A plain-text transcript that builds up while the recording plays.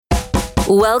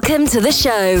Welcome to the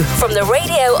show from the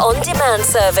Radio On Demand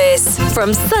service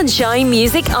from Sunshine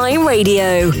Music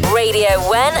iRadio. Radio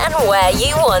when and where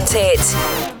you want it.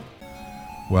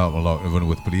 Welcome along to Running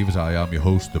With Believers. I am your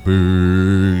host, The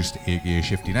Beast, aka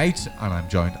Shifty Night, and I'm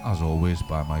joined as always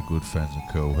by my good friends and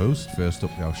co-hosts. First up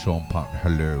we have Sean Patton,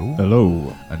 hello.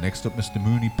 Hello. And next up Mr.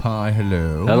 Moonpie,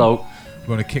 hello. Hello. We're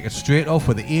going to kick it straight off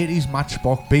with the 80s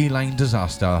Matchbox Beeline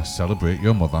Disaster, Celebrate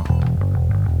Your Mother.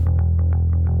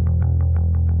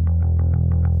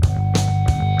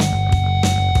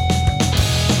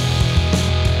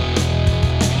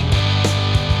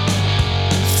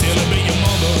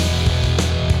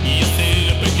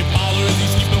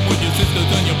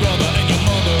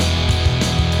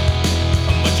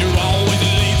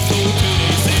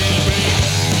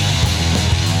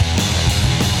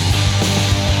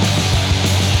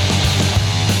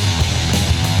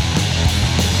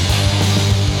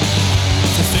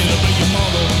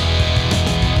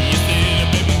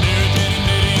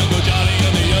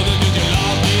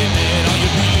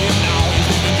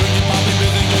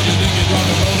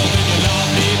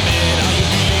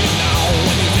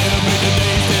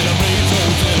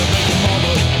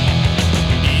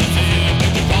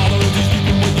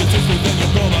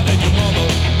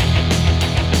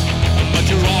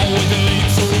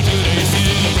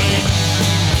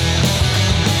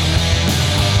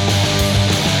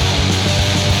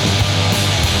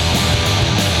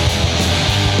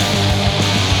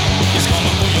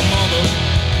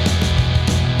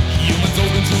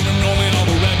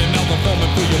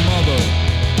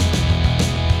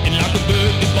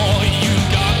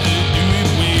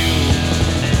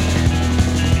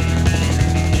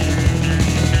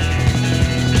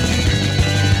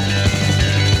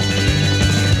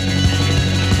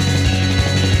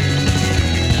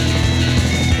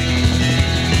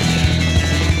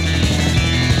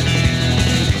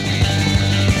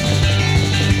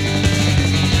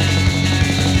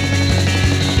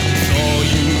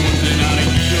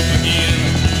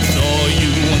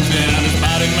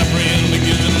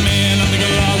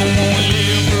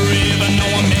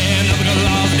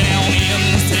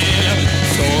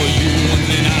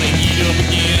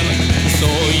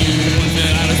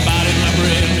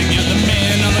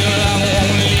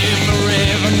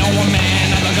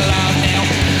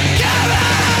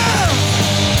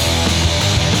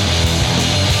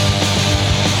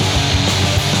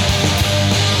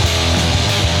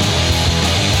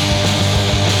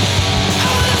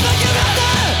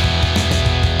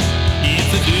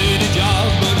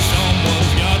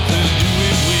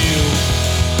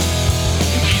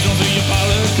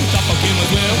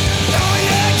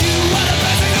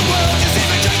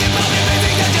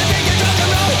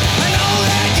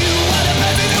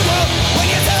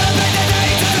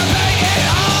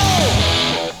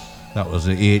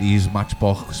 The 80s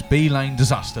Matchbox Beeline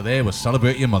Disaster there with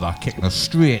Celebrate Your Mother, kicking us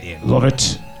straight in. Love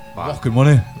it. Rocking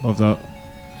money. Love that.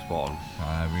 Spot on.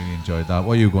 I really enjoyed that.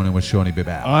 What are you going in with, Shawnee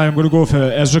Bibber? I'm going to go for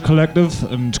Ezra Collective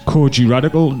and Koji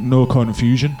Radical, No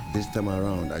Confusion. This time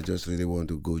around, I just really want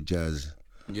to go jazz.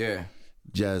 Yeah.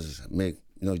 Jazz,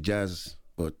 jazz,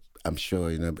 but I'm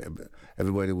sure,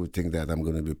 everybody would think that I'm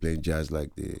going to be playing jazz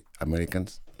like the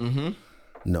Americans. Mm-hmm.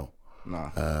 No.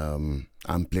 Nah.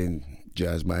 I'm playing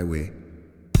jazz my way.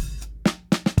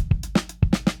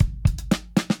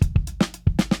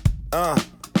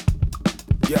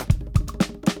 Yeah.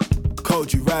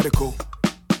 Koji Radical,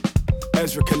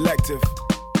 Ezra Collective.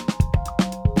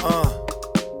 Yeah.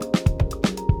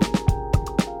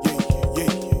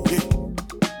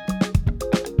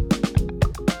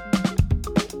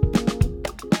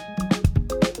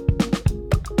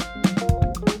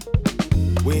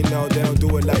 We know they don't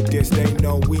do it like this. They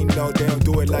know we know they don't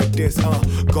do it like this.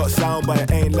 Got sound but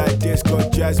it ain't like this.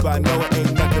 Got jazz but I know it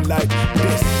ain't nothing like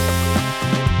this.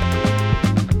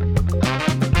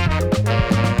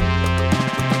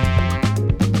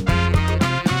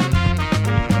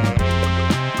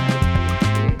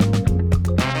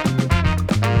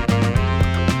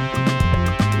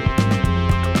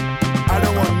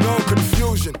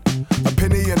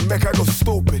 Make I go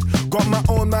stupid. Got my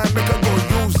own mind, make I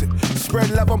go use it. Spread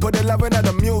love and put the love into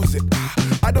the music.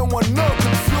 I don't want no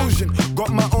confusion.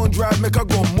 Got my own drive, make I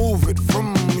go move it.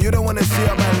 You don't wanna see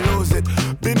a man lose it.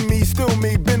 Been me, still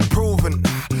me, been proven.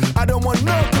 I don't want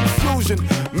no confusion.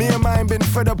 Me and mine been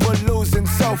fed up with losing.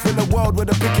 Self in the world with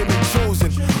a picking and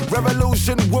choosing.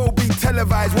 Revolution will be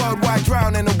televised. Worldwide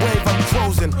drown in a wave I'm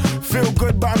closing. Feel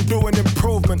good but I'm doing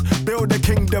improvement. Build a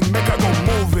kingdom, make I go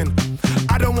moving.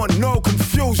 I don't want no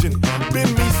confusion.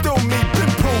 Been me, still me, been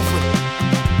proven.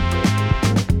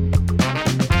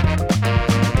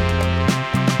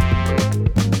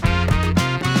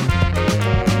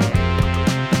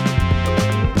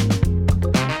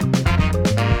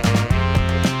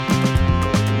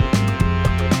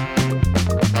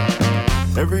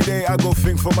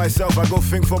 myself, I go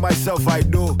think for myself, I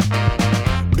do.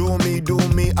 Do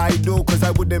me, I do. Cause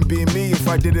I wouldn't be me if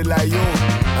I did it like you.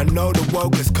 I know the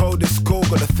world gets cold at school.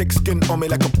 Got a thick skin on me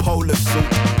like a polar suit.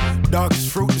 Darkest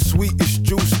fruit, the sweetest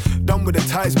juice. Done with the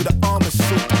ties with the armor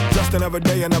suit. Just another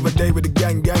day with the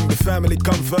gang. The family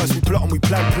come first, we plot and we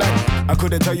plan. I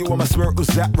couldn't tell you where my spirit was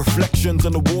at. Reflections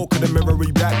on the wall, couldn't mirror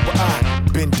me back. But I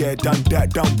been there, done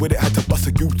that, done with it. Had to bust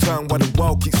a U-turn while the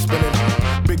world keeps spinning.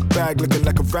 Big bag looking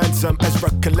like a ransom. Ezra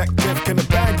Collective, can the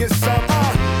bag get some?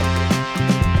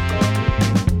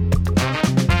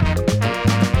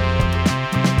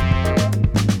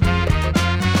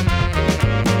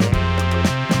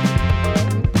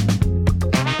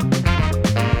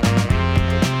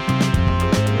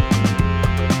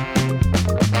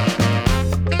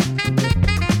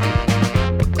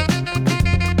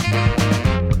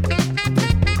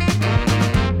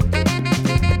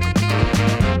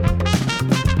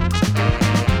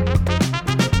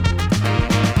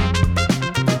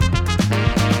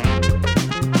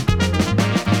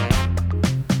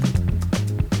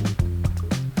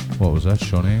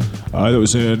 Shawnee? That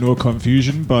was No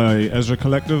Confusion by Ezra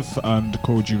Collective and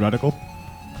Koji Radical.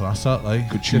 Class that, like.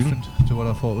 Good tune. Different to what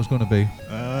I thought it was going to be.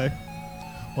 Aye.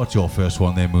 What's your first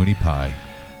one there, Mooney Pie?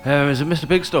 Is it Mr.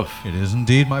 Big Stuff? It is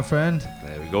indeed, my friend.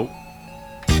 There we go.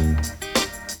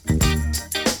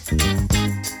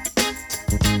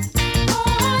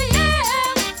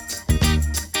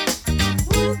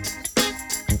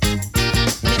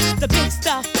 The big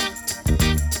stuff.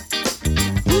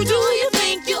 Who do you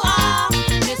think you are,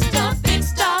 Mr. Big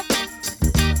Stuff?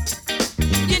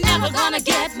 You're never gonna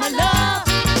get my love.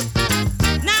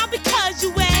 Now because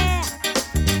you wear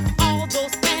all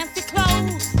those fancy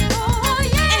clothes, oh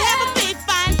yeah, and have a big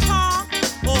fine car,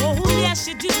 oh yes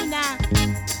you do now.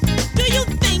 Do you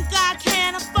think I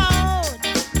can afford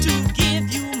to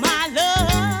give you my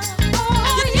love?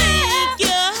 Oh you think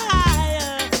you're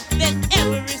higher than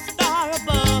every star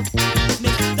above,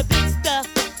 Mr. Big Stuff?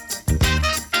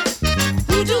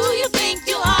 Who do you think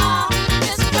you are,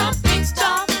 Mr. Big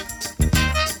Stuff?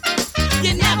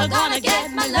 You're never gonna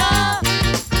get my love.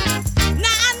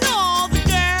 Now I know all the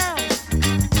girls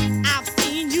I've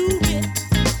seen you with.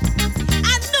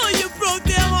 I know you broke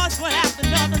their hearts one after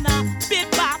another now, bit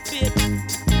by bit.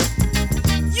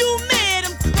 You made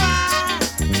them cry.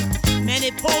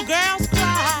 Many poor girls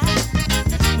cry.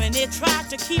 When they try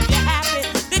to keep you happy,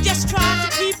 they just try to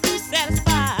keep you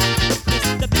satisfied.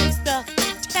 Mr. Big Stuff,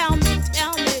 tell me,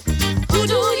 who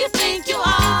do you think you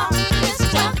are,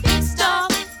 Mr. Big Stuff?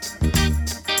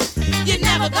 You're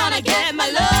never gonna get my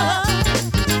love.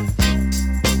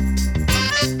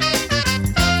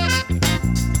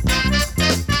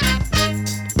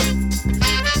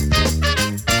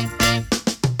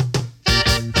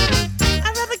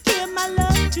 I'd rather give my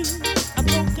love to a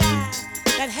broke guy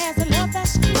that has a love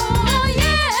that's true. Oh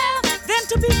yeah, than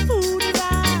to be fooled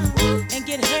around and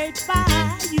get hurt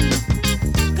by you.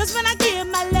 Cause when I give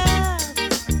my love,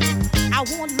 I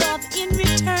want love in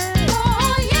return.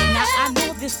 Oh yeah. Now I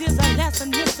know this is a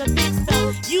lesson, Mr. Big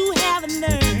Stuff, you haven't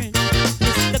learned.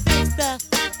 Mr. Big Stuff,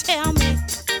 tell me,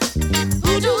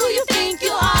 who do you think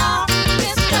you are,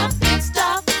 Mr. Big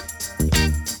Stuff?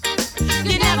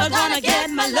 You're never gonna get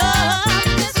my love,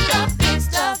 Mr. Big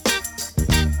Stuff.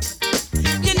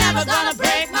 You're never gonna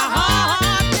break my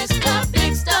heart, Mr.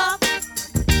 Big Stuff.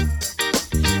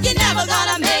 You're never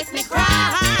gonna make me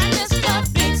cry, Mr.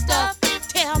 Big Stuff.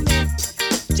 Tell me,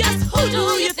 just who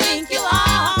do you think you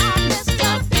are,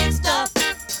 Mr. Big Stuff?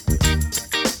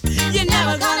 You're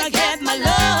never gonna get my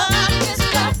love,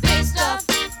 Mr. Big Stuff.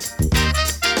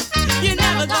 You're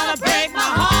never gonna break my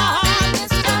heart,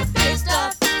 Mr. Big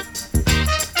Stuff.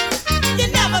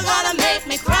 You're never gonna make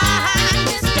me cry,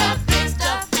 Mr. Big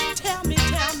Stuff. Tell me,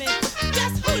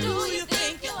 just who do you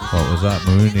think you are? What was that,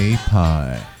 Mooney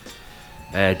Pie?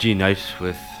 G Nice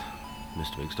with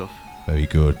Mr. Big Stuff. Very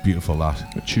good, beautiful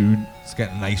that. A tune. It's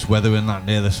getting nice weather in that.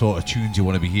 They're the sort of tunes you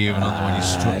want to be hearing on when you're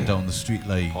strutting down the street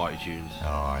like. Party tunes.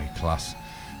 Aye, class.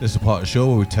 This is the part of the show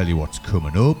where we tell you what's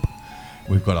coming up.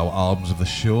 We've got our albums of the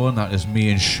show, and that is me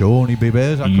and Shawnee, baby.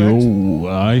 Is that correct? Yo,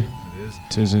 aye. It is.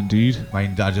 Tis indeed.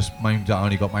 Mine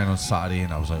only got mine on Saturday,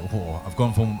 and I was like, oh, I've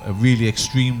gone from a really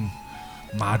extreme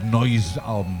Mad Noise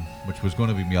album, which was going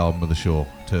to be my album of the show,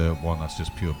 to one that's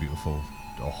just pure beautiful.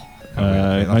 Oh, can't wait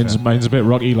to play that. Mine's a bit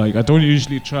rocky. Like, I don't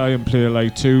usually try and play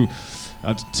like two.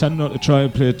 I tend not to try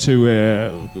and play two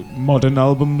modern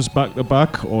albums back to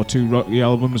back or two rocky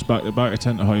albums back to back. I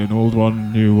tend to hire an old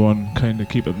one, new one, kind of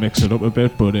keep it, mix it up a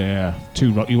bit. But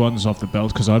two rocky ones off the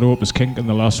belt, because I had Opus Kink in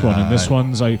the last one, and this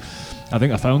one's I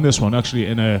think I found this one actually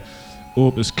in a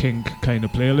Opus Kink kind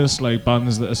of playlist, like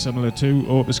bands that are similar to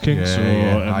Opus Kink.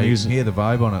 I hear the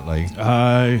vibe on it, like.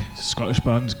 Aye, Scottish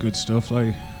bands, good stuff,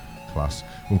 like. Class.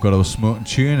 We've got our smoking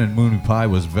tune, and Moonpie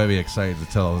was very excited to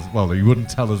tell us. Well, he wouldn't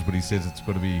tell us, but he says it's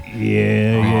going to be.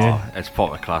 Yeah. It's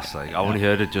proper class. Like I only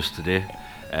heard it just today,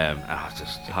 and I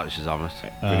just had to Shazam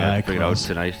it. Bring it out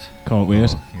tonight. Can't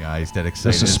wait. Yeah, he's dead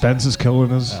excited. The suspense is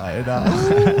killing us.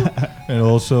 And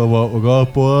also, what we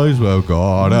got, boys? We've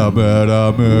got a bit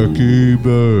of Mickey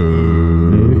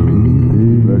Bird.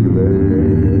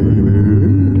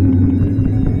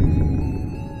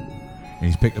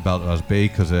 He's picked the Belters B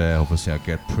because obviously I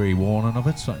get pre-warning of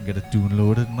it, so I can get it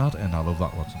downloaded and that, and I love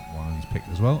that one he's picked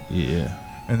as well. Yeah.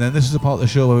 And then this is the part of the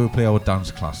show where we play our dance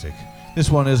classic. This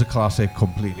one is a classic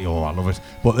completely, I love it,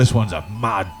 but this one's a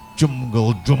mad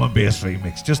jungle drum and bass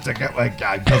remix, just to get like,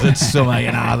 because it's summer,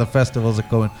 the festivals are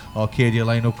coming. Arcadia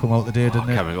lineup come out today, didn't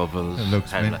it? Chemical Brothers. It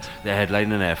looks mint. They're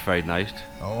headlining Friday night.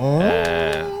 Oh,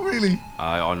 really? So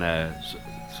I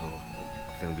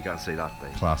think we can see that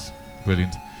day. Class.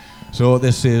 Brilliant. So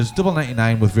this is Double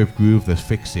 99 with Rip Groove, the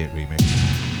Fixate remix.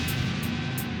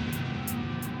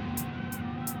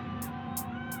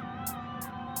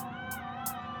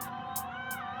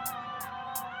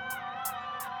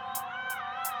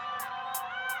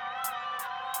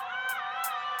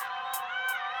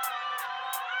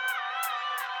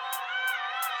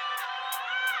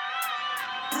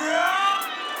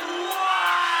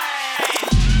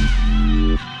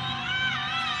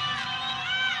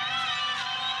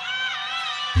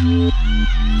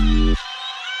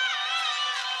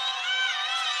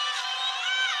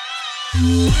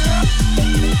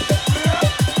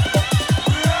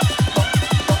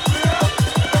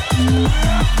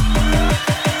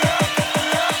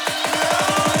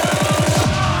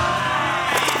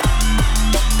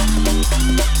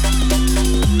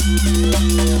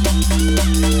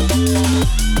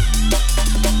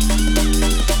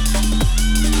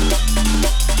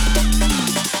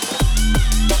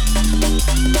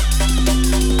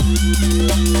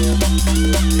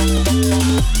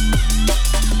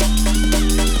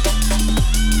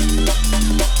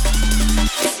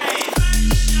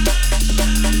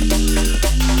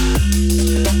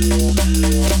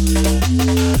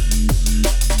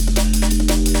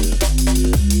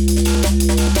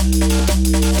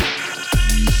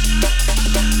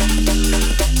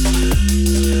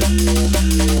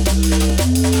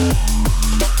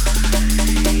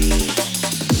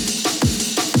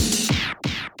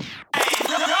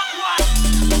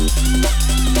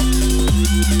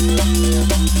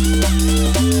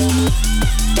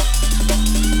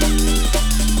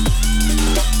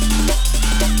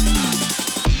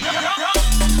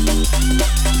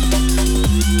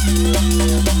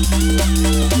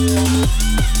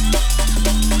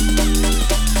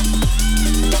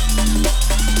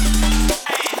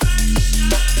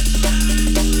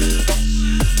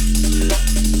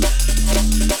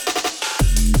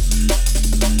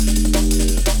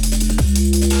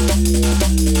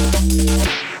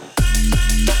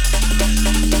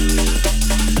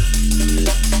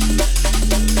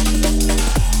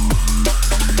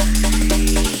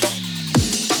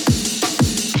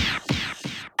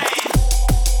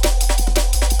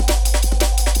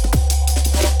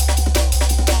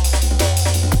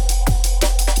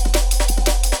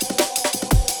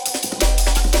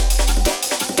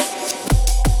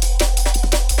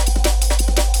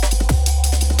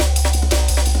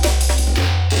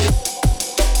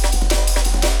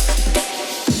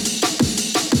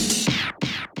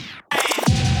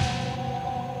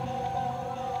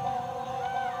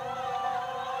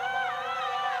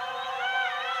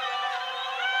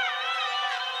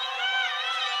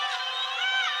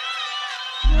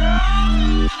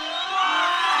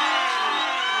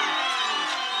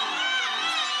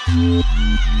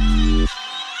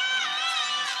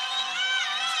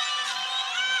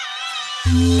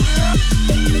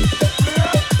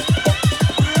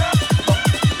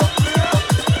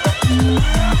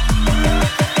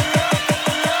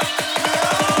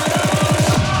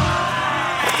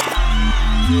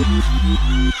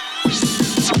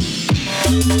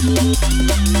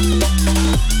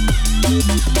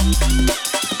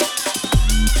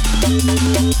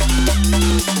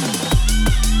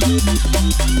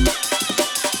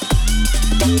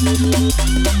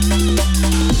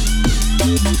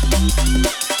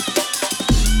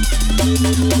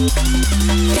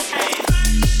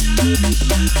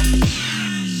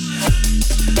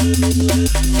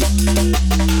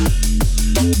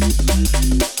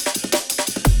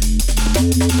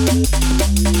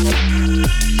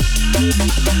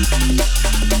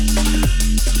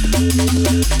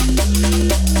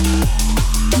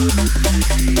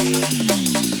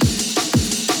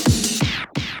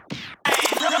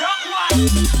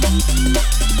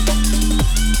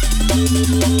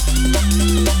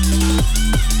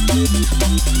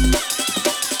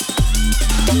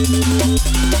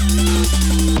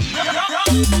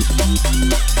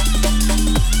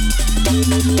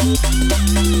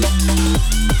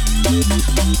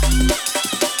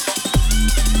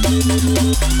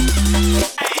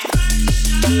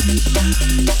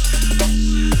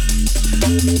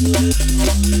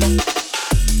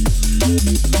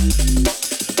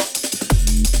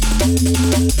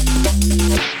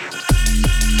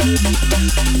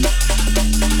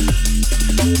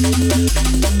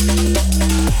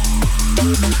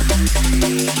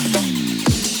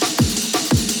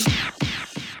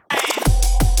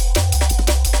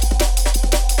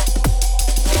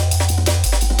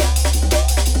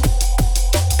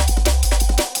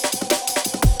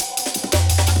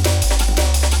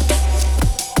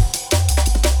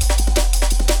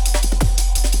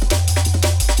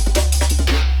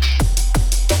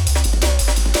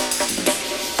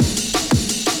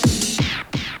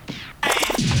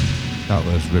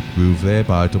 Groove there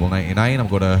by Double 99. I'm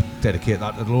going to dedicate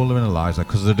that to Lola and Eliza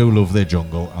because they do love their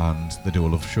jungle and they do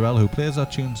love Sherelle who plays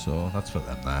that tune, so that's for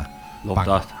them there. Love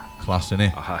that. Class,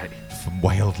 innit? Aye. From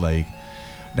Wild League.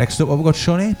 Next up, what have we got,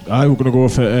 Shawnee? Aye, we're going to go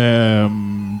for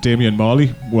Damian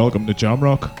Marley. Welcome to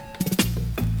Jamrock.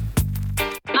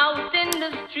 Out in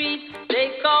the street,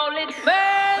 they call it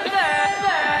murder.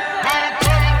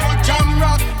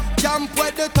 Jamrock, camp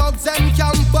where the thugs and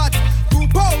camp at. 2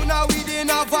 pound now within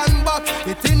a van back.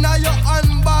 It inna your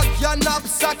handbag, your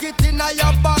knapsack, it inna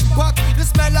your backpack. The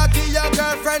smell of your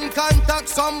girlfriend contact.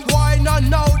 Some boy not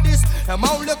know this. Them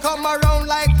only come around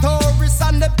like tourists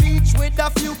on the beach with a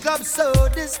few club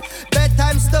sodas,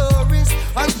 bedtime stories,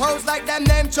 and pose like them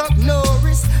name Chuck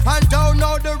Norris. And don't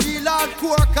know the real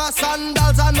hardcore, cause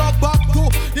sandals are not back to.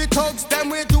 The thugs them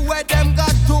way to where them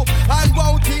got to, and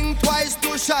won't think twice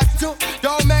to shot to.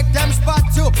 Don't make them spot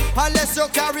you, unless you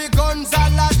carry guns a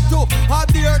lot to. A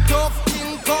beer tough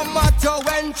thing come at you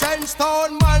when trench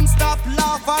town man stop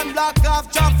laugh and block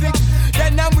off traffic.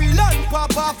 Then them we learn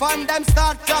pop off and them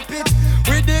start chop it.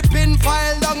 With the pin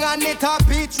file long and it a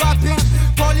beat rapid.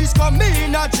 Police come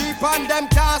in a jeep and them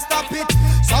can't stop it.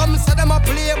 Some say them a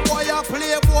playboy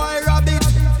rabbit.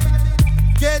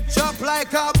 Get chopped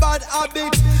like a bad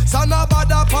habit. So no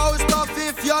bother post off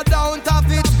if you don't have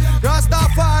it.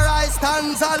 Rastafari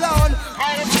stands alone.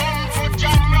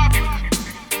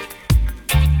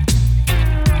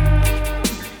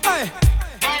 Hey.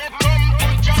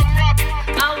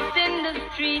 Out in the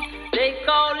street, they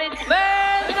call it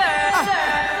murder.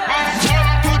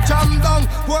 To jam down,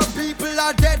 poor people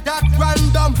are dead at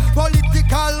random.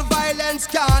 Political violence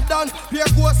can't done. Pure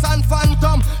ghosts and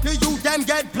phantom. The youth them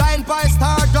get blind by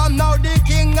stardom. Now the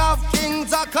king of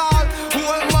kings are called.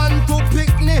 Whole man to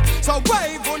pick me. So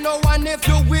wave on no one if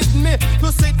you with me.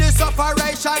 To see this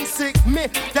operation sick me.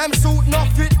 Them suit no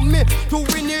fit me. To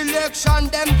win election,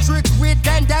 them trick with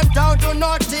them down to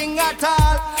nothing at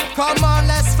all. Come on,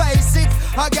 let's face it.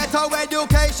 I get our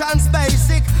education's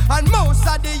basic. And most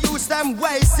of the youth them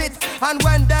waste it. And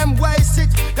when them waste it,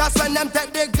 that's when them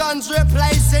take the guns,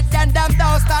 replace it. Then them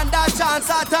don't stand a chance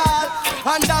at all.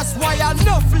 And that's why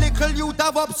enough little youth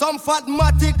have up some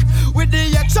fatmatic. With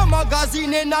the extra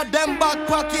magazine in a them back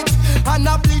pocket. And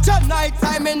a bleach at night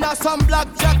time in a some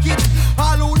black jacket.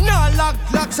 All who not lock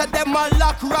blocks at them a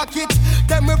lock rocket.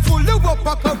 Them we fully up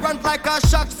a current like a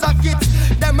shock socket.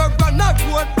 Them we run a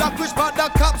road block which but the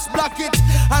cops block it.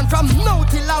 And from now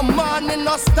till a morning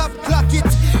no stop clock it.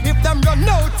 If them run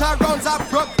out of rounds a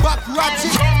broke back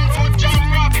ratchet.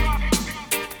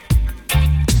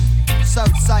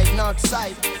 South side, north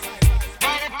side.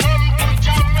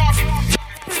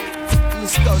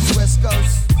 East coast, west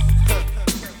coast.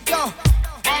 Yo.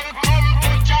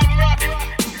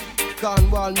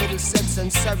 Cornwall, Middlesex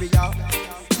and Surrey, y'all.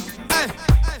 Hey.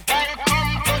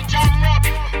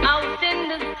 Out in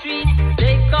the street,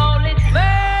 they call it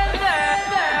murder.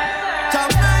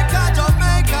 Jamaica,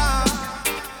 Jamaica.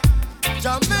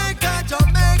 Jamaica,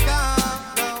 Jamaica.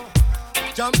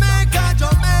 Jamaica,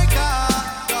 Jamaica.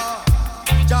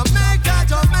 Jamaica,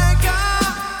 Jamaica.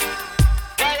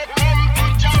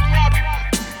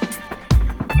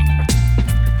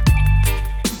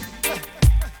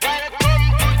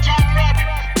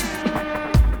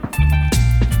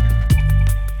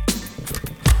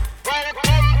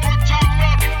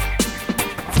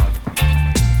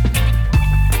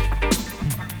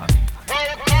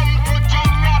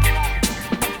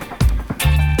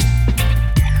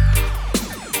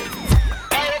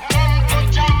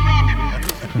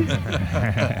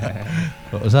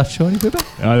 What was that, Shawnee, baby?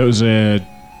 That was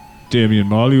Damian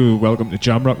Marley. Welcome to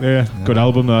Jamrock there. Yeah. Good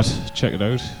album, that. Check it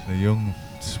out. The young,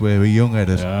 sweary young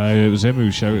headed. It was him who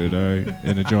shouted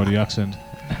in a Geordie accent.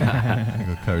 I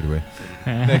got carried away.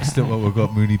 Next up, what we've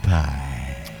got,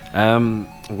 Moonpie. I'm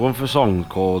going for a song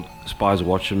called Spies Are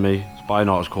Watching Me. It's by an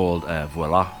artist called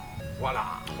Voila.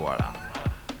 Voila. Voila.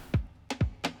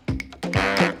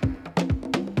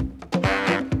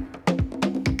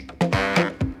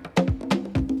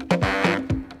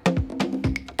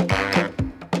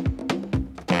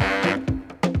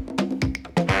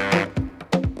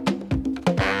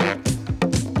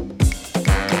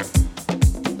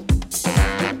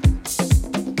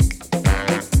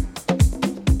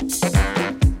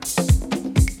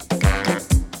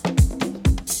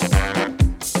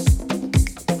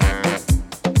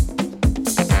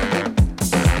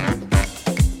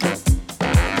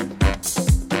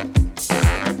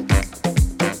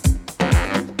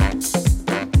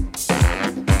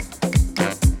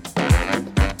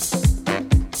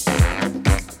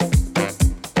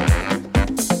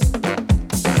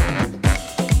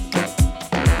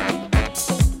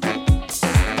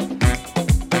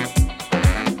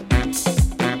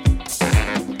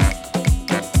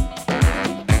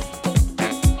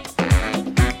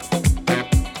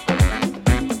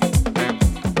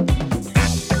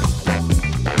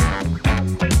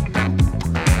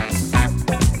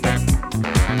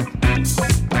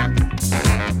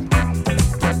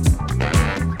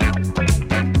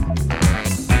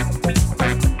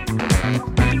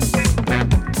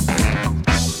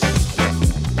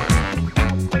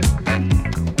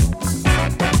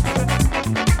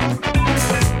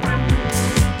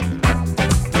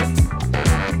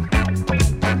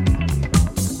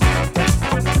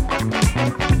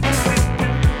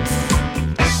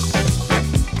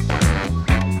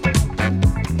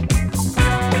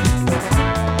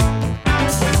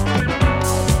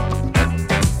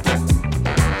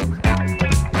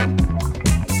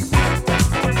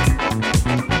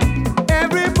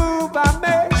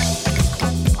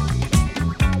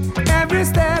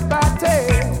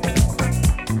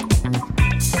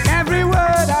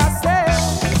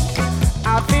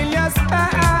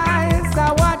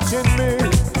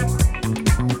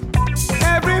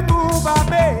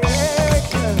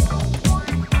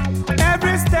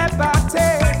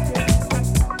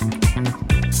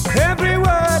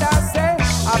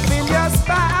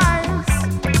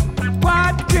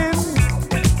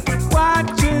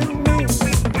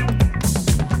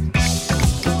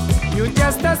 You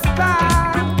just a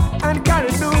spy and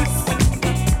carry news.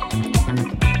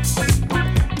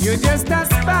 You just a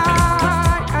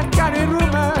spy and carry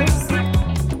rumors.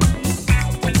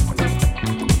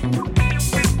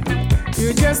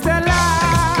 You just a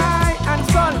lie and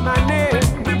call my name.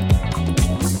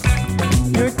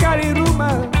 You carry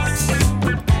rumors.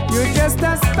 You just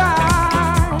a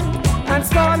spy and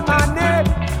call my name.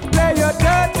 Play your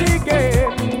dirty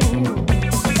game.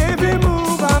 Every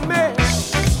move I make,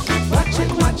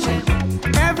 watching.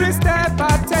 Every step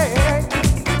I take,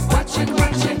 watching.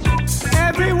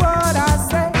 Every word I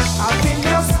say, I feel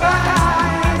your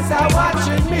spies are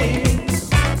watching me.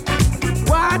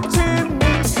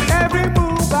 Every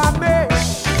move I make,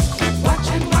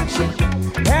 watching.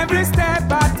 Every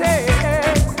step I take,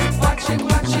 watching.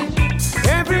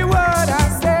 Every word I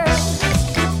say,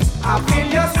 I feel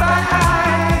your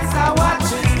spies are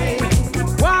watching me.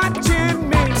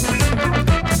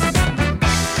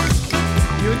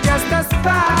 You just a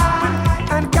spy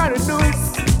and carry news.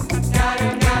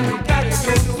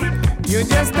 You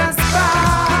just a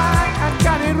spy and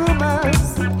carry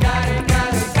rumors.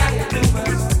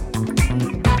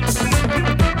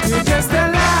 You just a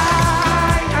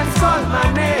lie and call my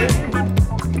name.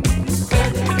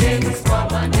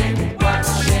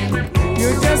 You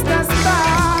just a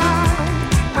spy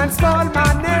and call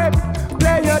my name.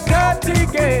 Play your dirty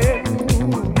game.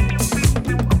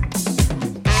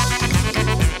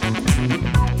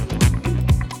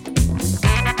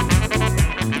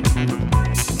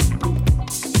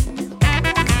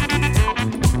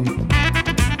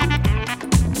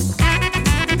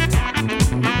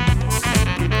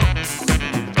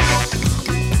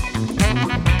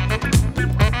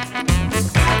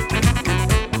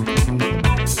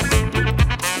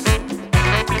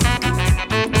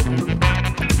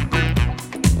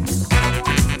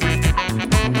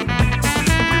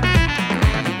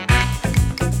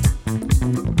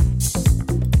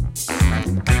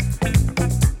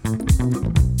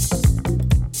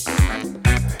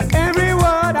 Every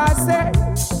word I say,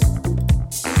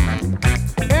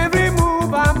 every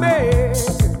move I make,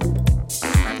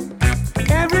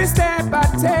 every step I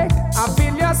take, I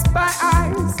feel your spy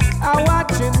eyes are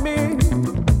watching me.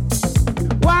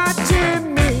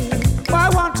 Why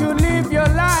won't you live your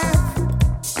life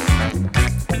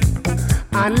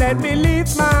and let me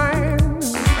live mine?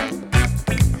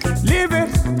 Live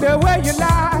it the way you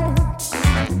like.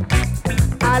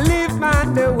 I live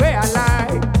mine the way I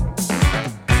like.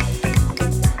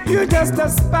 You just a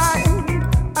spy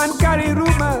and carry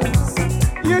rumors.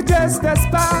 You just a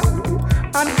spy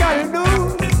and carry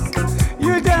news.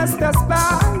 You just a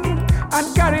spy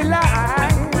and carry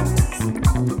lies.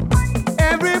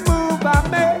 Every move I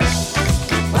make,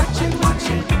 watching.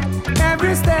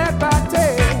 Every step I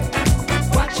take,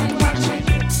 watching.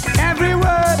 Every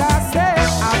word I say,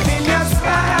 I feel your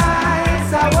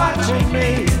spies are watching me.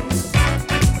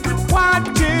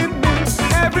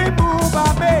 Every move I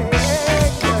make,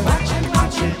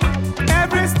 watching.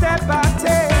 Every step I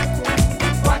take,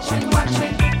 watching.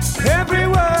 Every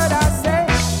word I say,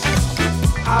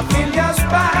 I feel your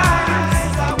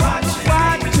spies are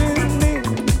watching me.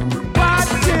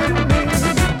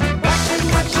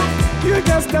 You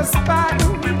just a spy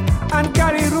and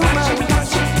carry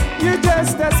rumors. You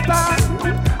just a spy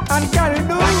and carry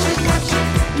news.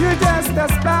 You just a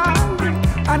spy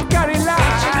and carry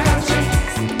lies.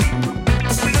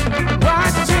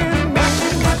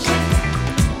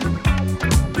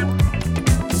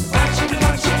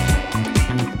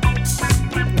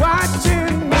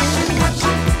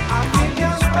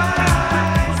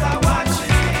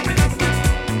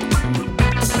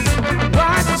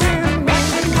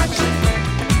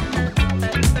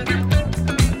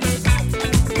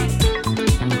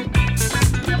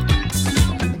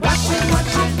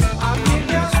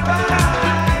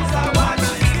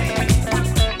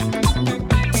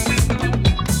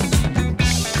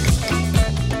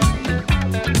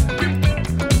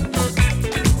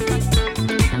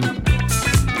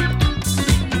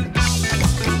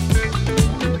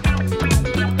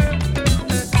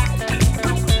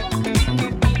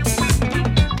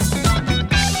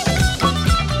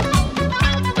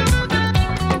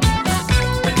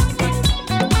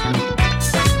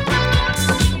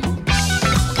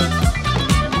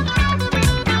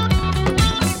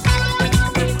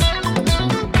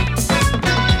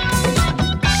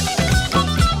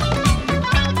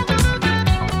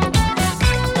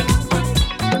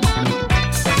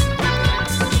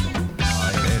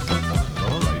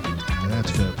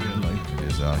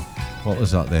 What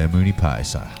was that there, Moonpie,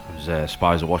 sir? It was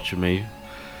Spies Are Watching Me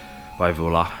by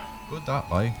Vola. Good that,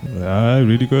 like. Yeah,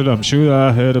 really good. I'm sure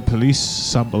I heard a police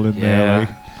sample in there. Like.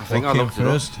 I think What I came looked it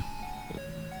up. first?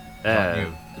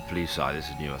 The police side, this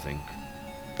is new, I think.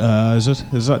 Is it?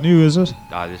 Is that new, is it?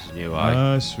 This is new,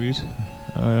 aye. Sweet.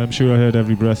 I'm sure I heard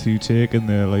Every Breath You Take in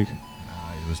there, like.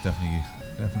 It was definitely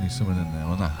something in there,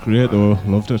 wasn't there? Great though,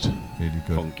 loved it. Really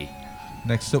good. Funky.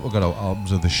 Next up, we've got our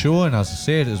albums of the show, and as I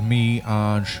said, it's me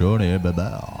and Shawnee.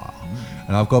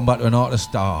 And I've gone back to an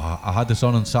artist. I had this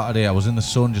on Saturday. I was in the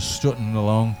sun, just strutting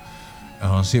along. And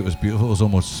honestly, it was beautiful. It was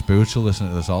almost spiritual listening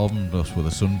to this album, just with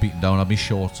the sun beating down. I had my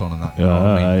shorts on and that. You know what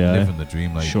I mean? Living the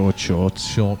dream, like shorts. Short.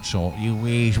 You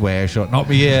always wear shorts. Not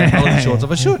me, melon shorts.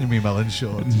 Have I shown you me melon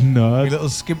shorts? No. Me little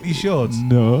skimpy shorts.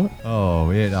 No. Oh,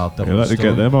 wait, I'll You'll have to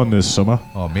get them on this summer.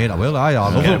 Oh, mate, I will. I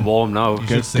love Get them. warm now.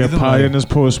 Get Pie in his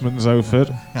postman's outfit.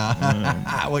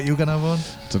 What you gonna have on?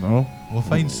 Don't know. We'll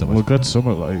find some. We'll get some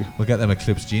like. We'll get them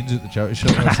Eclipse jeans at the charity shop.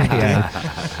 Or something.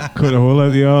 Cut a hole out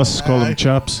of the arse, call them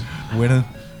chaps. Winning.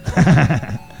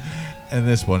 And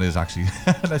this one is actually.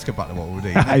 Let's get back to what we're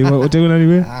doing. What we're doing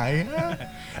anyway.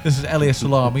 This is Elias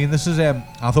Salami, and this is I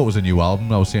thought it was a new album.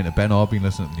 I was saying to Ben, I've been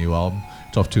listening to the new album.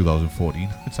 It's off 2014.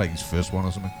 It's like his first one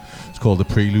or something. It's called the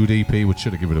Prelude EP, which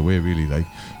should have given it away really, like.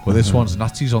 But this one's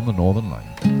Nazis on the Northern Line.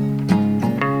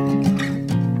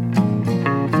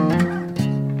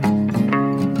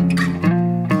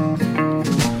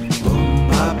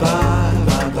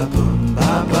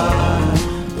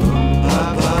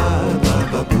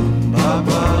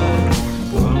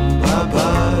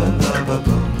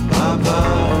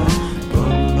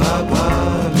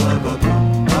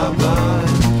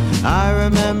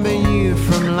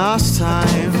 Last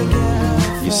time,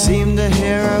 you seemed a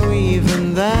hero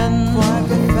even then.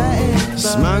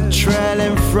 Smoke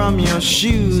trailing from your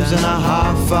shoes in a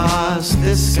half-assed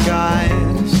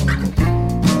disguise.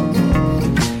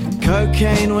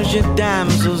 Cocaine was your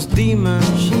damsel's demon.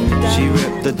 She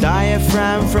ripped the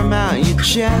diaphragm from out your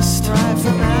chest,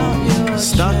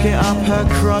 stuck it up her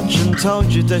crotch and told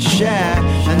you to share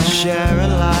and share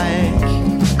alike.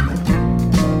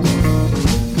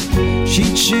 She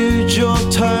chewed your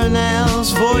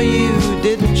toenails for you,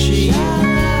 didn't she,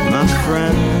 my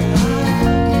friend?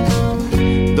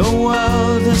 The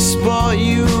world has spoiled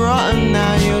you rotten,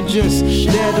 now you're just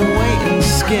dead weight and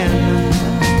skin.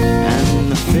 And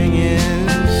the thing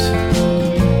is,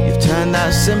 you've turned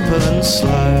out simple and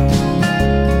slow,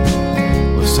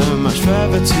 with so much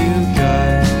further to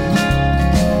go.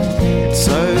 It's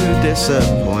so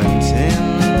disappointing.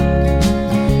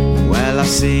 Well, I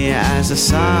see it as a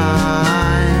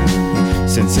sign,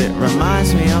 since it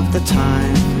reminds me of the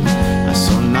time I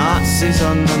saw Nazis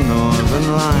on the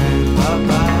Northern Line.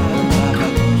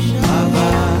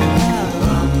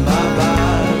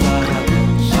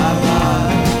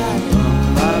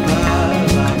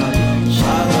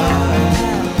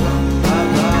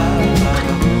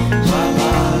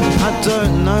 I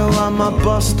don't know why my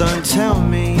boss don't tell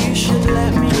me. You should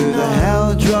let me who the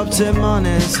hell dropped him on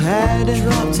his head.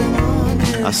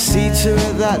 I see to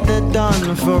it that they're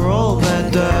done for all their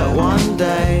dirt one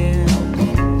day.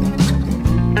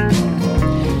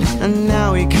 And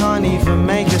now he can't even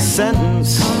make a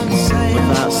sentence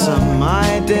without some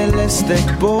idealistic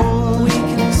bull.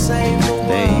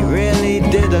 They really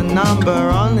did a number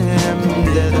on him,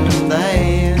 didn't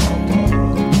they?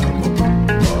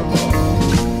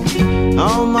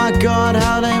 Oh my God,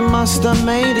 how they must have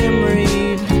made him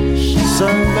read so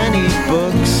many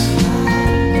books.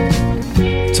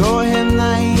 Taught him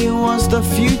that he was the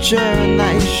future and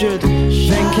that he should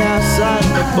think outside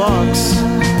the box,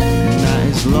 and that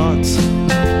his lot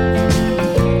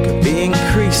could be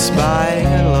increased by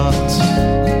a lot.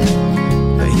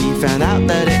 But he found out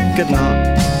that it could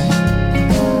not,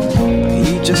 but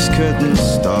he just couldn't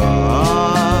stop.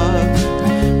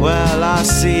 Well, I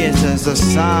see it as a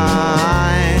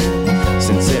sign,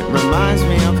 since it reminds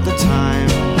me of the time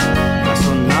I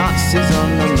saw Nazis on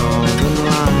the Northern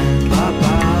Line.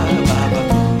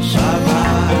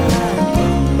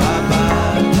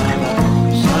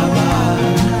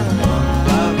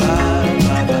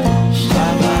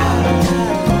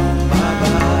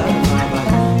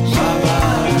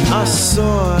 I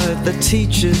saw the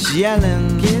teachers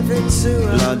yelling,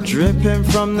 blood dripping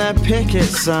from their picket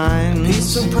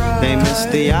signs. They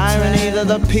missed the irony that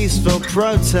the peaceful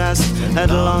protest had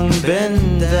long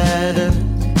been dead.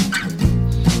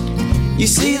 You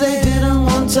see, they didn't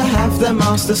want to have their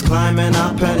masters climbing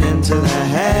up and into their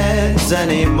heads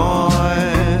anymore.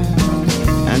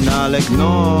 And I'll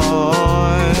ignore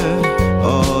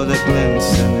all the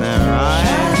glints in their eyes.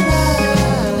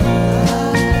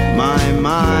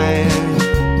 My,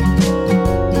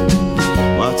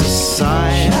 what a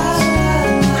sight.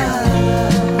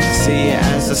 See it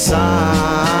as a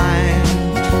sign,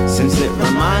 since it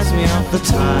reminds reminds me of the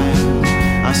time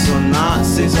I saw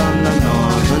Nazis on the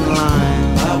Northern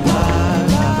Line. Bye-bye,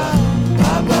 bye-bye,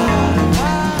 bye-bye.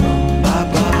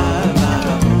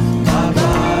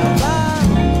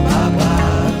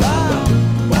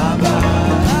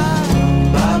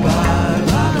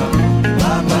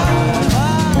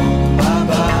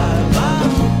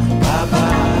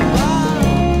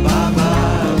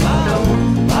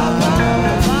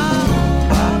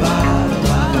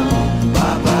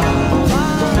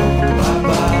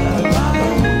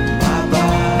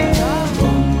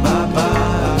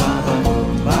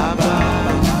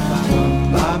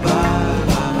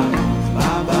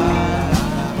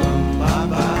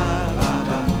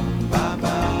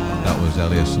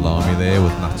 Salami there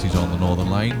with Nazis on the Northern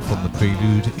Line from the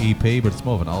Prelude EP, but it's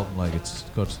more of an album. Like, it's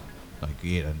got like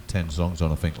 8 and 10 songs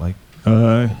on, I think. Like,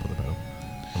 I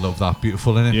love that.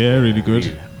 Beautiful, innit? Yeah, really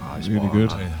good. Really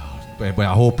good.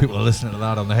 I hope people are listening to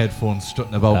that on the headphones,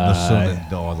 strutting about in the sun, and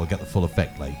they'll get the full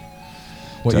effect. Like,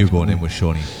 what are you going in with,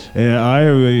 Shawnee? Yeah,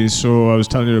 I was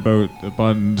telling you about a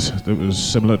band that was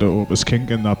similar to Opus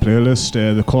Kink in that playlist.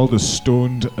 They're called the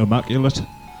Stoned Immaculate.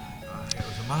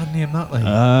 Mad name, that, like.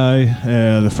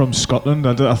 They're from Scotland.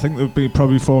 I think they've been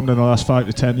probably formed in the last 5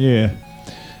 to 10 years.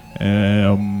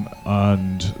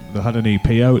 And they had an EP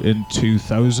out in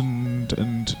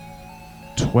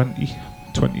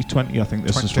 2020, I think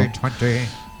this is from. 2020.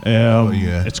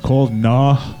 It's called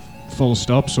Nah, full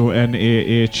stop, so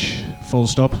Nah, full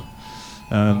stop.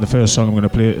 And the first song I'm going to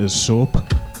play is Soap.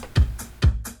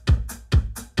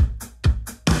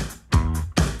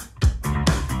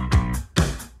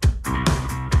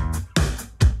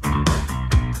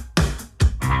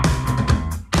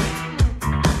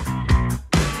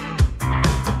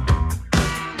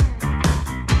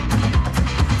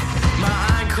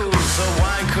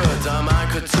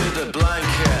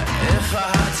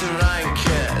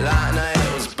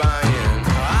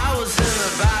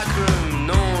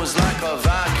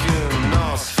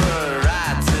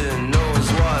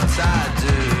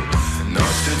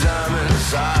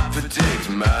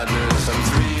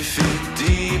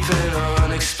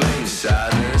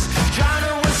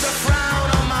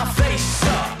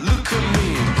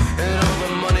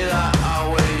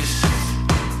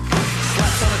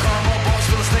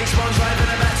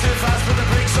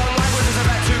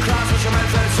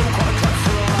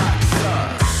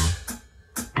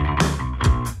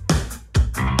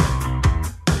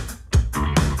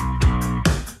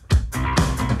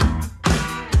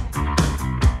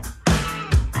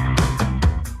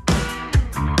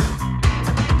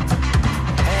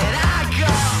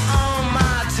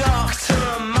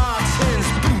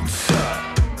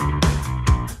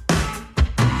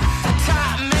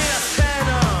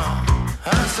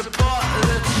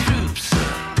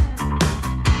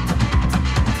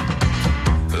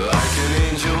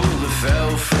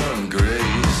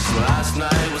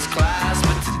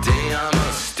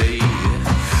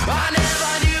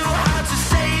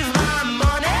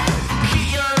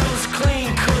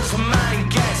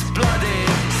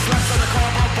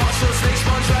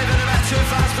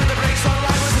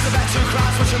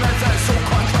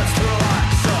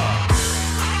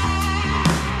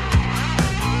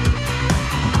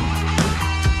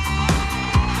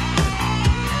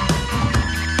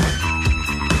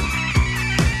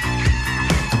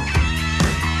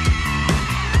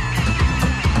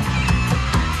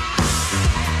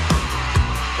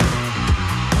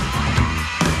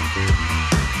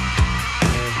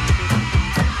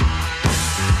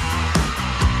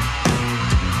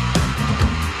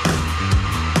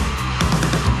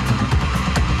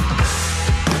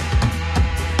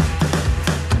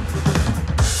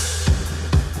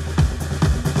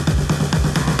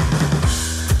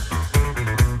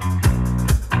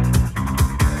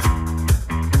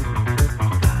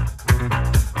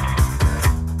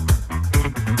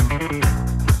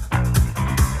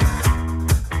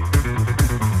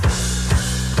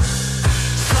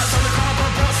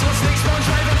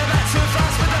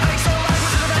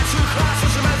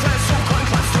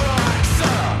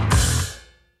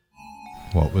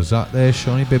 Was that there,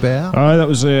 Shawnee Baby? That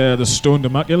was the Stoned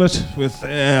Immaculate with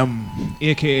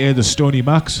aka the Stony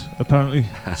Max, apparently.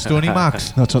 Stony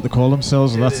Max? That's what they call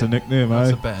themselves, and that's the nickname. That's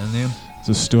a better name. It's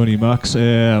a Stony Max.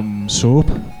 Soap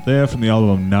there from the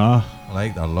album Nah. I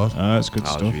like that a lot. It's good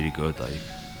stuff. That was really good, like.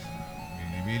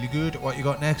 Really good. What you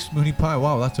got next, Moonpie?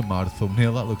 Wow, that's a mad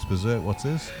thumbnail. That looks berserk. What's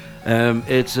this?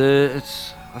 It's I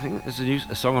think it's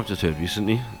a song I've just heard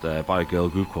recently by a girl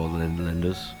group called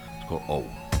Linders. It's called Oh.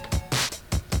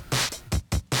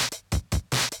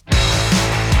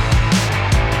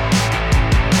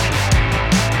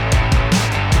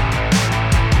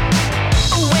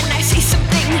 When I see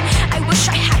something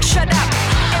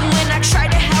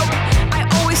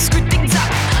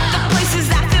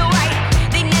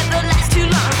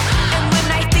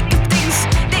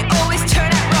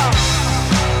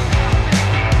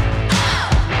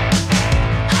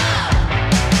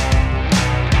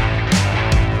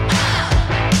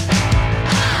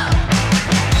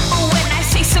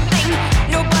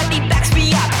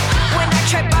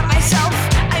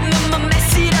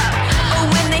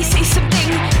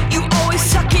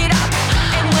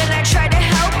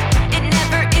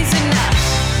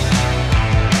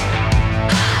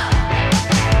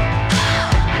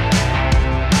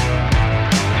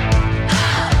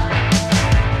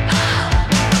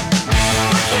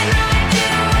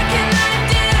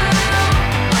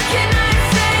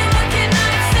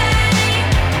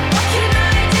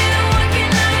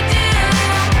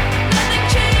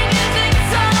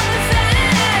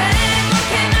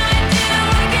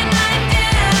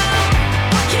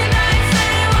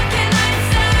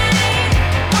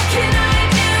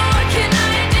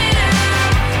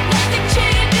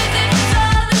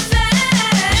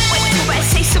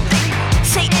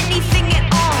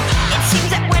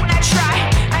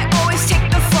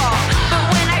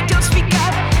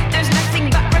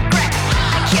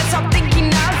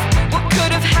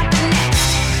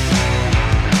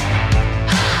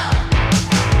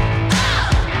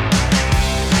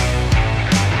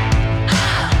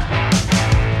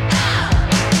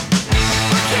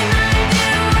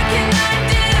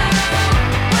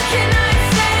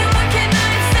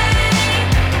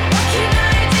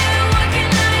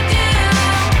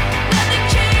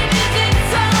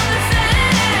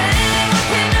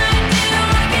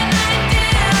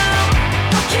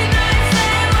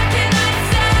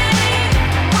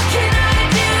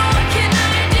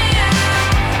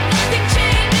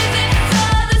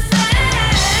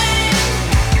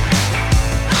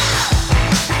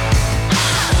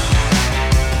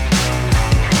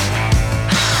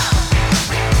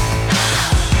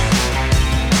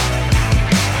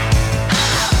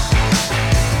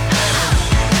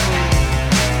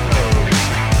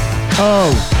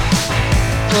What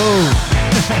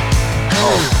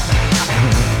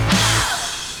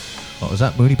was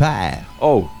that, Mooney Pie?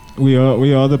 Oh. We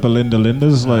are the Belinda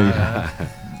Linders, like.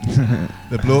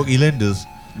 The blokey Linders.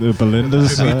 The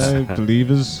Belindas,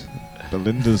 believers.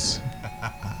 Belindas.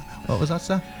 What was that,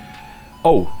 sir?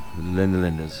 Oh, Linda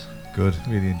Linders. Good,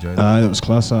 really enjoyed that. That was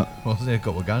class, that. Wasn't it?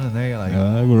 Got a gun in there, like.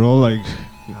 We're all like.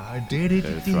 I did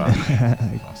it.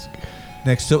 Classic.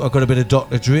 Next up, I've got a bit of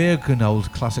Dr. Dre, an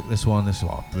old classic. This one,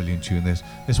 brilliant tune. This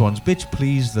one's "Bitch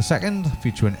Please" the second,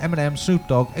 featuring Eminem, Snoop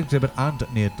Dogg, Exhibit, and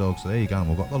Nate Dogg. So there you go, and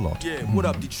we've got the lot. Yeah, what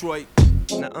up, Detroit?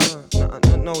 No,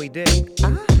 he didn't.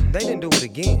 They didn't do it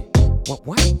again.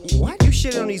 What? You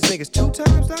shit on these niggas 2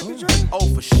 times, Dr. Dre? Oh,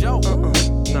 for sure. No.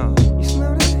 You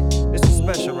smell that? This is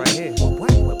special right here. What?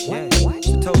 It's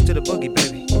a toast to the boogie,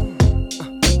 baby.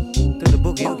 To the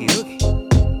boogie, oogie.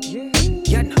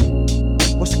 Yeah.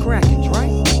 What's crackin', Dre?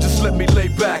 Just let me lay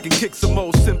back and kick some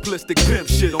old simplistic pimp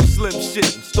shit on slim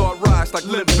shit and start rise like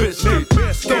Limp Bizkit.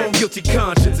 Stone guilty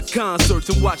conscience at concerts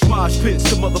and watch mosh pits.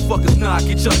 Some motherfuckers knock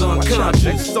each other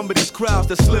unconscious. Some of these crowds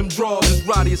that slim draws as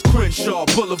rowdy as Crenshaw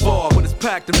Boulevard when it's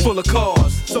packed and full of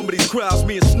cars. Some of these crowds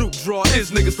me and Snoop draw is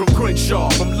niggas from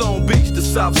Crenshaw, from Long Beach to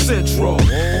South Central.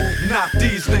 Not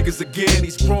these niggas again,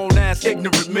 these grown ass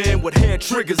ignorant men with hair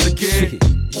triggers again.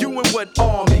 You and what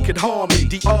army could harm me?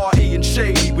 D.R.E. and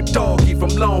Shady with Doggy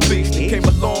from Long Beach. They came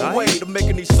a long way to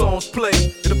making these songs play.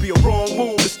 It'll be a wrong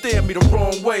move to stare me the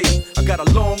wrong way. I got a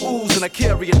long ooze and I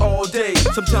carry it all day.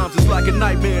 Sometimes it's like a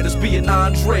nightmare to be an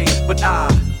Andre, but I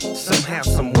somehow,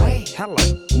 some way. Hello,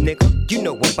 nigga, you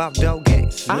know about dog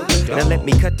games. Now let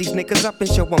me cut these niggas up and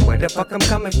show them where the fuck I'm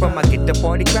coming from. I get the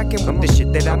party cracking with the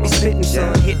shit that I be spitting,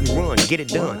 son. Hit and run, get it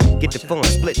done. Get the fun,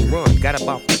 split and run. Got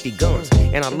about 50 guns,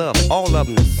 and I love all of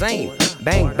them the same.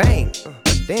 Bang, bang.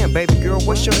 Damn, baby girl,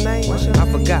 what's your name? I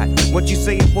forgot what you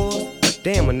say it was.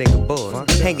 Damn, a nigga buzz.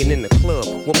 Hanging in the club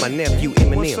with my nephew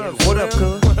Eminem. What up,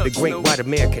 cuz? The great white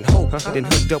American hope. Then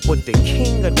hooked up with the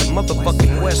king of the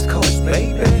motherfucking West Coast,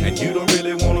 baby. And you don't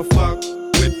really wanna fuck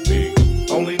with me.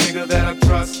 Only nigga that I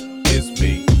trust is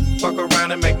me. Fuck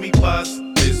around and make me bust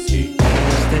is he.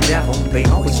 The devil, they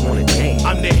always wanna dance.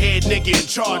 I'm the head nigga in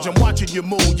charge. I'm watching you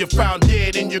move. You're found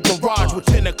dead in your garage with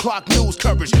 10 o'clock news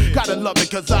coverage. Gotta love it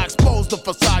cause I exposed the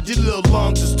facade. Your little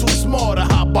lungs is too small to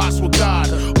hot box with God.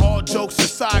 All jokes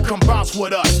aside, come bounce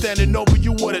with us. Standing over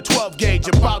you with a 12 gauge,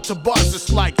 about to bust.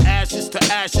 It's like ashes to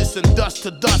ashes and dust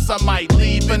to dust. I might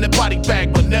leave in a body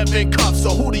bag, but never in cuffs.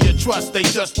 So who do you trust? They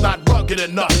just not rugged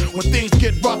enough. When things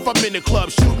get rough, I'm in the club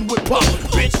shooting with puff.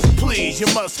 Bitches, please, you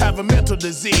must have a mental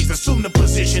disease. Assume the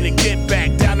position and get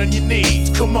back down on your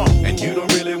knees. Come on. And you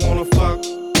don't really wanna fuck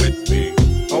with me.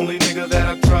 Only nigga that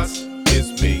I trust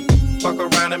is me. Fuck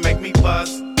around and make me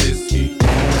bust is he.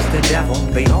 The devil,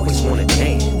 they always wanna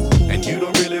dance. And you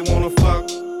don't really wanna fuck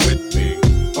with me.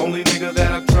 Only nigga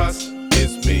that I trust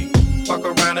is me. Fuck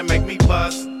around and make me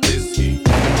bust is he.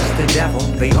 The devil,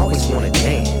 they always wanna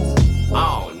dance.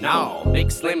 Oh no,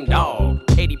 big slim dog,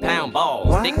 80-pound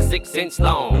balls, thick 6-inch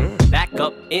long. Back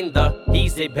up in the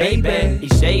easy, baby.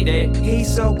 He's shady.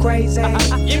 He's so crazy.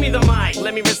 Give me the mic,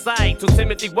 let me recite to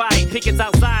Timothy White. Pickets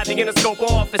outside the Interscope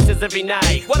offices every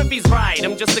night. What if he's right?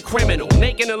 I'm just a criminal,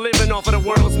 making a living off of the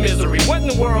world's misery. What in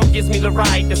the world gives me the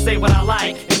right to say what I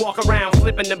like and walk around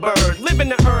flipping the bird, living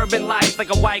the urban life like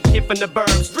a white kid from the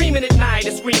burbs, dreaming at night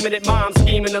and screaming at mom,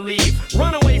 scheming to leave.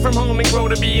 Run away from home and grow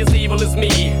to be as evil as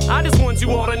me. I just want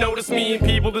you all to notice me and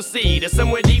people to see that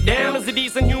somewhere deep down is a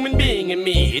decent human being in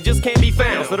me. It just can't be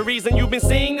found. So the reason you've been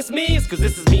seeing this me is cause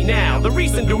this is me now. The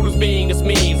recent dude who's being this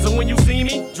mean. So when you see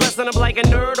me dressing up like a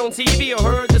nerd on TV or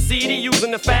heard the CD using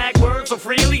the fag word so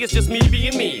freely, it's just me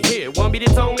being me. Here, want me to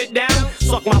tone it down?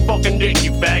 Suck my fucking dick,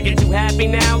 you faggot. You happy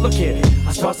now? Look here.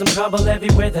 I start some trouble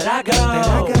everywhere that I go.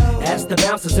 Ask the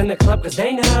bouncers in the club cause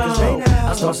they know.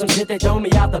 I start some shit, they throw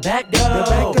me out the back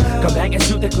door. Come back and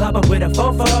shoot the club up with a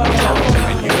fofo.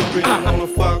 And you don't really wanna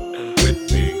fuck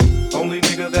with me. Only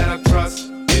nigga that I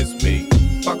trust is me.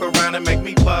 Fuck around and make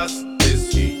me bust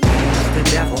is he. The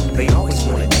devil, they always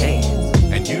wanna dance.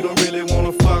 And you don't really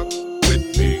wanna fuck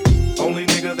with me. Only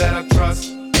nigga that I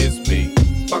trust is me.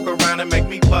 Fuck around and make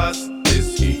me bust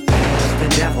is he. The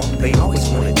devil, they always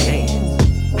wanna dance.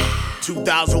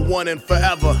 2001 and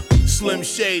forever. Slim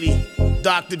Shady,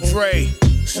 Dr. Dre,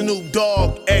 Snoop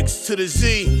Dogg, X to the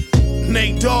Z,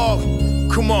 Nate Dogg.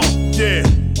 Come on, yeah.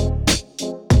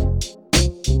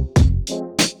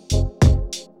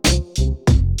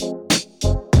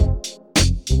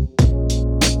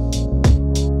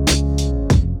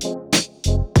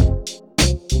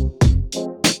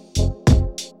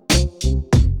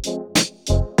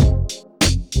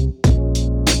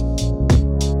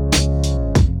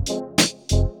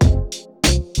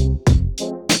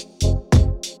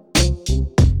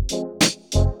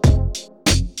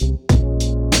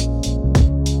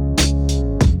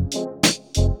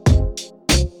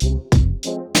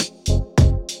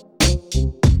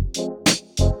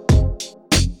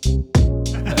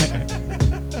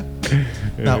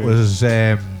 That was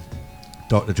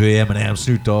Dr. Dre, Eminem,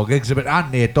 Snoop Dogg, Exhibit,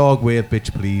 and Nate Dogg with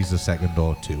Bitch Please, the second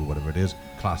or two, whatever it is.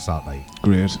 Class that night.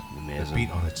 Great. The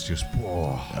beat on it's just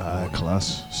whoa.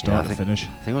 Class. Start to finish. I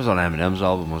think it was on Eminem's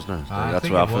album, wasn't it? That's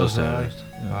think where I it was, first heard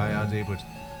it. I was able to.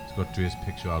 It's got Dre's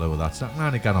picture all over that. Something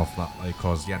and again off that, like,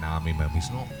 cause my memory's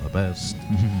not the best.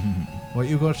 What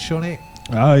you got, Shawnee?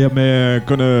 I am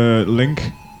gonna link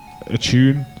a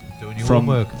tune from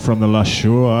the last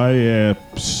show. I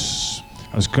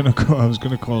was gonna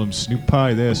call him Snoop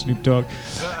Pie there, Snoop Dogg.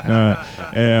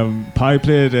 Pie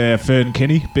played Fern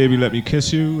Kinney, "Baby Let Me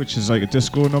Kiss You," which is like a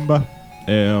disco number.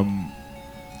 I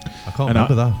can't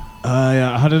remember that.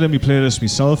 I had it in my playlist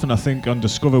myself, and I think on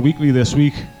Discover Weekly this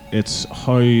week it's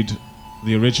Hyde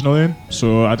the original in,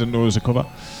 so I didn't know it was a cover.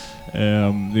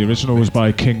 The original was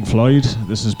by King Floyd.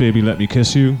 This is "Baby Let Me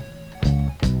Kiss You."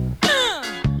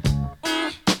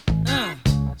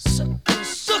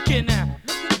 Suck it now,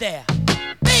 look at there.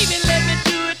 Baby, let me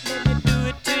do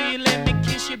it to you, let me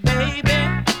kiss you, baby.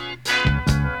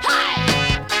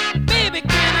 Hi, baby,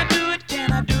 can I do it to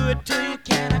you,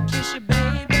 can I kiss you,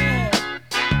 baby?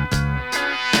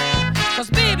 'Cause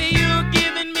baby, you're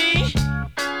giving me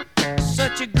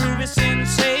such a groovy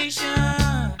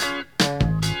sensation.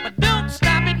 But don't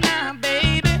stop it now,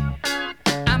 baby,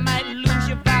 I might lose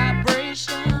your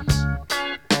vibrations.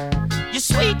 Your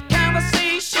sweet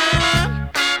conversation,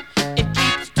 it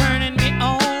keeps turning me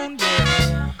on,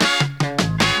 yeah.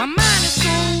 My mind is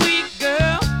so weak,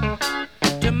 girl,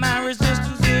 till my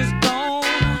resistance is gone.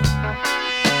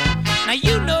 Now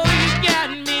you know you got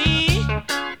me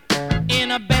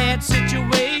in a bad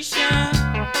situation.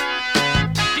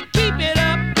 To keep it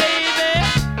up, baby,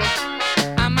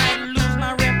 I might lose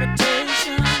my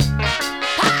reputation.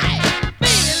 Hi,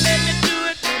 baby, let me do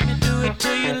it to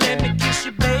you, let me kiss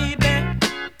you, baby.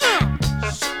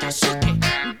 Suck it.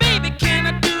 Baby, can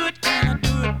I do it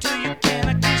to you, can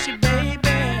I kiss you, baby?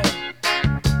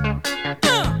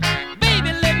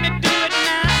 Baby, let me do it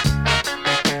now,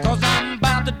 'cause I'm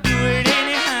about to do it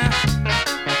anyhow.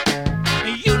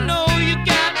 You know you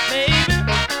got, baby,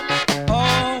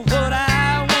 all what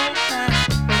I want now.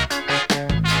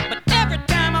 But every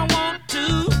time I want to,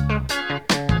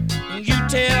 you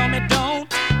tell me don't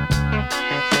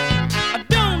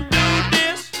do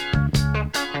this.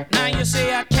 Now you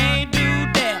say I can't do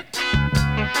that.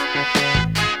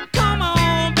 Come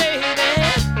on, baby,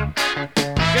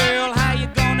 girl, how you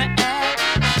gonna act?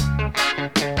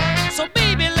 So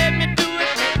baby, let me do it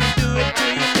to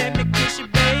you, let me kiss you,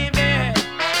 baby.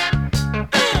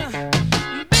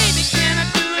 Baby, can I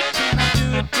do it to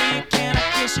you, can I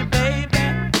kiss you, baby?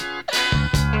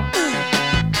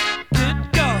 Good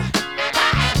God.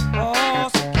 Oh,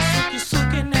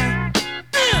 suck it now.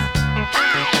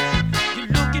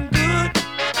 You're looking good,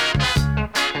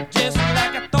 just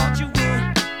like I thought you would.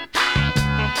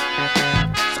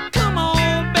 So come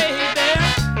on, baby,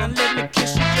 and let me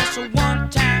kiss you just one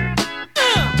time.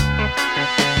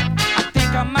 I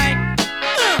think I might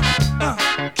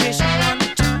kiss you 1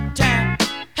 or 2 times.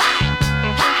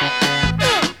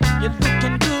 You're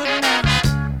looking good now,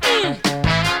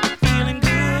 feeling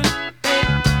good,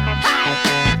 baby.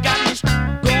 You got me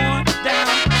going down,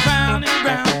 round and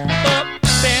round, up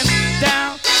and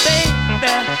down,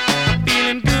 baby. I'm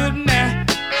feeling good now.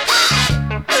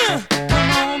 Come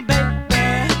on, baby.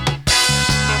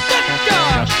 Good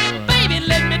God, baby,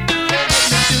 let me do it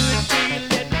to you,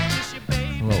 let me kiss you,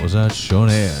 baby. What was that,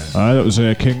 Shawnee? That was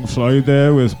King Floyd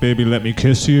there with "Baby Let Me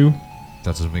Kiss You."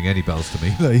 That doesn't ring any bells to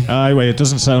me. Like. Aye, wait, it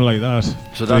doesn't sound like that.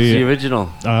 So that's the original.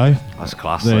 Aye. That's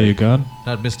class. There you go.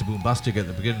 That Mr. Boombastic at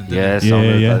the beginning, didn't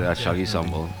Yeah, it? that Shaggy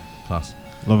sample. Class.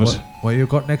 Love it. What you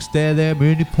got next there,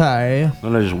 Mooney Pie? I'm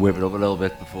gonna just whip it up a little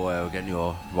bit before we're getting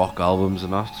your rock albums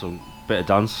and that. So bit of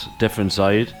dance, Different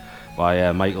Side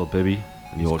by Michael Bibby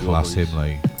and the Audio Class Boys. him,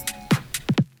 like.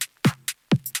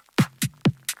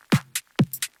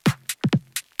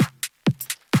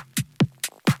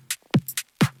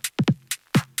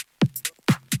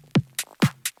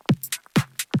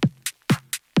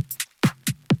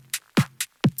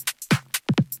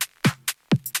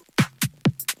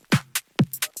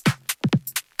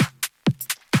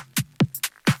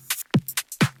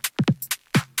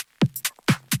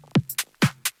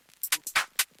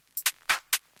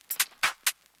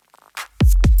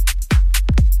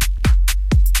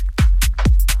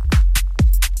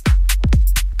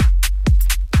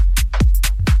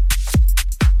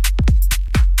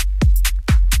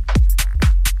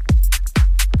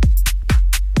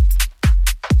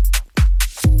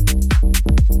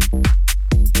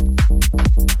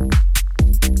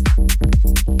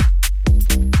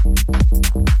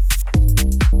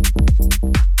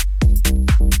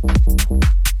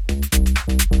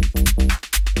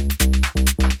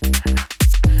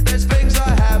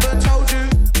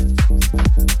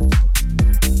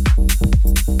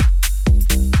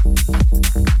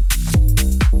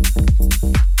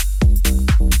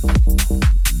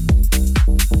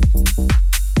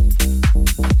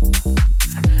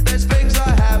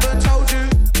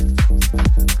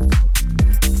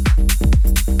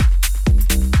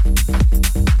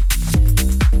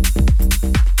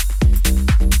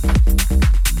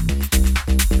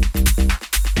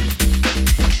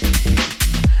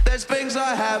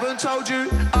 told you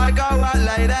I go out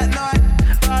late at night.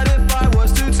 But if I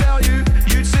was to tell you,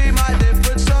 you'd see my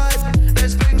different side.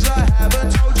 There's things I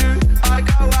haven't told you. I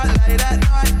go out late at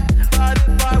night. But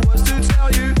if I was to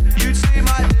tell you, you'd see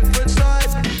my different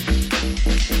side.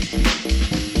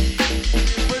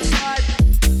 Different side.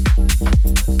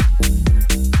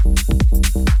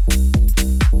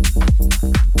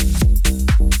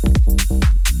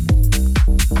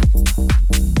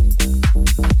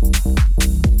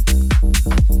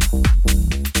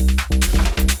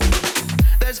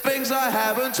 I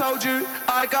haven't told you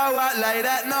I go out late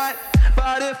at night.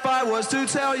 But if I was to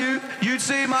tell you, you'd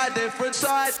see my different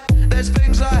side. There's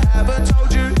things I haven't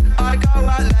told you I go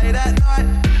out late at night.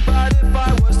 But if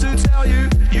I was to tell you,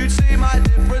 you'd see my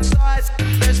different side.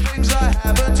 There's things I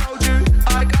haven't told you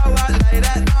I go out late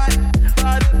at night.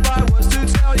 But if I was to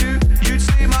tell you, you'd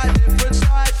see my different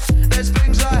side. There's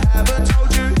things I haven't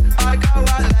told you I go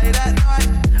out late at night.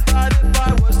 But if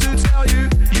I was to tell you,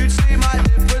 you'd see my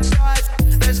different side.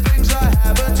 There's things I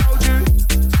haven't told you.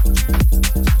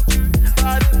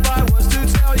 But if I was to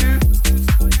tell you,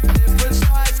 different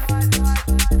side.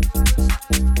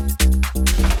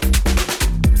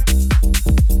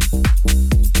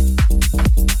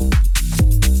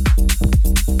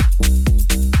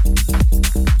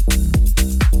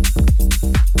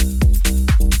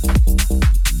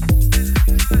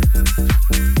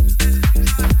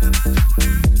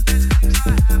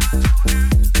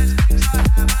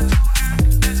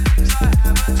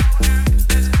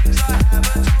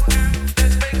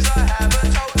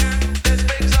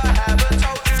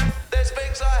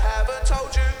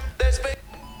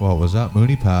 What was that?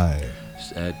 Moonpie.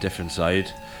 Different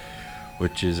Side,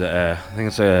 which is I think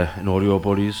it's an Audio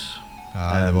Buddies.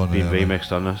 Been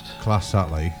remixed on it. Class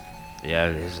that, like. Yeah,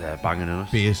 it is banging in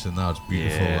it. Bass and that's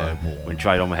beautiful. Yeah. Like, when you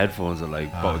try it on my headphones, it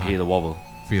but hear the wobble.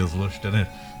 Feels lush, doesn't it?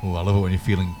 Oh, I love it when you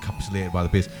feel encapsulated by the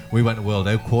bass. We went to World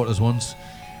Outquarters once,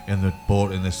 and they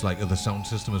bought in this other sound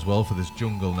system as well for this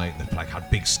jungle night. They had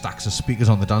big stacks of speakers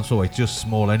on the dance floor, just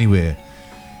small anyway.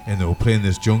 And they were playing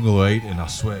this jungle, right? And I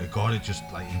swear to God, it just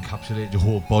encapsulated your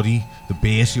whole body. The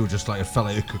bass, you were just it felt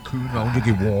like a cocoon round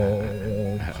you. Whoa!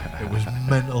 It was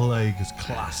mental, it's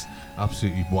class,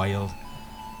 absolutely wild.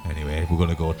 Anyway, we're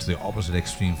going to go to the opposite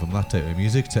extreme from that type of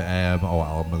music to our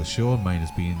album of the show. Mine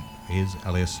is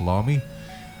Elias Salami,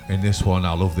 and this one,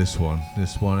 I love this one.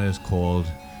 This one is called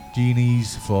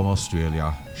Jeannie's from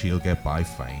Australia. She'll get by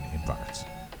fine in brackets.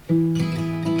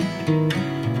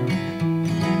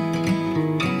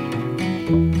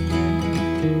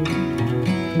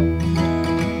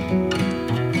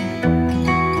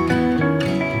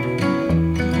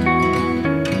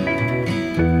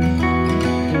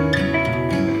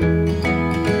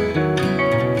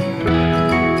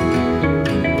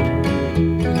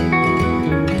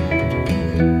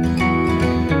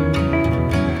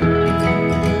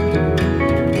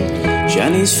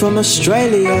 Jenny's from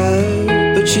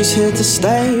Australia, but she's here to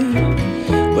stay,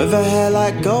 with her hair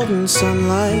like golden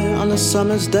sunlight on a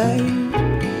summer's day.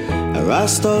 Her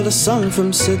eyes stole the sun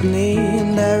from Sydney,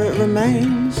 and there it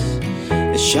remains.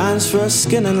 It shines through her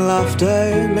skin and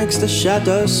laughter, makes the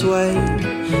shadows sway.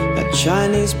 That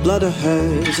Chinese blood of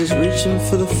hers is reaching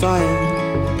for the fire.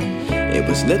 It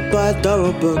was lit by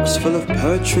Doro books full of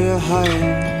poetry or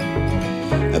higher.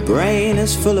 Her brain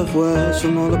is full of words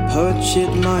from all the poets she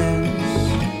admires.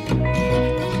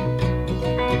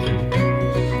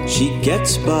 She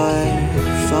gets by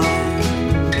fine.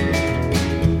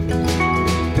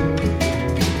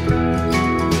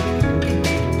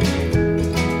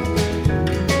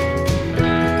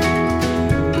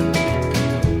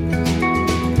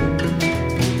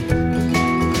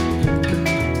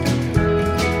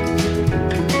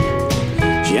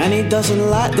 Jenny doesn't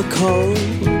like the cold,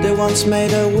 it once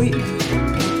made her weep.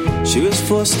 She was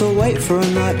forced to wait for a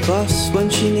night bus when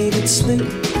she needed sleep.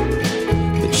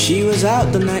 But she was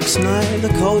out the next night,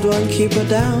 the cold won't keep her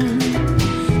down.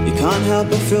 You can't help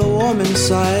but feel warm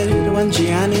inside when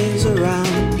Gianni's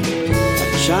around.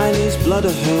 That Chinese blood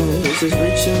of hers is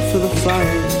reaching for the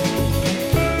fire.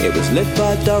 It was lit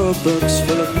by Doro books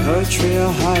full of poetry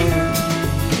or higher.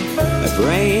 Her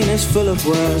brain is full of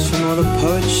words from all the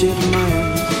poets she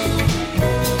admires.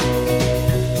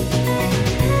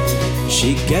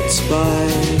 She gets by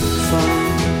fine.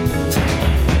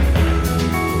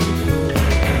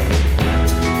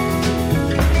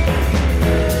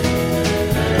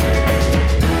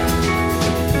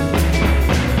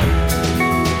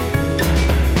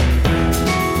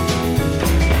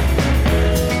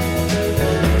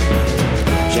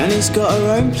 Jenny's got her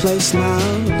own place now,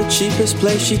 the cheapest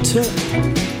place she took.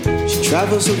 She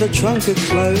travels with a trunk of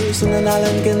clothes and an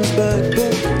Allen Ginsberg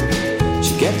book.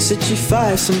 She gets itchy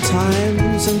fire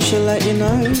sometimes, and she'll let you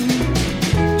know.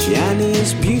 Gianni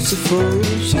is beautiful,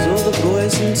 she's all the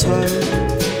boys in tow.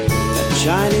 That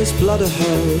Chinese blood of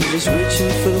hers is reaching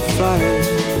for the fire.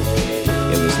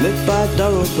 It was lit by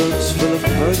Doro books full of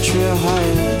poetry I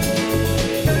hire.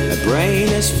 Her brain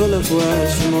is full of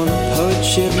words from all the poets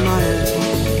she admires.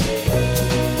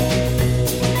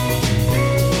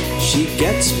 She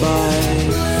gets by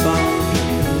fine.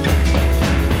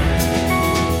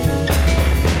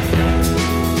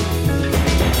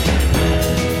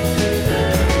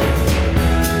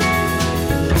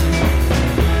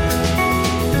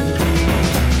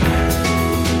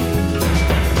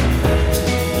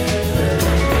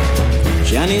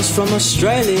 Janny's from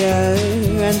Australia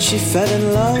and she fell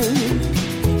in love,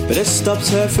 but it stopped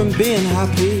her from being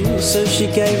happy, so she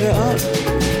gave it up.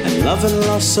 And love and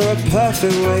loss are a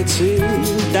perfect way to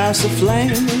douse the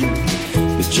flame.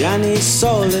 With Janny's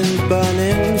soul in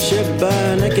burning, she'll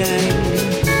burn again.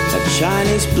 That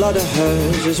Chinese blood of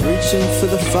hers is reaching for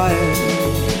the fire.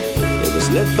 It was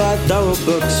lit by Doro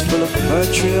books full of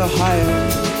poetry or higher.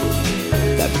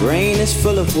 That brain is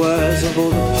full of words of all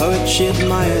the poets she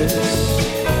admires.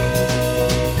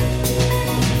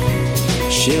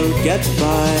 She'll get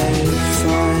by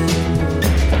fine.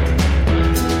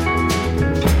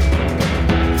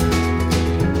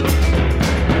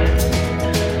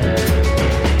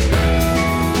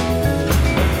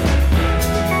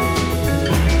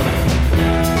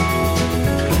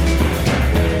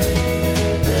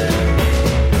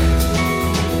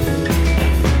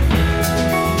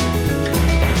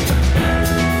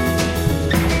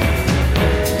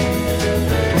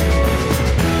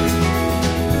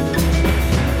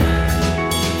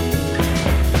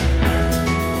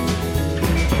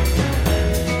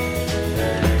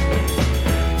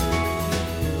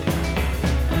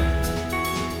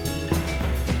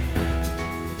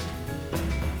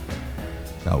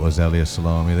 Elliot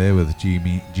Salami there with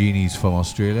Genies from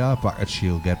Australia, back at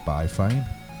She'll Get By Fine.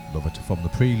 Love it, from the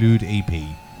Prelude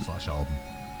EP/album.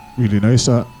 Really nice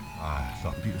that. Ah, it's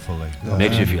that beautiful. Like,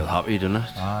 makes you feel happy, doesn't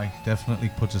it? Aye, definitely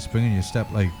puts a spring in your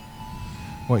step. Like,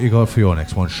 what you got for your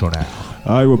next one, Sean?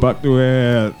 Aye, we're back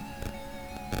to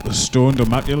Stoned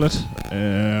Immaculate.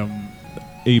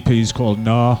 EP's called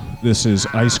Nah. This is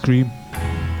Ice Cream.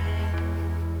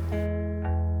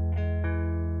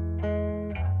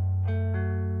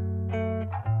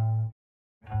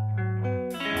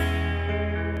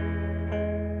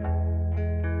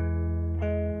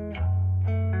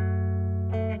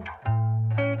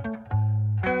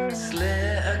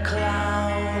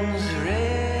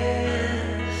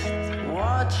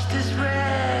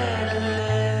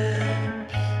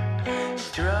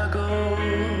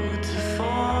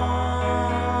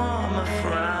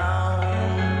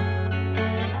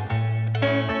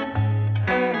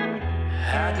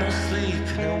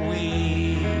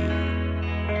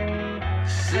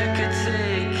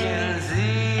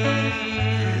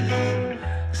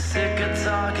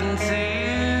 Talking to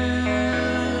you,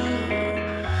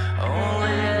 only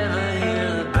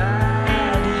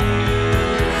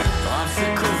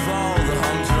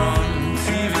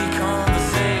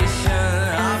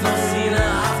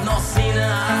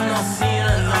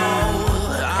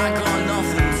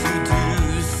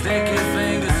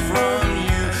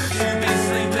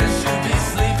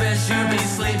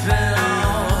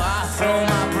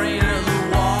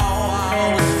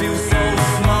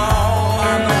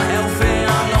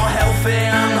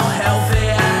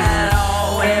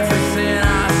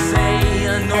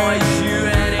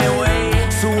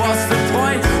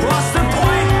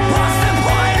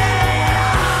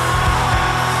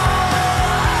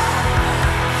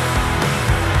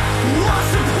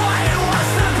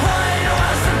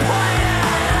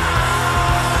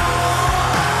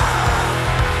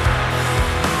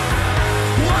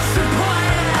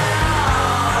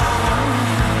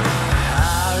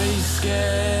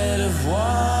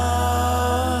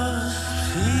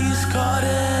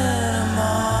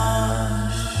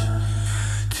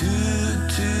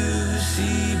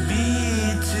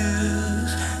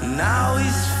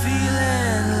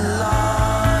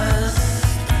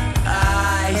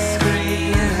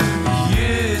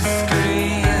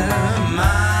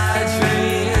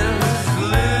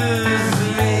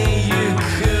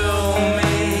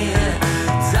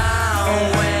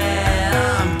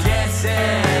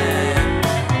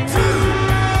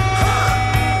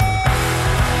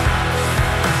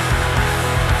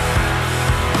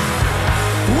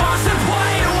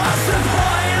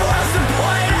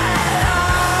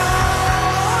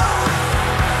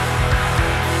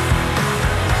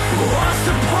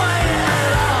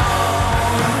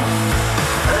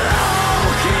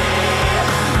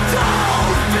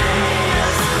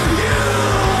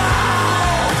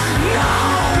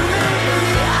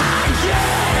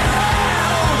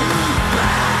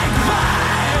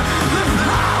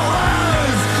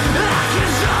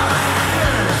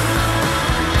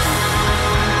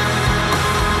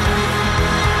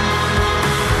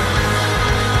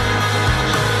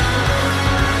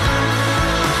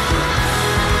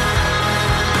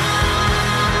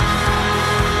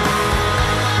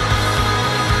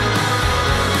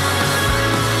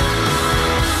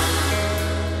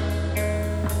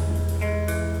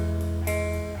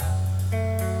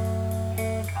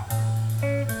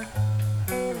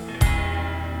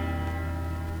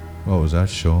What was that,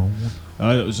 Sean?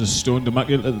 It was a Stoned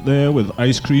Immaculate there with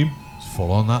Ice Cream. It's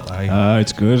full on that, like.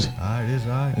 It's good. It is,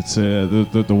 right. It's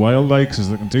the wild likes,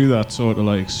 they can do that sort of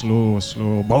like slow,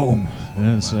 boom.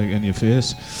 Yeah, it's like in your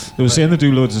face. They were saying they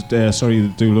do loads of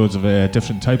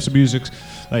different types of music.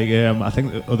 Like I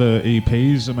think the other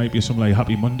EPs there might be some like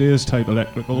Happy Mondays type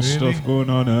electrical stuff going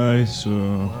on. That'd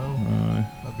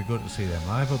be good to see them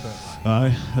live a bit.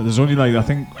 There's only like I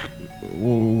think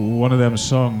one of them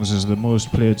songs is the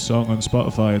most played song on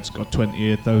Spotify. It's got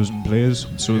 28,000 plays,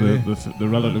 so they're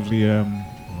relatively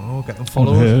get them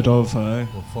followed. Unheard of.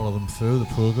 We'll follow them through the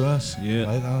progress. Yeah,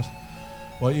 like that.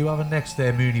 What are you having next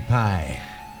there, Mooney Pie?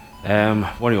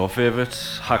 One of your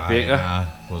favourites, Hack Baker.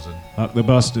 Wasn't. Hack the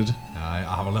Bastard. I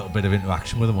have a little bit of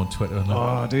interaction with him on Twitter. And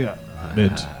oh dear.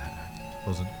 Mid.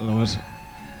 Wasn't. Love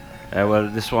it. Well,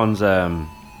 this one's I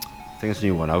think it's a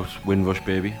new one out. Windrush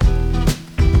Baby.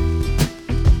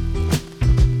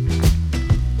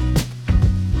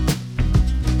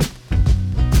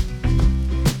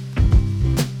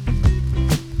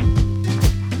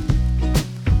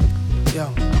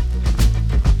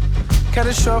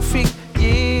 Catastrophic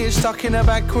years stuck in a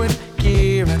backward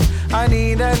gear, and I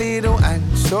need a little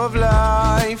ounce of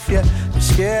life. Yeah, the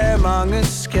scaremongers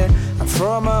scared, and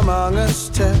from among us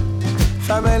tell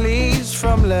families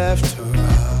from left to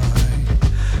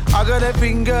right. I got a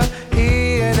finger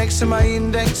here next to my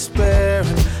index finger,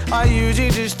 and I use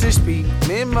it just to speak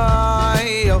me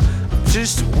mind.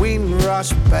 Just a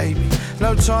windrush, baby,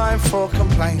 no time for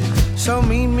complaint. So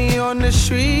meet me on the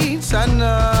streets at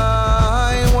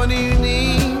night. What do you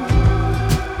need?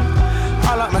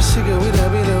 I like my cigarette with a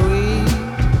bit of weed.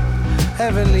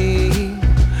 Heavenly,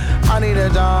 I need a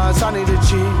dance, I need a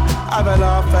G. Have a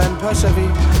laugh and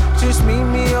persevere. Just meet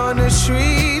me on the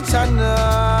streets at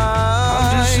night.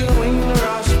 I'm just a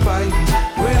windrush, baby.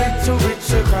 We're little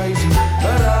bits of crazy,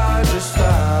 but I just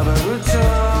have a good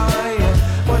time.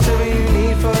 Whatever you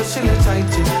need,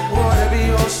 facilitated. Whatever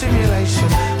your stimulation,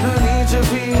 no need to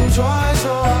think twice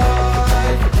or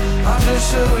hard. I'm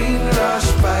just a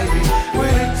windrush, baby. We're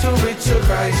little bits of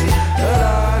crazy, but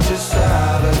I just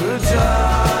have a good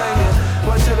time.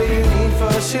 Whatever you need,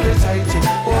 facilitated.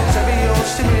 Whatever your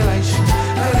stimulation,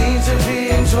 no need to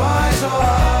think twice or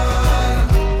hard.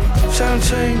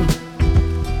 17.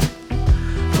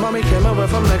 Mommy came over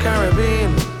from the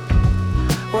Caribbean.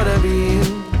 What a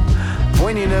being.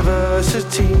 When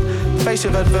university, face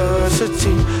of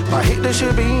adversity, I hit the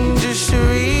shebeen just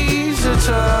to ease the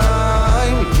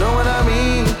time. You know what I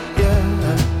mean? Yeah.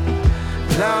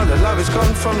 Now the love is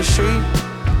gone from the street.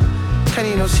 Can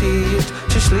you not see it?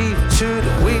 Just leave it to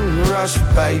the windrush,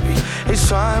 baby. It's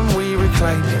time we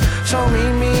reclaim it. So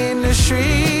meet me in the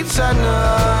streets at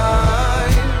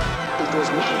night. It was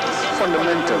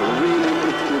fundamental, really.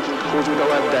 It goes with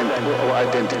our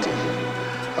identity.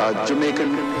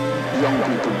 Jamaican young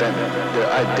people then, their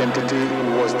identity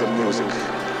was the music,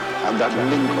 and that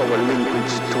link our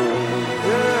linkage to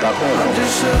that home. I'm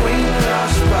just a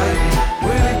windrush, baby.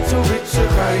 We're little bits of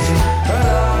crazy, but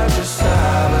I just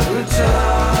have a good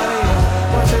time.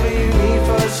 Whatever you need,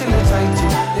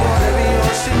 facilitated. Whatever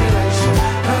your stimulation,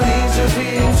 no need to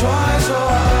think twice or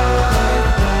hard.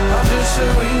 I'm just a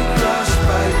windrush,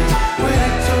 baby. We're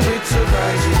little bits of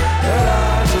crazy, but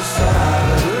I just have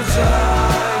a good time.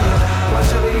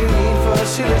 Whatever you need,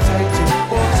 facilitated.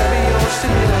 Whatever your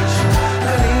stimulation,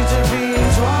 no need to think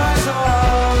twice or hard.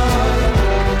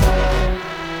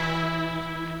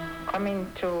 Coming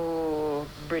to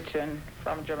Britain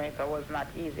from Jamaica was not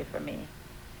easy for me.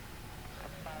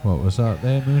 What was that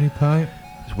there, Mooney Pie?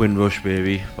 It's Windrush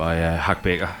Baby by Hack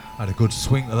Baker. Had a good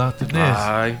swing to that, didn't it?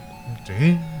 Aye.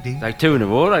 Like two in a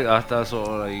row, like that. That's sort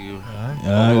of like.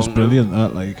 Yeah, it was brilliant.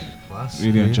 That like,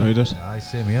 really enjoyed it. I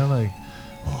same here, like.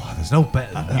 Oh, there's no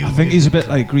better than you. I think he's a bit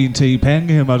like Green Tea Pen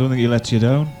him. I don't think he lets you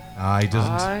down. He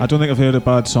doesn't. I don't think I've heard a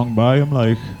bad song by him,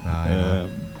 like.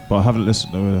 But I haven't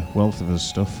listened to a wealth of his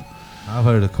stuff. I've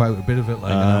heard quite a bit of it,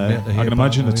 like. I can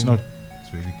imagine it's not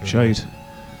really good. shite.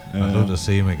 I'd love to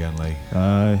see him again, like.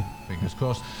 Fingers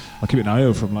crossed. I'll keep an eye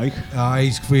out for him, like.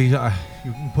 He's free.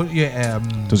 You can put your.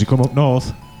 Does he come up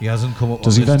north? He hasn't come up.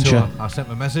 Does he venture? Tour. I sent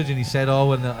him a message and he said,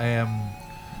 when the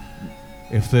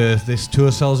if this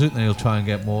tour sells out, then he'll try and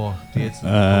get more dates.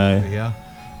 Yeah.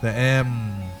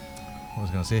 What was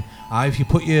I going to say? If you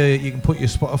put you can put your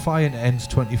Spotify into Ends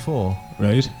 24,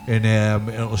 right? And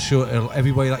it'll show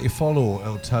everybody that you follow.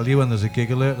 It'll tell you when there's a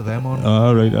gig alert to them on.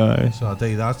 Oh right, aye. So I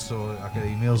do that, so I get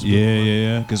emails.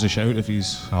 Yeah. Gives a shout if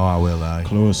he's. Oh, I will. Aye.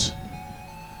 Close.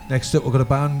 Next up, we've got a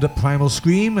band, Primal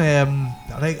Scream.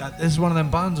 This is one of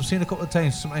them bands I've seen a couple of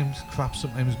times. Sometimes crap,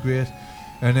 sometimes great.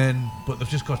 And then, but they've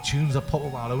just got tunes that pop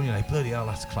up out and you're like, bloody hell,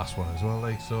 that's a class one as well.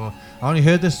 Like, so I only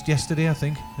heard this yesterday, I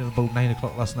think, at about 9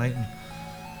 o'clock last night, and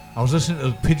I was listening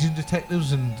to Pigeon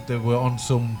Detectives, and they were on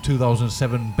some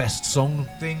 2007 best song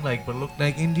thing, like, but it looked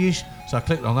like indie-ish. So I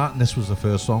clicked on that, and this was the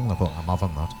first song. And I thought, I'm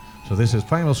having that. So this is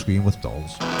Primal Scream with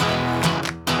Dolls.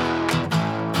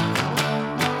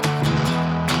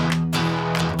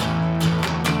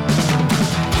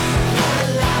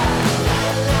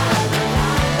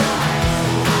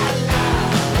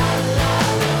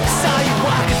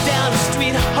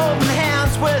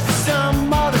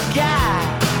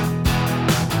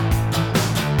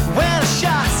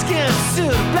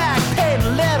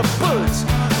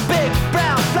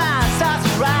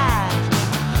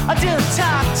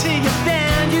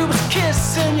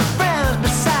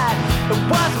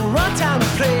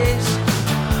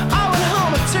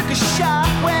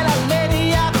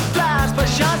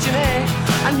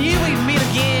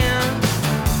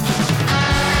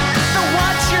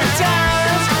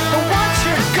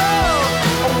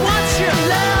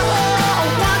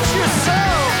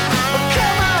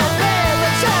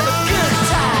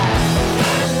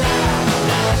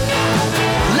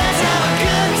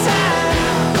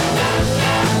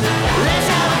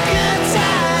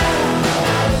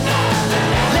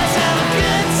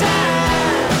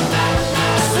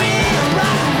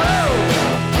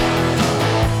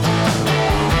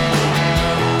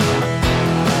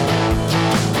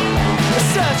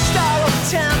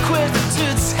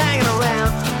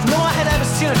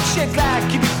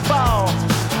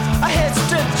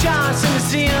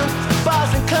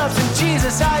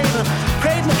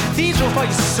 For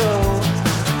your soul.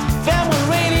 Then one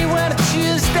rainy winter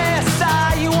Tuesday, I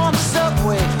saw you on the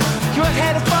subway. You were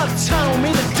headed for the tunnel,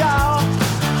 me the dog.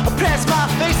 I pressed my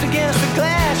face against the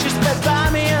glass. You sped by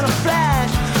me in a flash,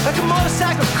 like a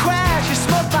motorcycle crash. You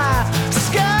smoked my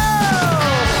skull.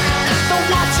 Don't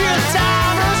want your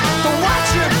diamonds, don't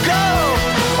want your gold.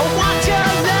 I want your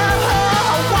love,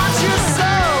 I want your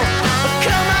soul.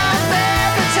 Come on,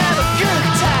 baby, let's have a good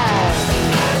time.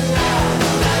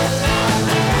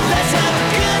 Let's have a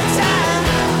good time.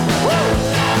 Woo!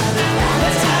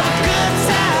 Let's have a good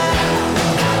time.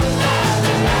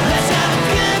 Let's have a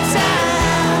good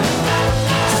time.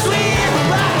 Sweet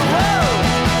rock and roll.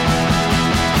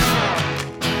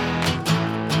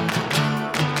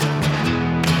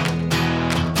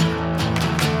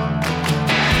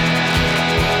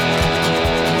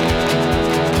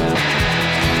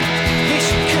 Here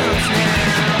she comes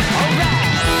now. All right.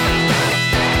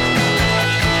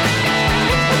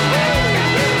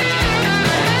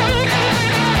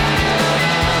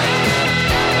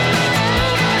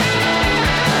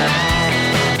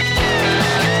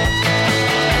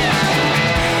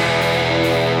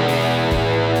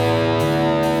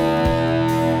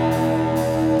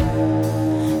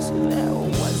 So there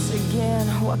once again,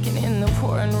 walking in the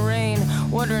pouring rain,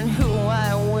 wondering who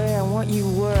I were and what you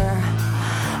were.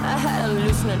 I had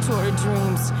hallucinatory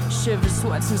dreams, shivers,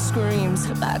 sweats and screams,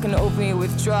 like an opiate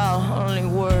withdrawal, only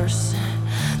worse.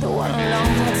 The one long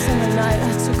that summer night,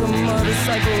 I took a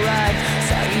motorcycle ride,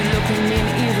 saw you looking mean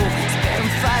evil, sparing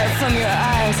fire from your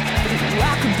eyes.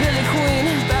 Rockabilly queen,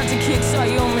 about to kickstart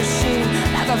your machine,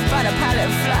 like a fighter pilot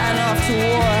flying off to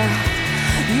war.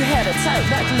 You had a tight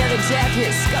back leather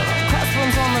jacket, skull and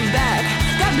crossbones on the back.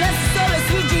 God bless the soul of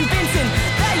sweet Gene Vincent,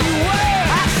 there you were.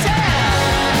 I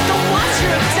said, don't want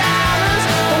your diamonds,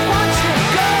 don't want your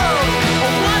gold, I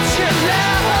want your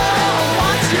love, I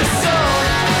want your soul.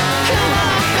 Come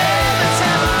on, baby, let's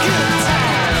have a good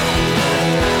time.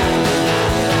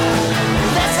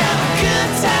 Let's have a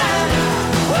good time.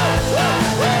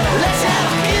 Let's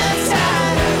have a good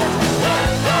time.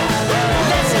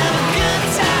 Let's have a good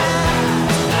time.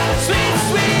 Sweet,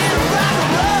 sweet rock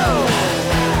and roll.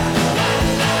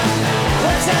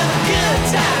 Let's have a good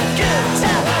time, good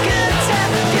time, good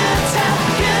time, good time,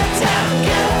 good time,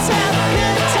 good time,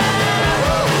 good time.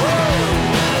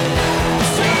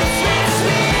 Sweet, sweet,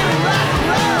 sweet rock and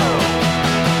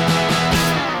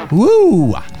roll.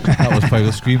 Woo! That was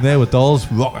Primal Scream there with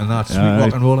Dolls, rocking that sweet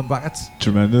rock and rolling backets.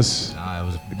 Tremendous. It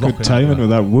was good timing with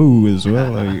that woo as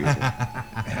well. Like,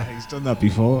 he's done that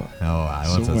before. Oh, I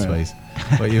want that space.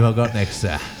 What you have got next,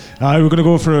 sir? We're going to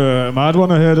go for a mad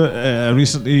one. I heard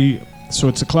recently. So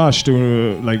it's a Clash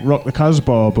doing like Rock the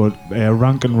Casbah, but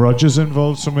Rankin Rogers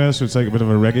involved somewhere. So it's like a bit of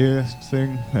a reggae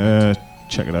thing.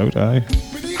 Check it out, aye.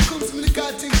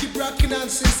 Keep rocking and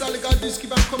since all the God just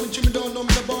keep on coming to me down, no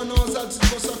me no born no odds to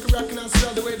go suck rocking and see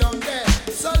all the way down there.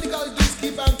 So all the God just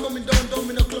keep on coming down, don't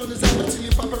me no clone is out till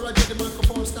you pop a Roger the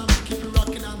microphone stand to keep it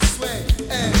rocking and sway.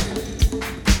 Hey,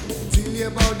 tell you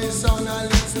about this sound and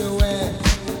leads the way.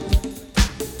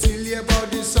 Tell you about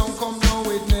this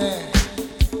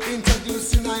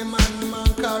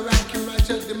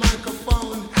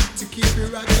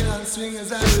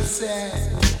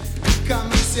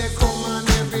say, come on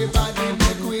everybody,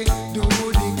 make we do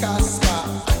the Casper.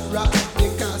 Rock the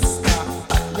Casper,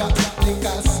 rock the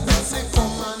Casper. Say,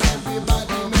 come on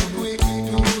everybody, make we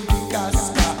do the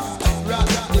Casper. Rock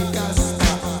the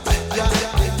Casper, rock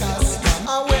the Casper.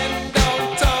 I went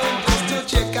downtown just to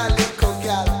check a little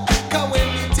gal. Cause when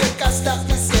me take a stop,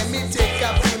 me say me take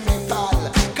a free me pal.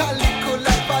 Cause little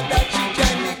lava that she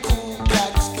join me cool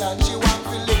Klux Klan. She want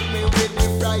to lick me with the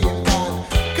frying pan.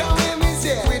 Cause when me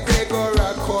say we dey go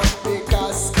rock up the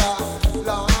Casper,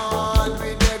 Lord, we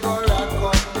dey go rock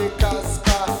up the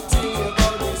Casper. See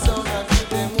about the sound and keep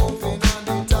them moving on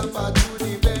the top to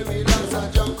the very last. And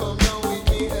John come down with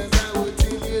me as I will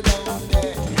till you down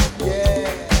there. Yeah.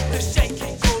 The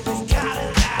shaking golden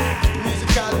Cadillac.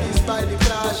 Musical is by the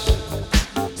Clash.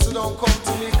 So don't come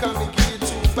to me, come me give you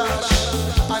too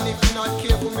fast. And if you're not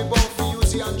careful, me bound for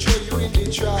use you and throw you in the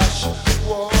trash.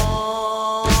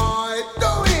 Why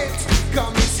do it?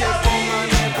 Come me say, come on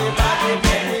everybody,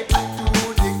 make we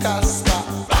do the Casper.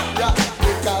 Rock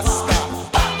the Casper,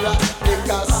 rock the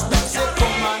Casper. Say,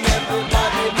 come on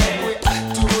everybody, make we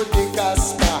do the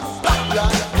Casper.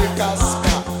 Rock the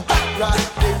Casper, rock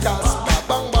the Casper.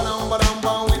 Bang bang bang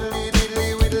bang, widdly diddly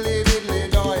widdly diddly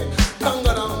doy. Gang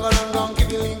gang gang gang,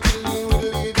 kiddly kiddly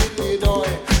widdly diddly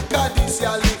doy. 'Cause this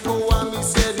ya little one, me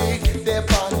say they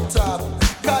on top.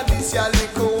 'Cause this ya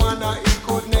little one, it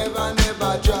could never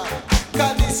drop.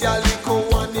 'Cause this ya little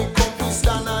one, it come to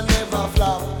stand and never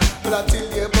flop. But I tell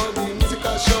you about the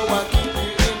musical show, I keep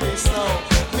you in the snow.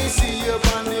 Me see you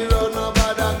on the road,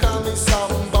 nobody call me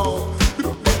somebody.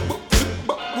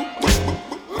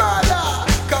 Mother,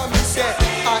 come and say,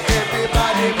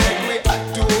 everybody make me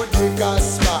do the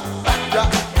Casper.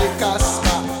 Rock the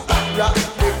Casper, rock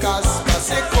the Casper.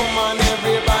 Say, come on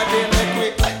everybody make me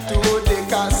do the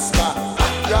Casper.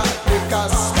 Rock the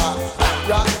Casper,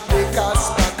 rock the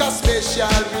Casper. 'Cause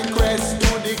special request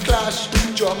to the Clash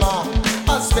drummer.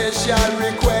 A special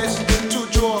request to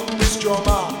drum this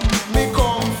drummer. Me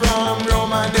come from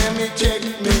Rome and then me check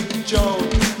me Joe.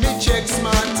 Me check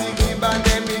Smarty Gibb and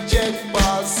then me check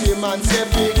Paul Simmons. Say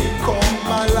big,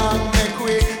 come along, make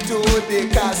we do the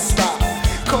Casper.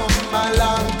 Come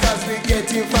along, 'cause we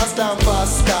getting faster and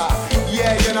faster.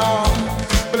 Yeah, you know.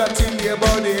 But I tell you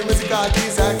about the musical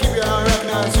keys, I keep you on rocking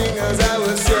and swing as I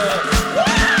will say.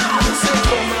 Say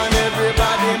come on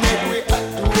everybody, make we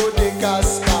do the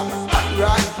Casper.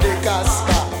 Rock the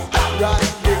Casper, rock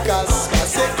the Casper.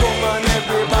 Say come on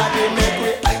everybody, make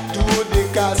we do the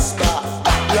Casper.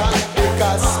 Rock the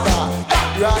Casper,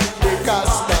 rock the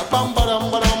Casper. Bam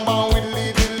bam bam bam, widdly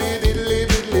diddly diddly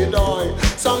diddly doy.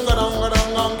 Song gadang gadang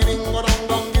gang, giding gadang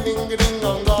gang, giding giding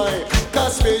gang doy.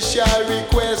 'Cause special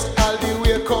request, all the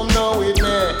way come now with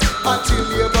me. I tell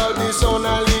you about the sound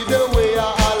and lead the way I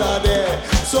holla there.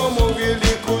 So move your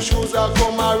little shoes, I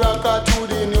come a rocker to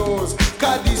the news.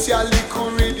 'Cause this ya little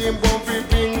rhythm bump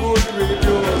bring good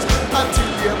reviews. I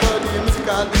tell you about the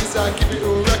musical this, I keep it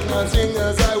rocking and sing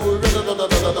as I will.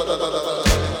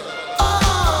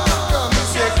 Come and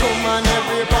say, come on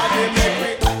everybody, make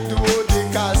me do the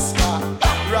Casper.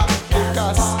 Rock the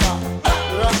Casper,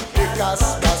 rock the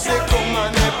Casper. Say come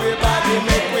on everybody,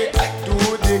 make me do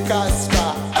the Casper.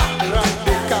 Rock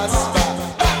the Casper,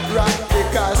 rock the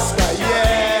Casper.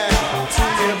 Yeah,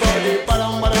 tell me about the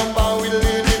badam badam bam,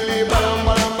 widdly diddly badam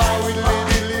badam bam, widdly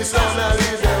diddly sound and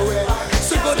lead the way.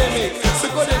 So go they make, so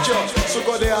go they jump, so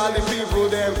go they all the people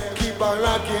them keep on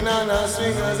rocking and a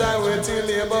swing as I will tell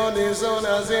you about the sound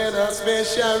as in a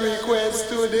special request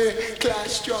to the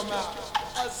Clash drummer.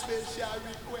 A special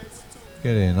request.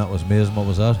 Get in, that was amazing. What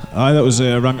was that? Aye, that was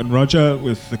Rankin Roger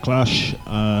with The Clash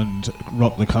and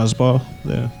Rock the Casbah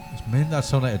there. It's meant that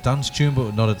sounded like a dance tune,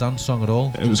 but not a dance song at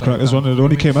all. It was crackers one. It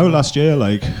only came out last year,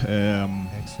 like.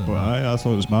 Excellent. But I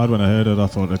thought it was mad when I heard it. I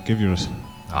thought I'd give you it.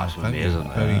 That's Thank you amazing.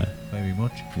 very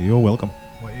much. You're welcome.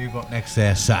 What you got next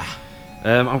there, sir?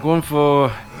 I'm going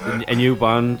for a new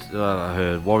band that I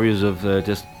heard, Warriors of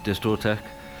Dystotech.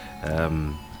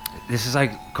 This is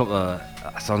like a couple of,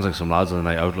 sounds like some lads on the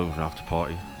night out looking for an after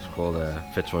party. It's called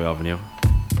Fitzroy Avenue.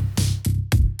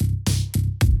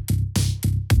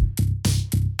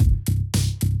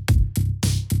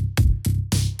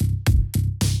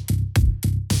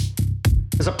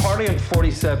 There's a party on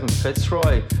 47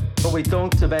 Fitzroy, but we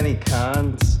don't have any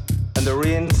cans. And the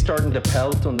rain's starting to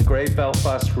pelt on the grey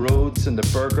Belfast roads and the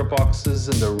burger boxes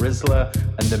and the Rizla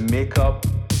and the makeup.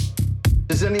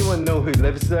 Does anyone know who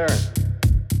lives there?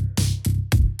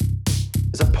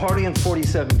 There's a party on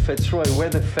 47 Fitzroy. Where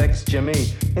the fix,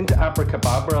 Jimmy? Into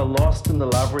Abracababra, lost in the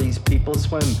Lavery's people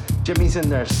swim. Jimmy's in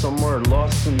there somewhere,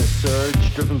 lost in the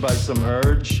surge, driven by some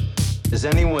urge. Does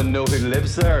anyone know who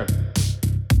lives there?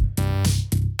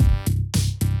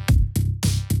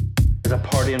 There's a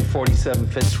party in 47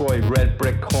 Fitzroy, red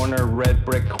brick corner,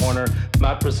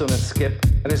 mattress on a skip.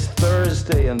 And it's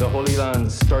Thursday and the Holy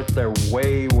Lands start their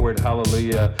wayward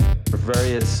hallelujah for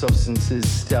various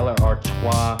substances, Stella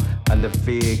Artois, and the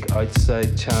vague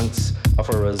outside chance of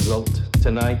a result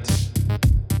tonight.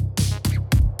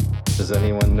 Does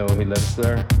anyone know who lives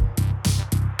there?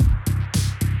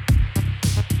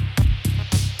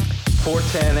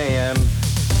 4:10 a.m.,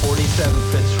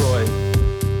 47 Fitzroy.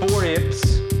 4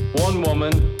 apes, 1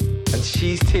 woman, and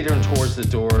she's teetering towards the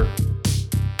door.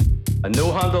 A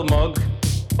no-handle mug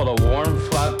full of warm,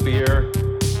 flat beer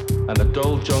and a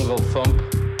dull jungle thump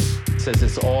says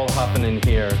it's all happening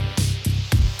here.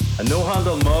 A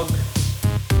no-handle mug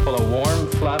full of warm,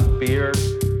 flat beer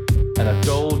and a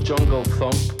dull jungle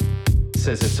thump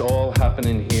says it's all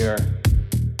happening here.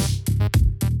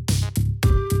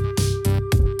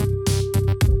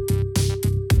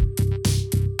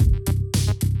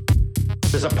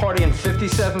 There's a party in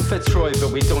 57 Fitzroy,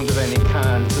 but we don't have any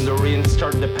cans, and the rain's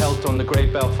starting to pelt on the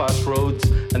Great Belfast roads,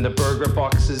 and the burger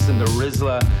boxes, and the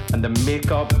Rizla, and the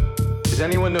makeup. Does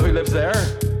anyone know who lives there?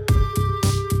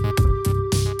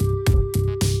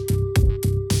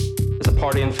 There's a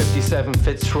party in 57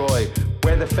 Fitzroy.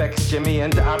 Where the feck's Jimmy?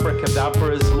 Into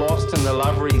abracadabras, lost in the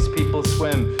laveries, people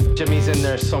swim. Jimmy's in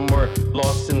there somewhere,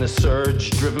 lost in the surge,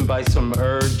 driven by some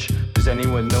urge. Does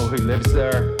anyone know who lives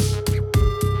there?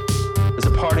 There's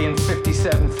a party in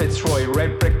 57 Fitzroy,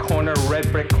 red brick corner,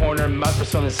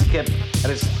 mattress on a skip.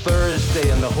 And it's Thursday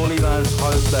and the Holy Lands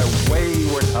house their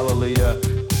wayward hallelujah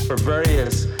for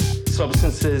various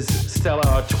substances, Stella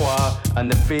Artois,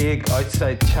 and the vague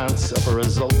outside chance of a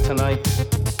result tonight.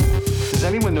 Does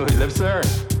anyone know who lives there?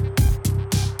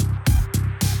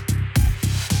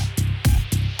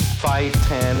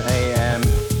 5:10 a.m.,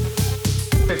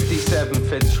 57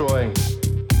 Fitzroy.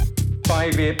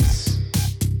 5 apes,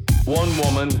 1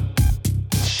 woman,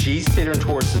 she's teetering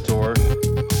towards the door.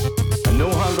 A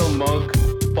no-handle mug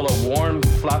full of warm,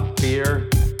 flat beer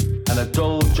and a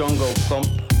dull jungle thump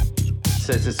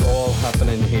says it's all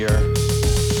happening here.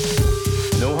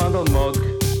 No-handle mug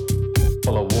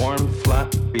full of warm, flat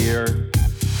beer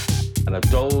and a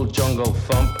dull jungle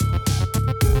thump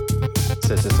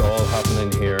says it's all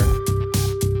happening here.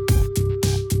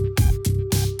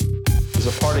 There's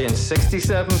a party in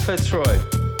 67 Fitzroy,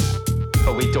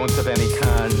 but we don't have any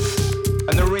cans.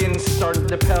 And the rain's starting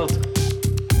to pelt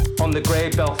on the grey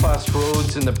Belfast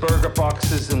roads and the burger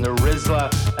boxes and the Rizla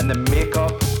and the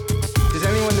makeup. Does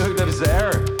anyone know who lives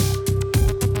there?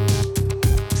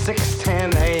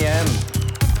 6:10 a.m.,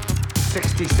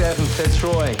 67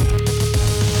 Fitzroy.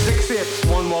 6 apes,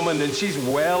 1 woman, and she's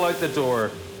well out the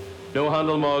door.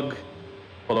 No-handle mug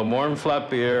full of warm flat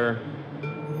beer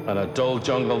and a dull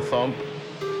jungle thump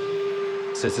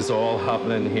says it's all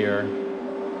happening here.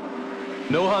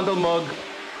 No-handle mug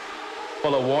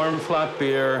full of warm flat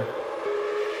beer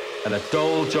and a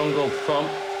dull jungle thump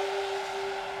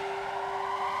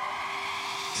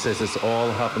says it's all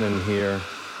happening here.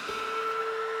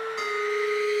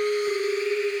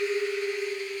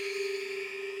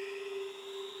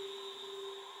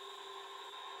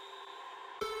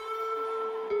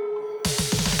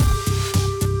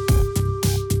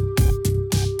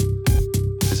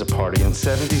 There's a party in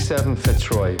 77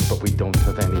 Fitzroy, but we don't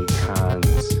have any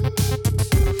cans.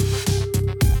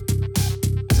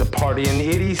 There's a party in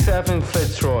 87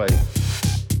 Fitzroy.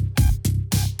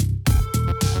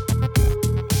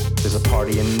 There's a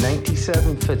party in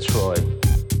 97 Fitzroy.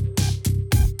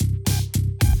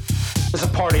 There's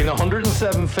a party in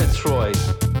 107 Fitzroy.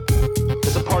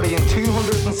 There's a party in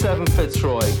 207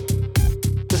 Fitzroy.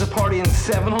 There's a party in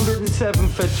 707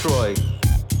 Fitzroy.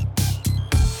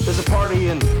 There's a party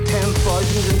in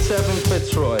 10,007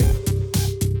 Fitzroy.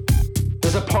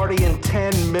 There's a party in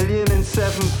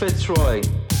 10,000,007 Fitzroy.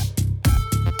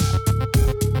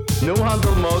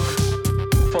 No-handle mug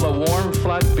full of warm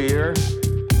flat beer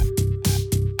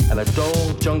and a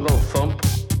dull jungle thump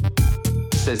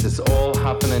says it's all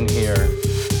happening here.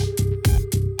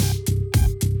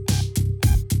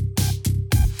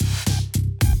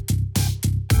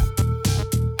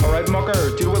 Alright, mucker,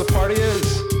 do you know where the party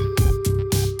is?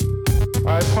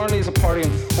 Alright, apparently it's a party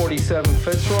in 47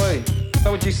 Fitzroy. Is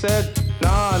that what you said?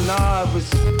 Nah, it was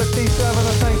 57,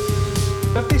 I think.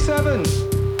 57?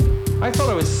 I thought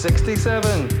it was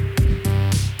 67.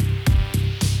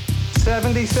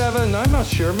 77? I'm not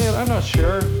sure, mate, I'm not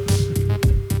sure.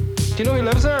 Do you know who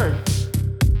lives there?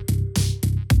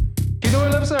 Do you know who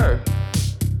lives there?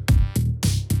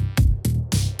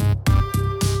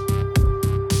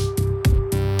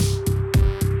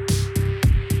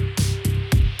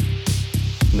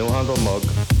 No-handle mug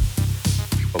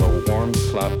full of warm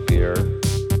flat beer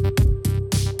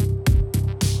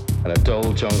and a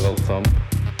dull jungle thump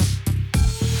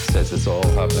says it's all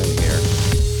happening here.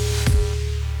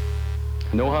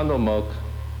 No handle mug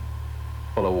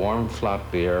full of warm flat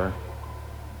beer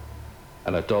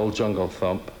and a dull jungle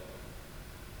thump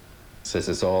says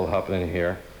it's all happening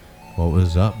here. What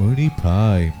was that, Mooney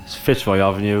Pie? It's Fitzroy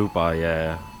Avenue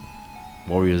by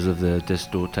Warriors of the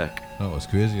Discotheque. That was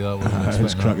crazy, that wasn't It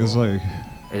was crackers like.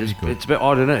 It's a bit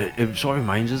odd, isn't it? It sort of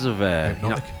reminds us of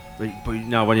but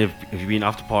now when if you've been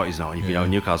after parties now and you've been out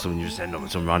in Newcastle and you just end up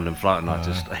with some random flat and that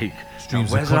just like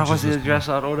where's the address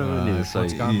at or whatever it's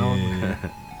like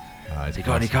you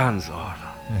got any cans? Oh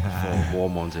no.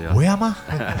 Warm ones here. Where am I?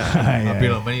 I've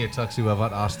been on many a taxi where I've had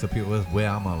to ask the people where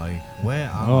am I, like where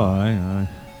am I? Aye.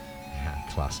 Yeah,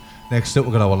 class. Next up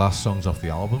we've got our last songs off the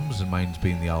albums, and mine's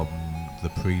been the album The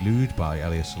Prelude by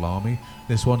Elias Salami.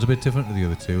 This one's a bit different to the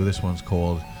other two. This one's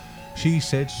called She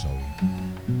Said Sorry.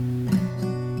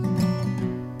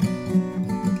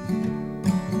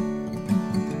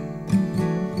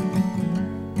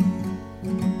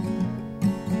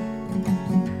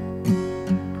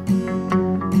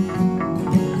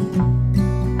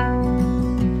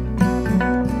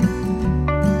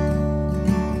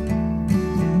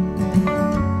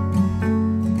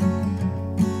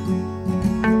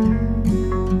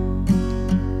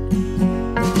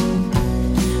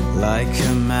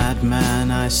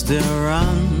 Still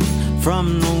run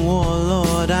from the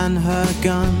warlord and her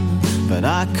gun, but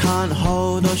I can't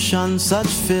hold or shun such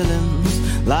feelings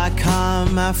like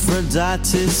I'm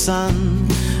Aphrodite's son.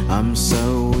 I'm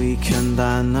so weak and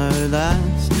I know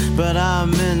that, but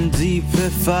I'm in deep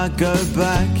if I go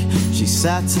back. She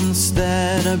sat and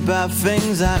stared about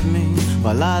things at me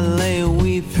while I lay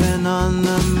weeping on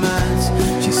the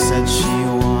mat. She said she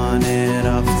wanted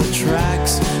off the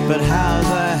tracks, but how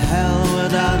the hell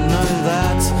would I know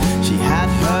that? She had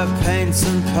her paints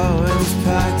and poems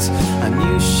packed. I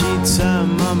knew she'd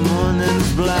turn my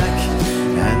mornings black.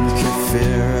 And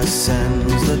Kafira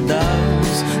sends the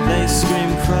doves, they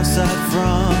scream cross-eyed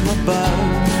from above.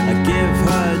 I give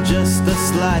her just the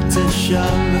slightest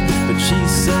shove, but she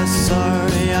says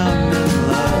sorry, I'm in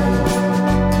love.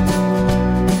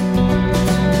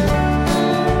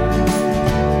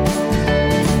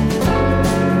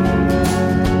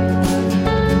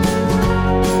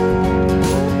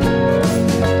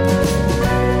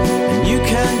 And you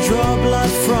can draw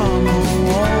blood from a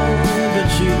wall, but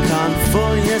you can't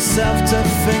fool yourself to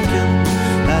thinking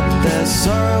that there's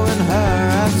sorrow in her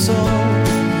at all.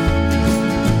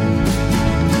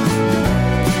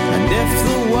 And if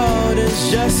the world is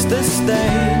just a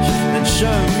stage, then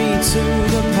show me to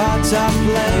the part I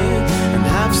play, and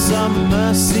have some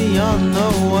mercy on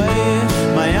the way.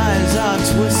 My eyes are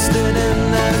twisted in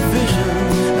their vision,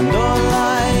 and all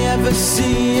I ever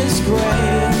see is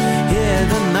grey. Hear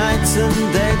the night and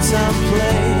daytime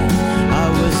play. I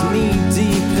was knee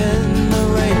deep in the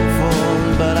rainfall,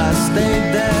 but I stayed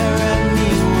there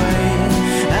anyway.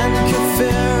 And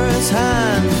Kafira's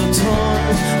hands were torn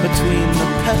between the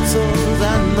petals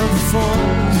and the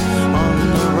thorns on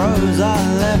the rose I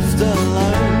left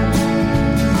alone.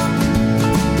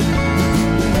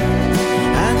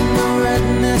 And the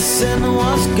redness in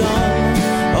was gone.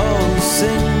 Oh,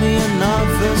 sing me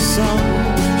another song.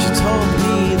 She told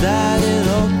me that it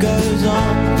all goes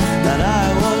on, that I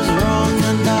was wrong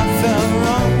and I felt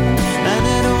wrong, and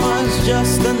it was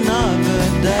just another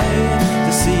day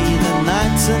to see the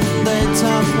night and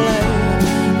daytime play.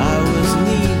 I was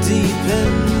knee deep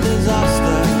in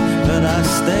disaster, but I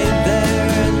stayed there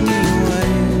anyway.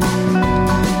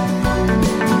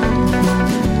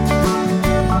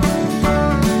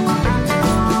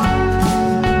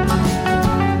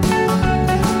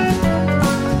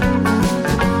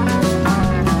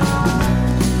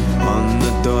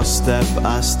 Doorstep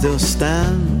I still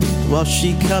stand while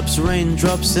she cups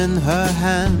raindrops in her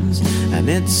hands, and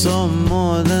it's all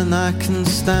more than I can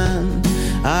stand.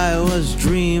 I was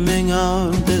dreaming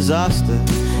of disaster,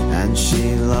 and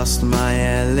she lost my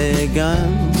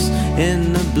elegance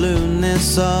in the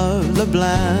blueness of the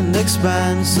bland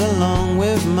expanse, along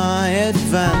with my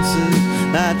advances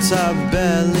that I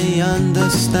barely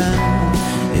understand.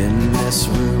 In this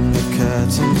room the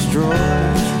curtains draw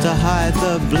to hide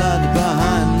the blood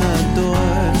behind the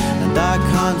door, and I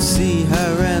can't see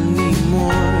her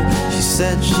anymore. She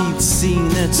said she'd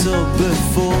seen it all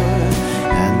before.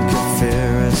 And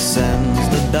Kafira sends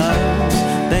the doves,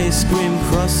 they scream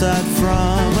cross-eyed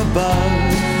from above.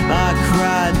 I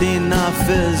cried enough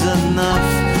is enough,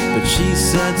 but she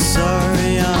said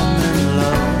sorry, I'm in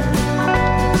love.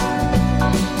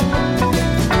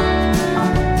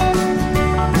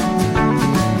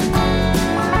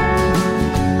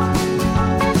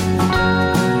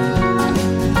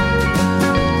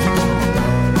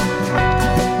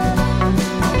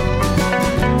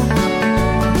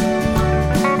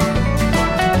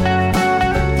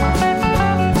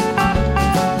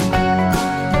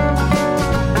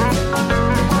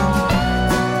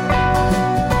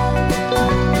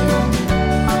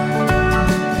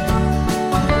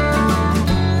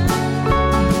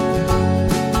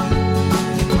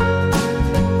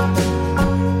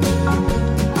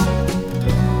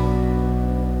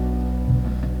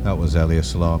 Zelia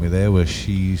Salami there, where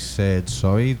she said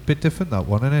sorry. Bit different, that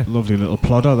one, isn't it? Lovely little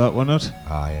plodder, that one, it.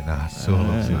 Aye, nah, so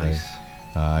lovely. Nice.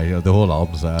 The whole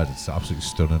album's there, it's absolutely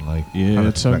stunning. Like, yeah,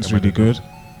 it sounds really good.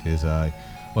 It is.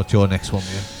 What's your next one,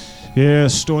 mate? Yeah,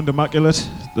 Stoned Immaculate,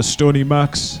 the Stony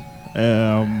Max.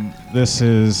 This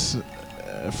is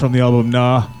from the album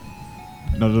Nah,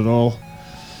 not at all.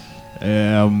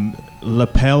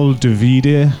 Lapel de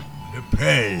Vide.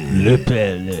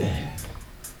 Lapel.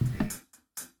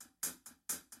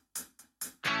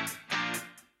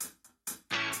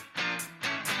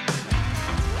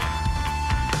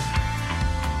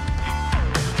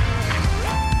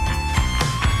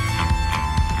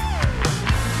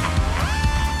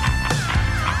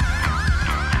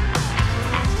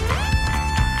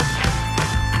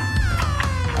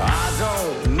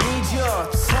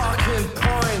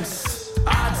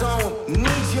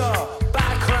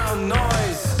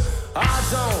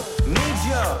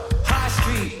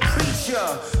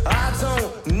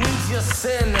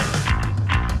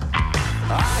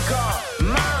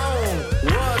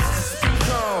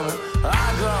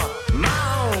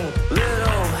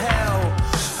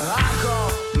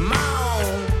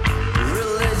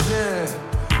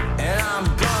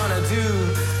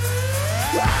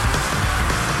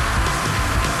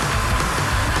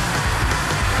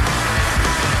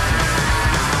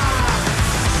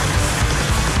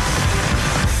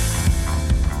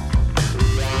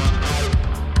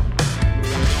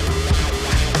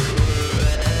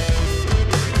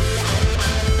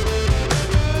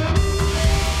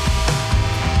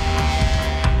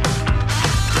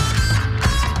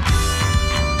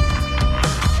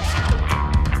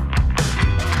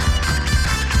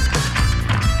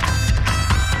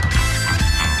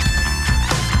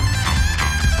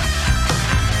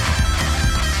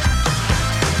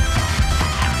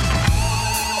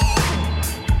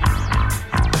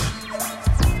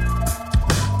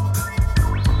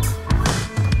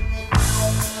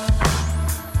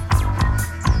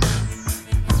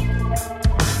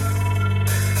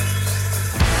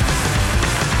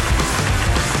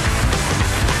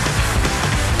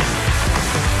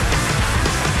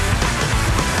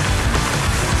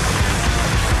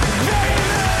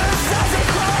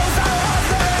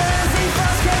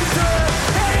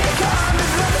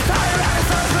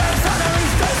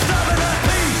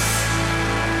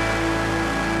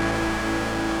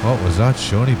 What was that,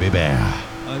 Shawnee, baby?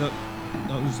 That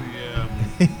was the...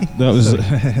 that was...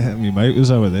 my mate was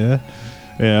over there.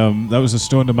 That was the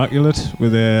Stoned Immaculate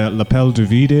with Lapel de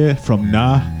Vide from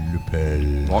Nah.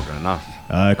 Walking enough.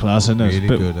 Class, isn't it? Really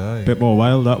good, aye. Bit more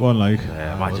wild, that one, like.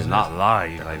 Yeah, imagine that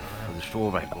live, like, for the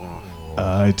throwback going off.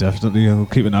 Aye, definitely. I'll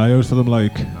keep an eye out for them,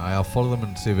 like. Aye, I'll follow them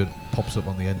and see if it pops up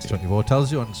on the N24. It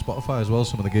tells you on Spotify as well,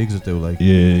 some of the gigs that do, like.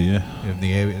 Yeah. In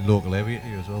the area, in local area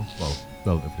here as well. Well,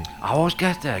 relatively. I always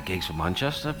get gigs from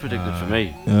Manchester predicted for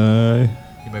me. Aye.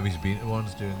 You maybe been to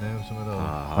ones doing there, some of those.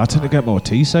 I tend to get more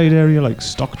Teesside area, like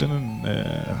Stockton and...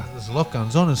 There's a lot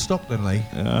going on in Stockton, like.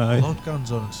 Aye. A lot going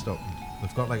on in Stockton.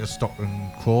 They've got like a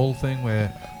Stockton crawl thing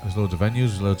where there's loads of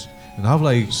venues, and they have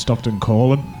like Stockton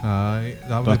calling. Aye, they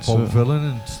have like Bob Villain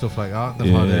and stuff like that. And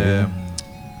they've had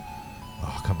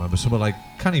I can't remember, some of like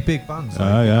canny big bands. Like,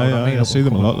 aye, I see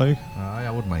them a lot, like. Aye, I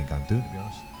wouldn't mind going to, to be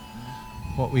honest.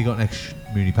 What we got next,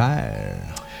 Mooney Pie?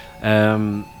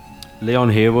 Leon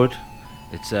Haywood.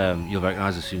 It's you'll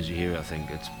recognise as soon as you hear it. I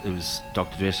think it was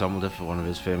Dr. Dre sampled it for one of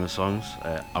his famous songs.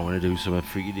 I want to do something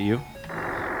freaky to you.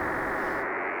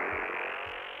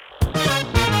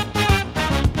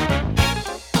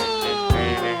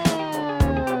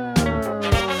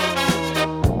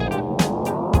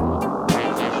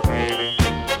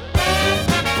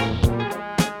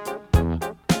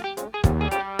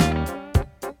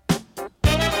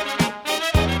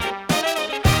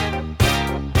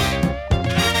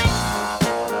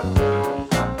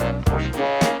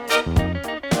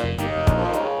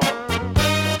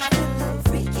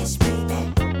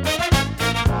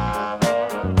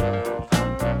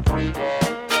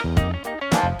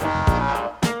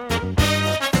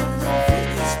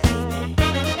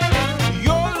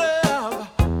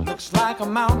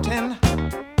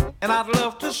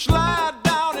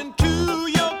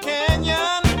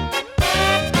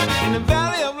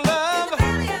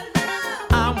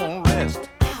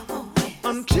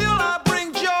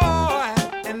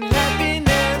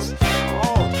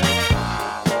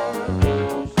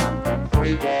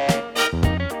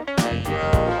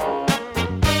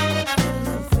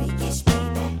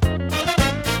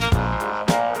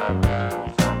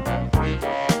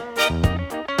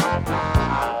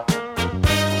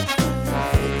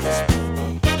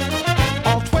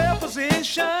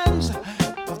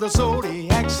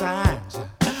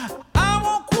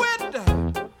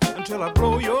 till I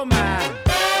blow your mind.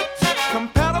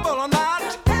 Compatible or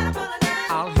not,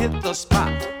 I'll hit the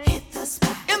spot.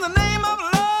 In the name of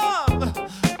love,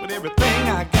 with everything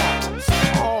I got.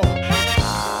 Oh.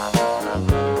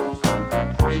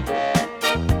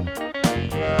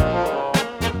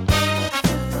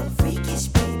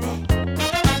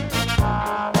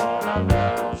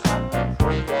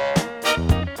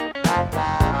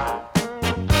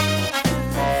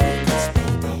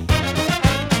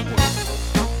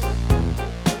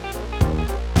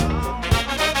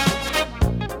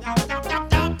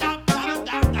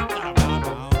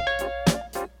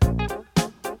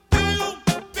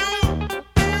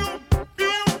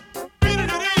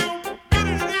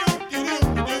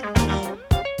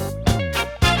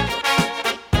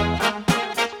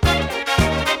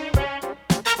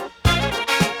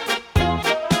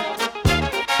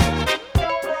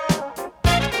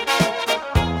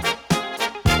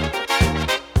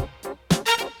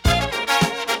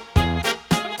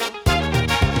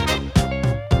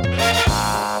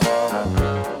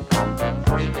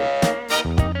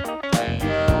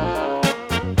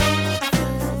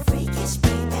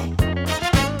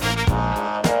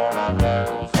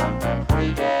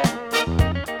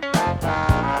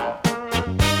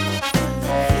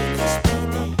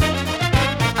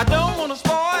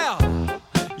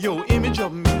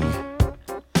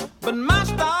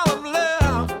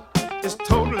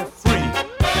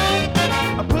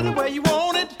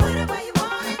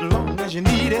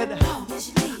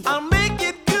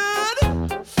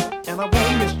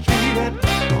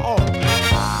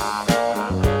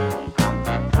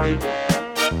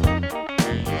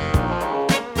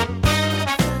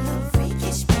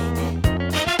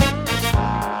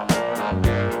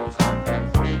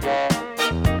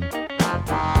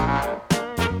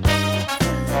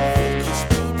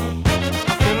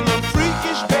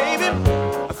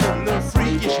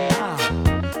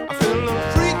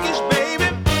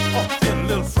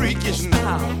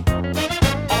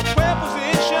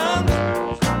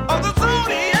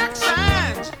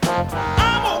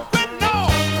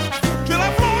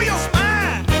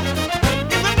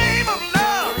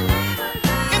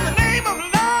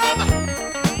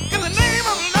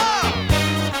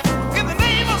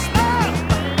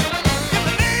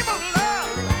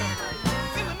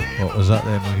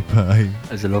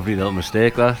 It's a lovely little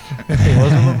mistake, that. It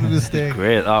was a lovely mistake.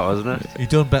 Great, that, wasn't it? He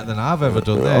done better than I've ever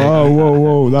done there. Oh,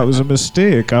 whoa, that was a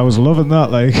mistake. I was loving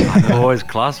that, like. Always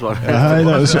class one. That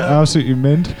was absolutely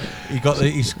mint. He's got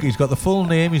the full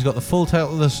name, he's got the full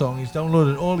title of the song, he's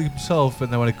downloaded it all himself,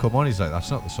 and then when it come on, he's like, that's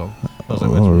not the song. I was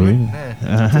like, really?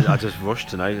 I just rushed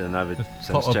tonight and I've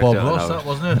since checked Bob out. Ross, that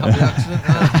wasn't it? Happy accident.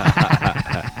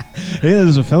 Yeah,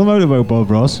 there's a film out about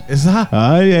Bob Ross. Is that?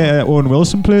 Yeah, Owen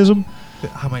Wilson plays him.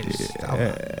 Have I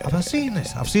seen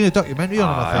this? I've seen a documentary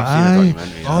on him, I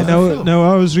think. No,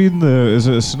 I was reading is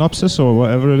it a synopsis or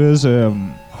whatever it is,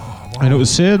 and it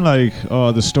was saying like,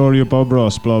 the story of Bob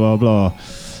Ross, blah blah blah,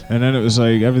 and then it was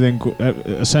like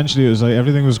essentially it was like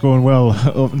everything was going well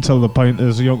up until the point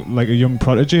as a young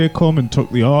protege come and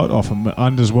took the art off him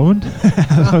and his woman.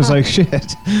 I was like,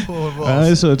 shit.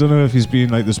 So I don't know if there's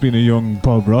been a young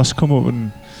Bob Ross come up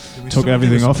and took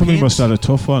everything off him. He must have had a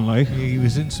tough one, like. He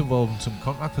was involved in some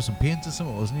contract for some paint or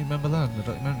something, wasn't he? Remember that in the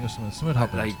documentary or something? Something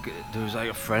happened. Like, there was like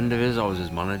a friend of his, I was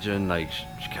his manager, and like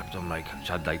she kept on like,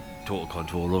 she had like total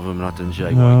control over him and that, didn't she?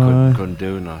 Like, what he couldn't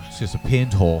do and that. It's just a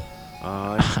paint whore.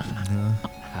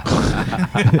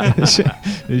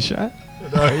 Is she?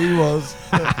 No, he was.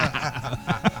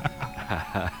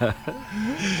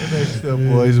 The next up,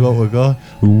 boys, what we got?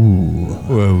 Ooh.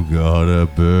 We've got a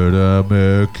bird, a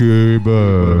Mickey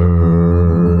bird.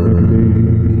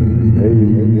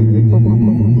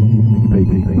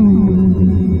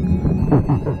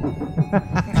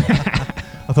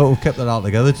 I thought we kept that all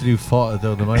together to do fart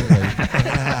down the mountain.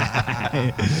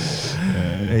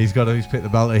 He's picked the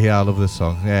melody here. I love this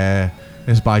song. This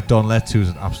is by Don Letts, who's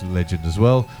an absolute legend as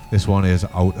well. This one is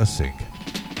Out of Sync.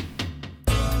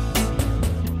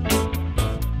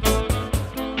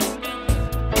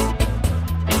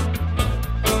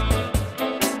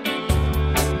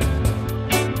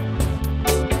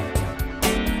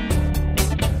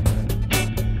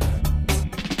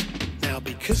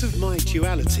 Because of my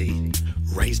duality,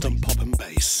 raised on pop and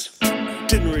bass,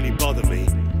 didn't really bother me,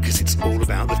 because it's all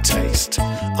about the taste.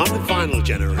 I'm the vinyl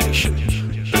generation,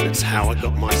 and it's how I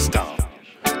got my start.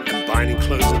 Combining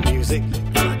clothes and music,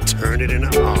 and I turned it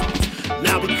into art.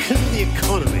 Now because of the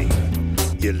economy,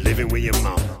 you're living with your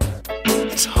mum.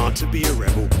 It's hard to be a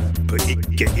rebel, but you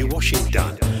get your washing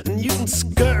done. And you can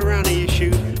skirt around the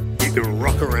issue, you can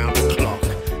rock around the clock,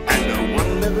 and no one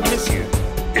will ever miss you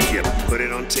if you put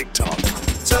it on TikTok.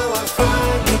 So I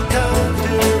finally come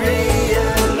to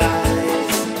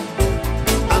realize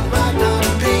I might not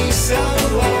be so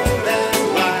old and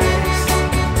wise.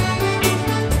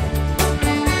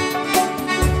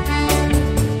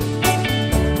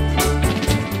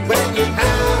 When you're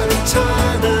out of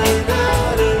time and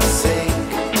out of sync,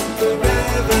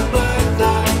 forever might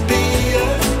not be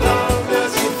as long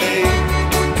as you think.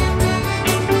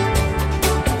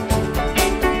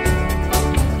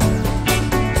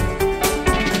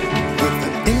 With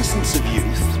the innocence of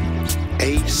youth,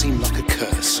 age seemed like a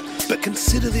curse. But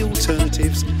consider the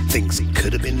alternatives, things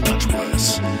could have been much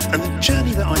worse. And the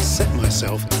journey that I set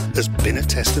myself has been a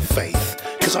test of faith.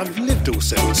 Cause I've lived all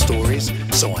 7 stories,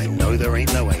 so I know there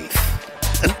ain't no 8th.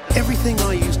 And everything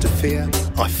I used to fear,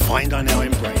 I find I now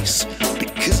embrace.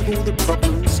 Because of all the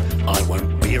problems I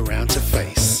won't be around to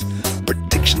face.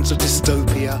 Predictions of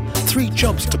dystopia, 3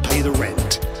 jobs to pay the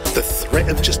rent. The threat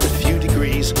of just a few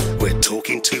degrees, we're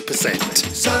talking 2%.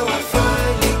 So I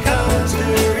finally come to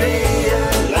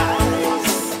realize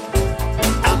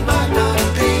I might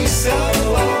not be so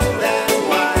old and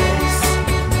wise.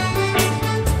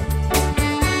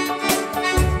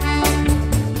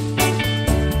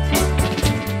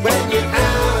 When you're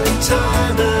out of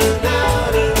time and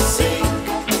out of sync,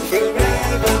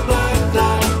 forever might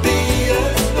not be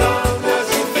as long as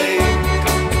you think.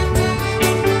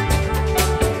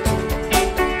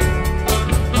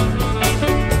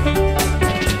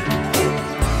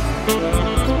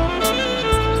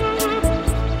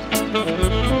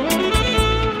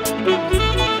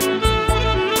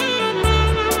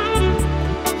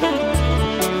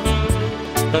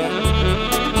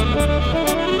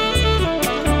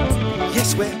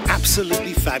 Yes, we're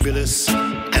absolutely fabulous,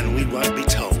 and we won't be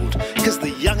told. Cause the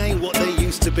young ain't what they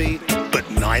used to be, but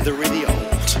neither are the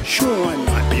old. Sure, I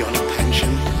might be on a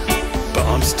pension, but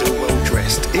I'm still well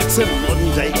dressed. It's a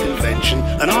modern day convention,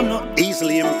 and I'm not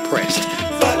easily impressed.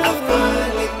 But I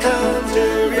finally come to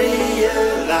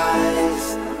realize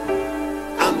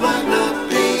I might not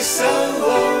be so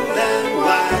old and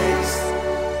wise.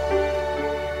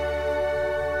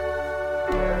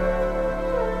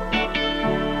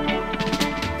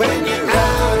 When you're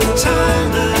out of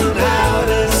time and out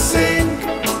of sync,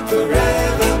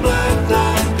 forever might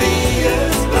not be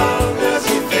as long as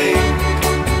you think.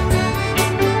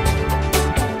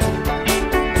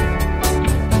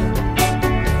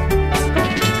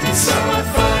 So I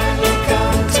finally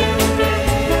come to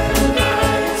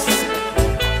realize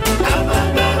I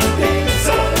might not be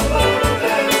so old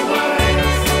and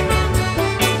wise.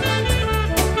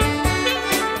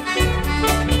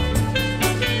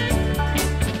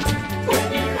 When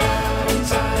you're out of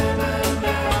time and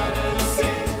out of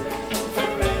sync,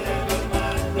 forever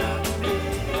might not be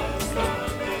as long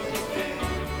as you think.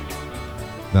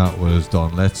 That was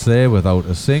done, let's say, without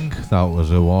a sync. That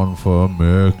was a one for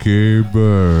Murky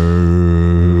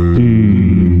Bird.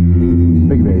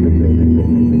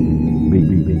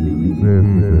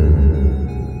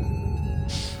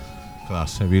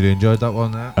 Class. Have you really enjoyed that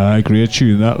one there? Great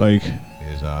tune, that, like.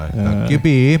 Yes, thank you,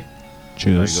 B.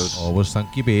 Cheers. Always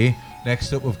thank you, B.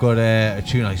 Next up, we've got a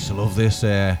tune. I used to love this.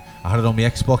 I had it on my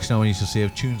Xbox now. I used to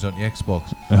save tunes on the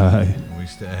Xbox. Aye. And we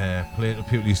used to play it.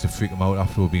 People used to freak them out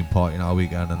after we've been partying all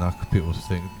weekend, and that people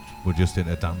think we're just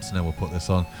into dancing, and we'll put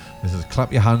this on. This is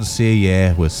Clap Your Hands, Say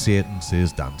Yeah, where Satan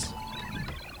says dance.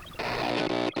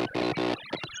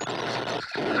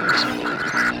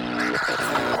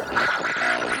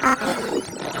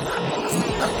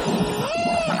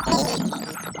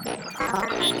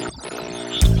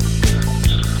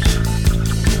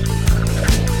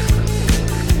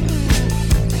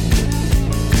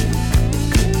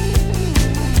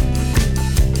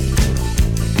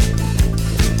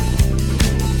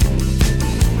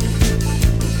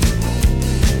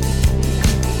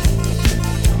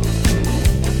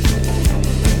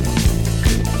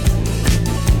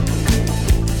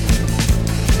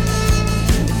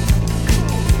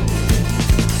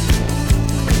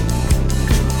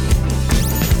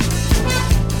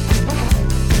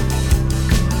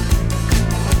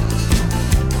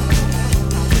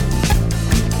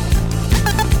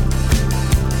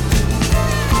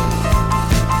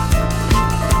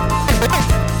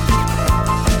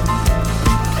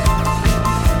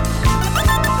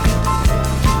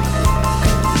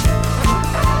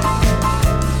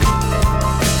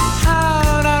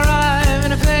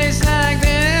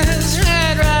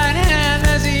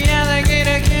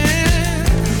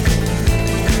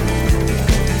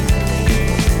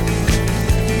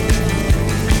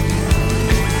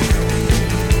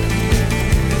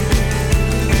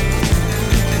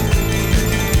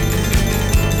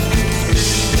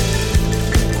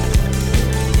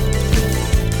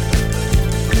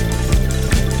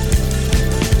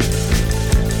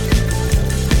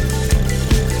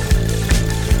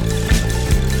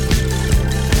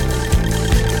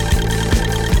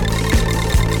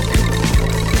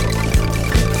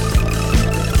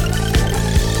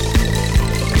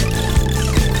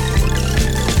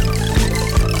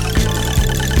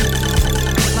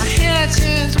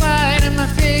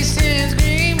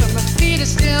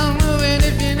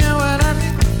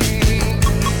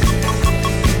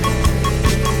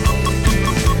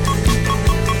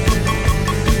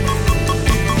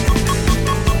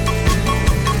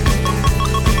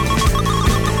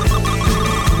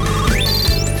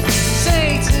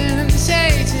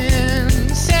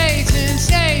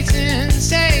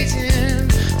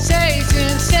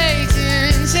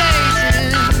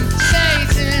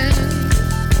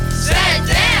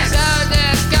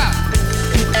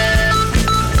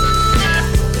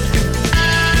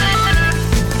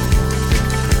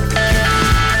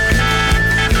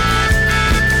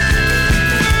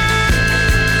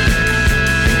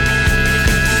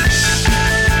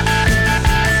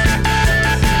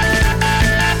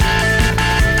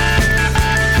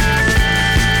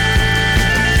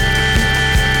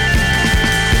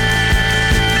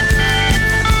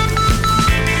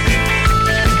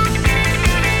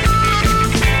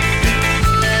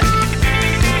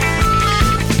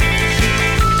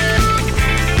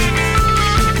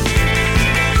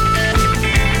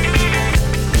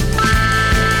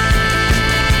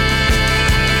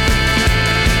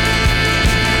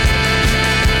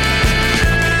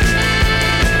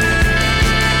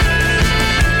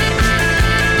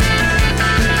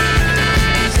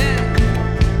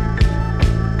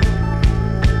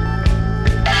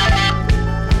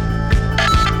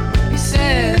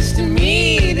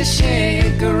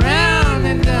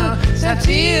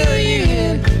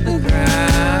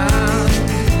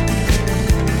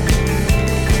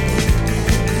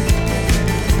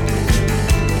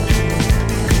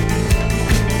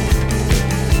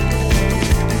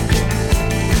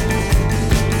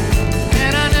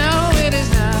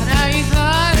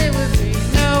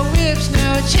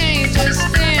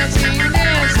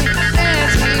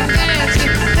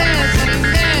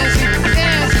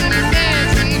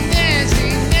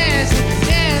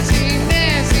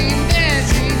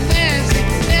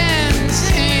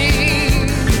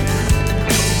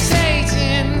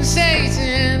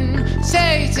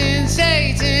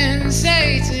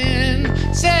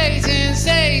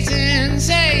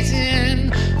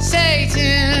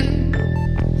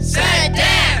 Say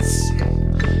dance.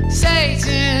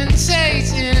 Satan,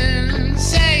 Satan,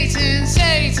 Satan,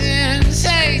 Satan,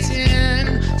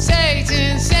 Satan,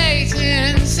 Satan,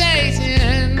 Satan,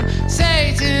 Satan,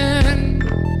 Satan.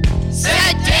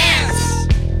 Say dance.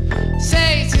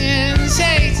 Satan,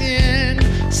 Satan,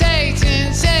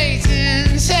 Satan,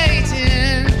 Satan, Satan,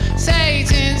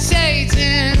 Satan,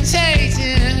 Satan,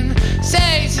 Satan,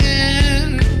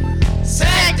 Satan.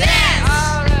 Say dance.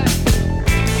 All right.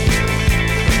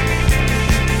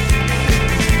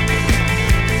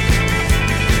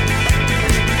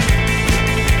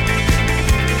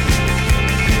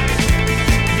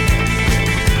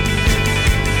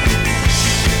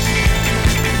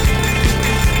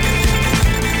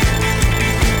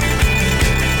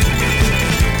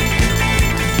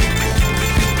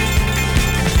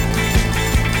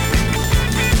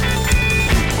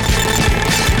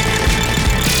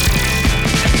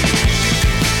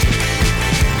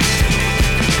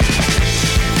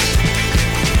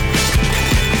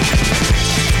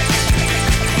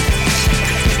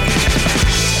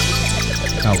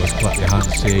 That was Clap Your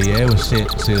Hands, Say Yeah with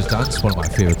Say's Dance, one of my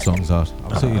favourite songs. That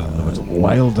absolutely love it.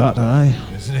 Wild, that, aye.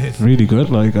 Isn't it? Really good,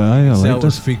 like, aye. I like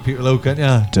Always it. freak people out, can't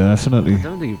ya? Definitely. I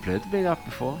don't think you played the big app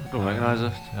before. I don't recognise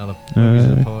it. I'll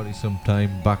have a party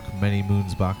sometime back, many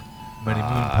moons back. Many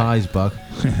moon pies back.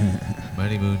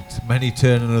 Many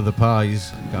turning of the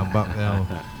pies. Going back now.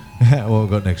 What have we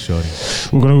got next, Shorty?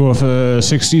 We're going to go for a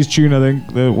 60s tune, I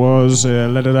think. That was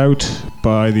Let It Out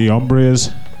by the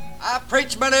Hombres. I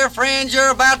preach, my dear friends,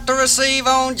 you're about to receive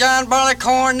on John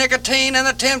Barleycorn, nicotine, and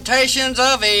the temptations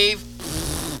of Eve.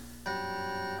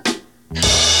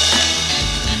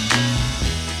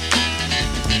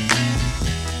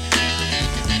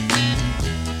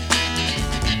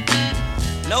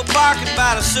 No barking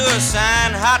by the sewer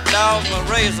sign, hot dogs, my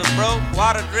razor broke,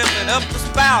 water dripping up the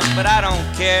spout, but I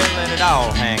don't care, let it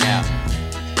all hang out.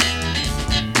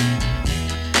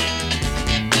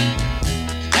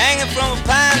 Hanging from a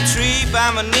pine tree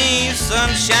by my knees,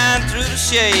 sunshine through the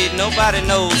shade. Nobody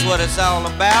knows what it's all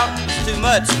about. It's too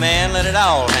much, man, let it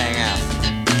all hang out.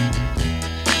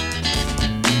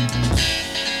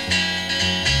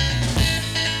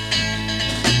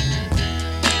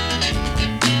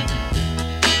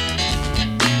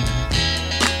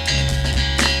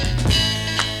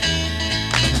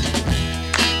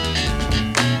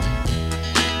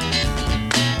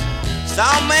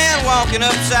 Saw a man walking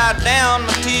upside down,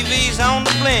 my TV's on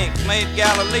the blink. Made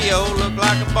Galileo look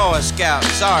like a Boy Scout.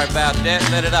 Sorry about that,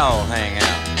 let it all hang out.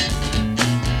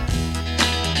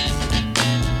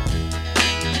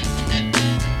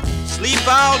 Sleep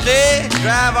all day,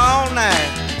 drive all night.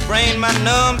 Brain my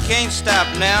numb, can't stop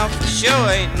now. For sure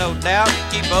ain't no doubt,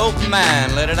 keep an open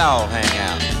mind, let it all hang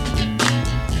out.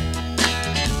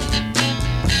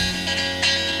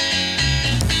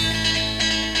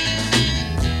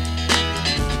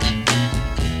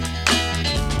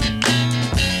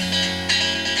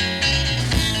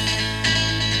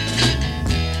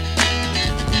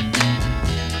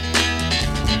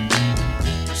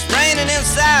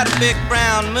 Inside a big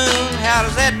brown moon, how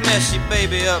does that mess your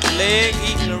baby up leg?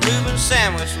 Eating a Reuben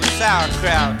sandwich with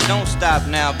sauerkraut. Don't stop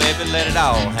now, baby, let it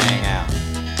all hang out.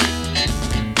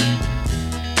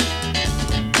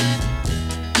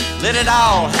 Let it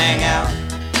all hang out.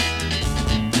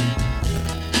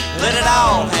 Let it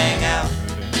all hang out.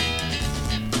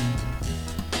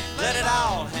 Let it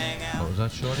all hang out. What was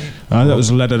that, Shorty? That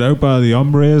was Let It Out by the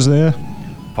Hombres there.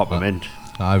 Pop them in.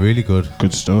 Really good.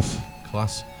 Good stuff.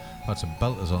 Class. Had some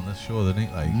belters on this show, didn't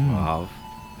he? Like, I have.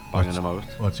 Banging them out.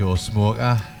 What's your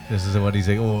smoker? This is what he's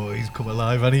like, oh, he's come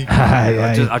alive, hasn't he?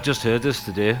 I just heard this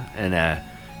today, and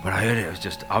when I heard it, it was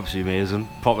just absolutely amazing.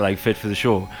 Proper like fit for the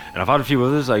show. And I've had a few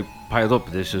others like piled up,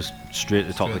 but this just straight to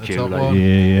the top of the queue. Like,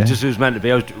 yeah. It just was meant to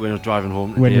be out when I was driving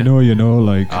home. When you know,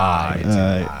 like.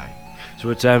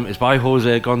 So it's by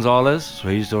Jose Gonzalez. So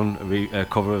he's done a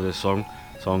cover of this song.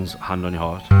 The song's Hand on Your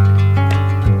Heart.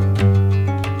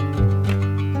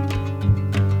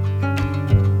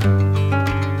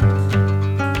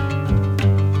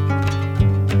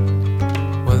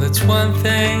 It's one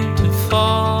thing to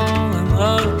fall in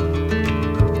love,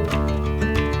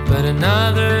 but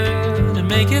another to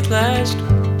make it last.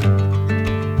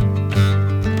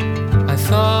 I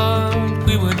thought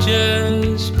we were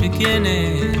just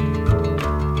beginning,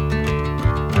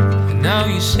 and now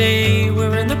you say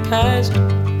we're in the past.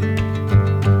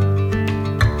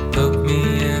 Look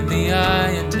me in the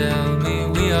eye and tell me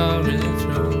we are really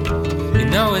through. You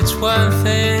know it's one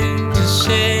thing to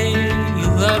say you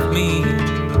love me,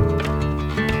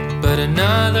 but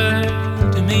another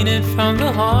to mean it from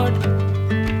the heart.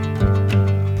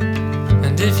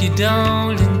 And if you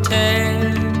don't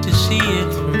intend to see it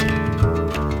through.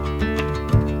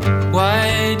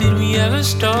 Why did we ever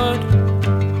start?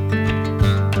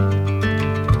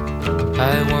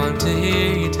 I want to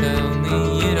hear you tell me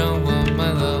you don't want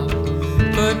my love.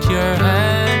 Put your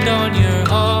hand on your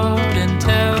heart and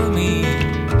tell me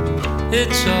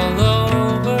it's all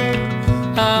over.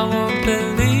 I won't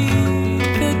believe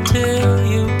it till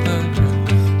you put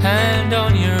your hand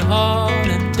on your heart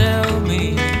and tell me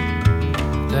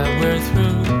that we're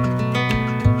through.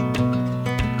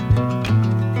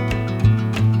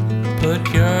 Put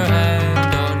your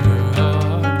hand on your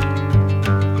heart.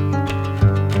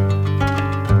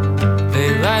 They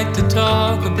like to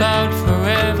talk about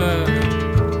forever.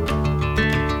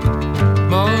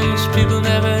 Most people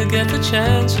never get the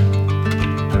chance.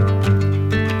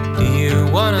 Do you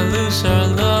wanna lose our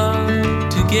love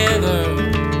together?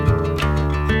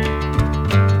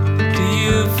 Do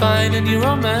you find any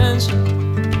romance?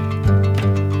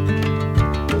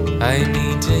 I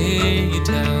need to hear you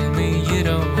tell me you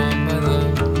don't want my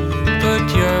love. Put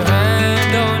your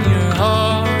hand on your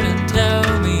heart and tell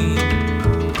me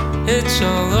it's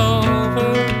all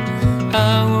over.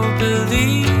 I won't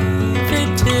believe it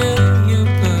till you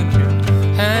put your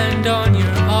hand on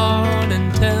your heart and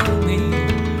tell me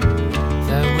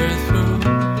that we're through.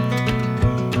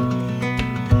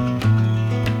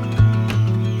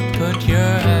 Put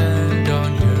your hand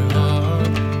on your heart.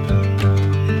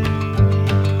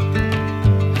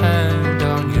 Hand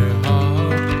on your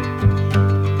heart.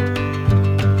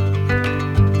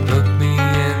 Look me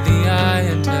in the eye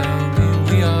and tell me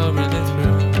we are really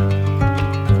through.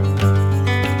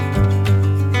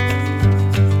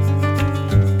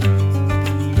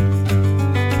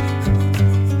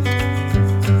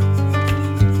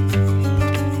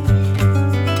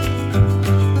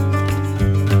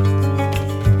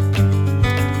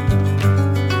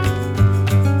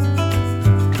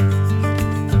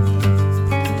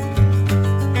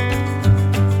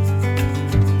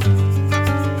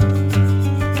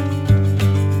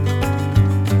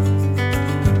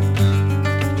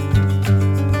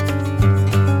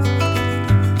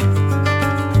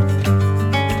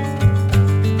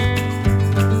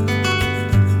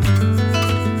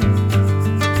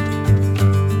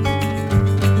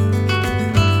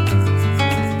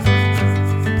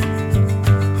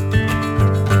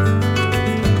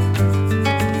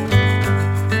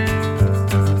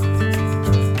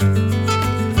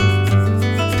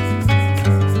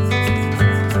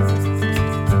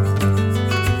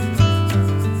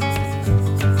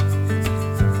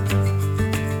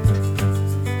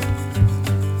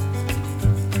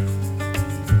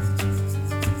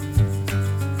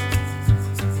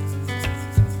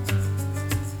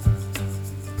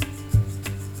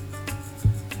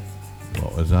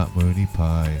 What was that, Mooney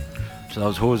Pie? So that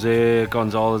was Jose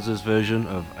Gonzalez's version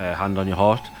of Hand on Your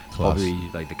Heart. Probably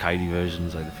like the Kylie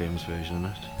version's like the famous version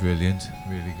of it. Brilliant,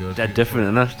 really good. Dead different,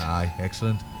 isn't it? Aye,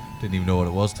 excellent. Didn't even know what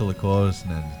it was till the chorus,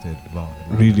 and then it did. Well,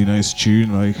 Really nice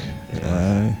tune, like.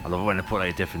 Yeah. I love it when they put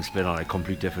like a different spin on, like a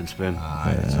complete different spin.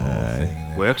 Aye, it's a whole thing,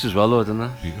 innit? Works as well though, doesn't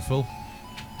it? Beautiful.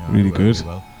 Yeah, Really it worked good. really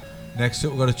well. Next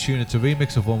up, we've got a tune. It's a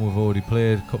remix of one we've already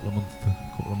played a couple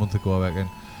of months ago, I reckon.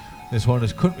 This one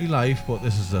is Country Life, but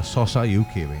this is a Sosa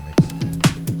UK remix.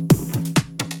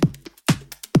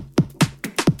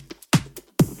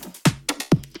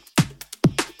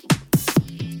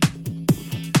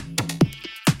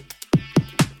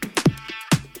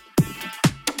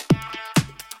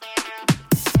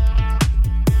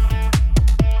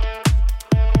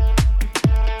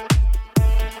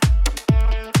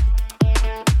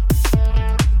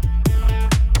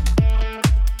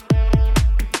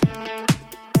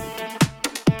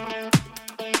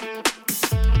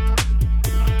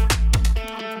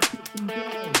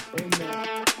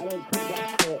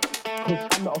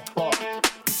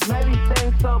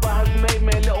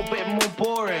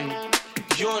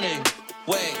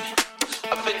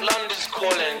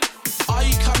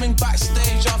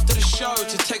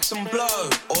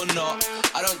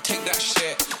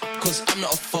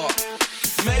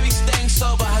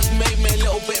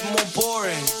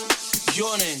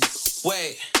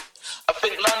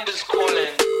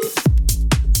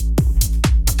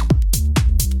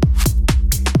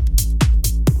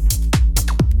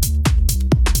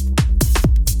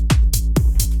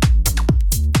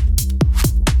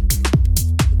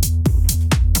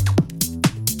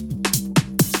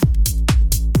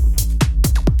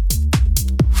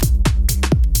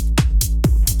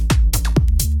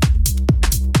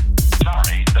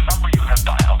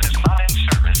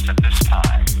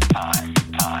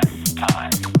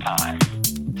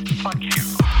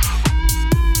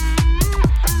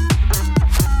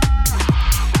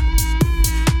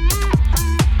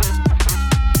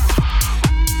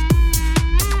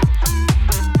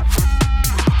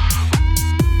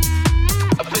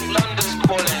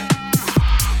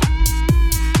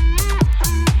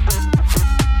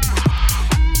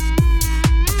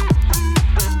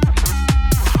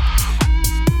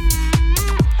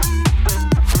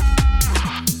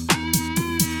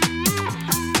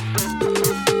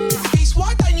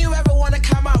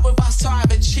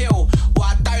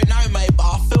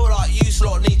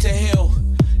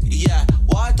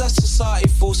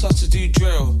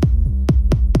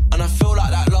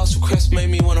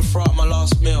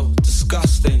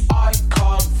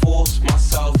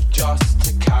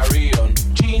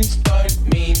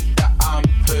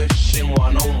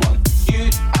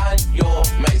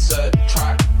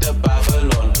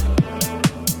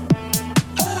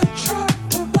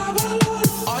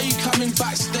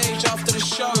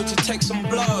 some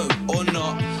blow or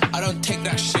not. I don't take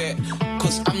that shit,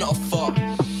 cause I'm not a fuck.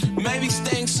 Maybe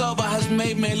staying sober has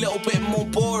made me a little bit more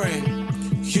boring.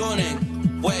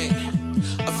 Yawning, wait,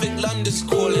 I think London's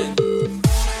calling.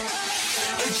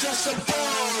 It's just a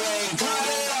boring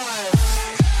party life.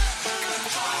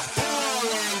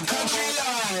 Boring country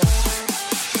life.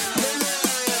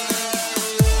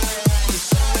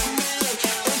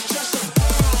 It's just a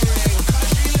boring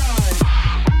country life.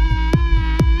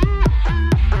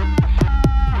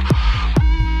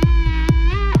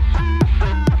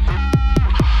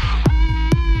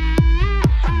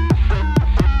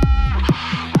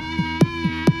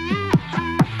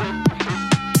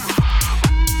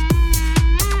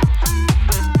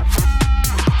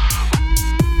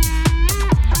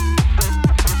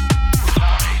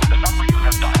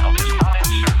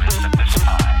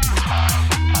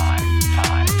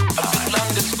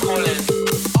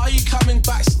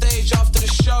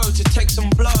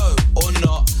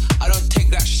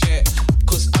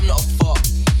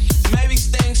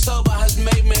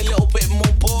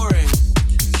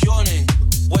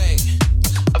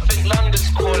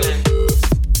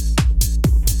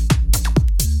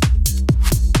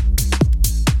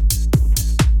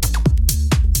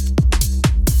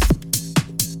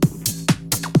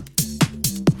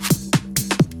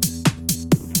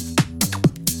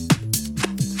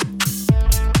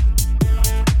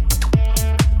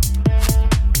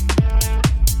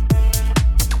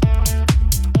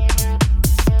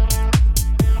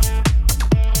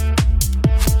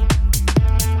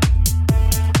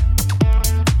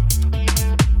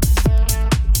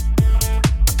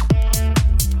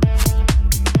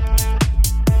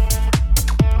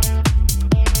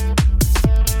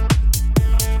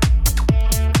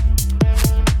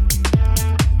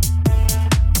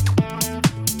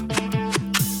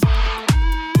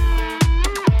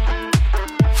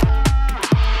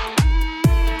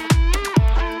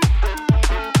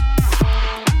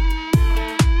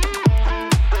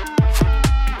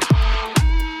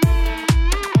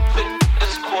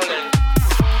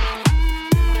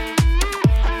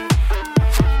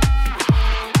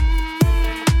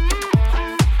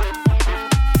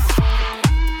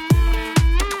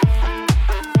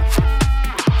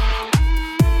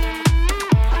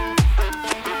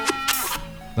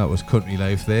 That was Country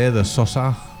Life there, the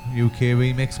Sosa UK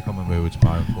remix. I can't remember who it's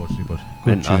by, unfortunately, but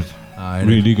good tune.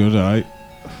 Really good, aye.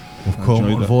 We've come,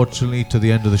 unfortunately, to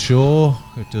the end of the show.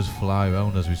 It does fly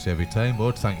around, as we say every time,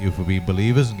 but thank you for being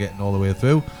believers and getting all the way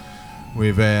through.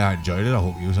 We've enjoyed it. I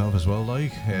hope you have as well,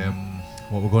 like.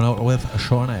 What we're going out with,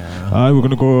 Sean? Aye, we're going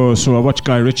to go... So I watched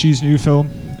Guy Ritchie's new film.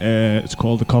 It's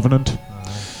called The Covenant.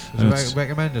 Would you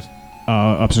recommend it?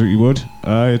 Absolutely would.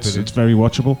 It's very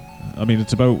watchable. I mean,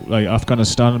 it's about like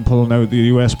Afghanistan and pulling out, the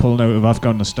US pulling out of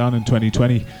Afghanistan in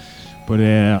 2020. But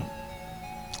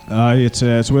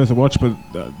it's worth a watch. But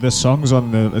this song's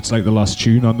on it's like the last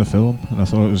tune on the film, and I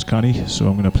thought it was canny, so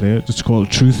I'm going to play it. It's called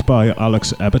Truth by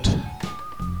Alex Abbott.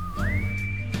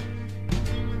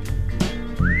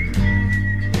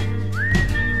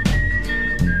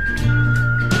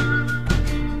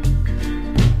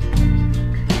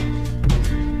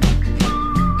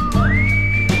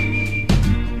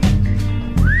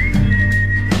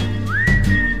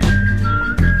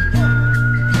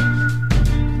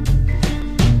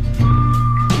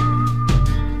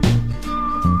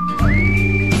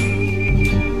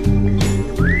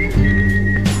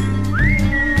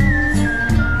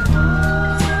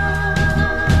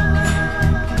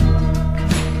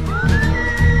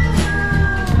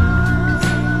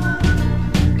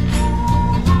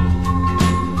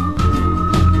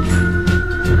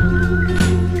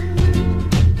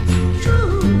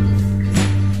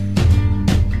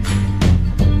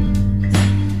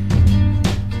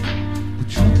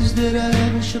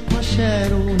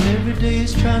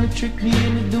 Trick me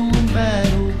into doing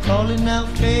battle, calling out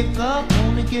take off,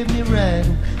 wanna give me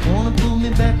rattle, wanna pull me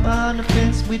back behind the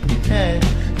fence with the cattle,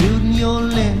 building your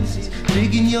lenses,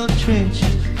 digging your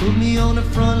trenches, put me on the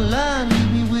front line,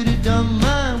 leave me with a dumb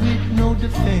mind with no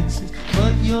defenses,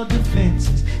 but your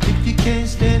defenses, if you can't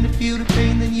stand to feel the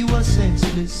pain then you are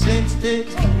senseless, since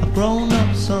this I've grown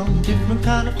up some different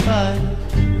kind of fighter,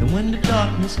 and when the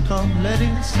darkness comes, let it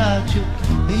inside you,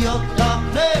 and your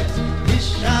darkness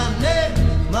is shining.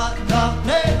 My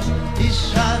darkness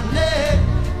is shining,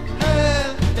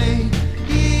 every day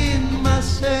in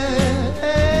myself.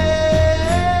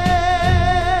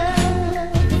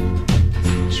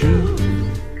 True.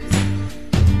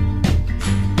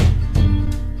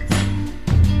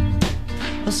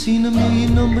 I've seen a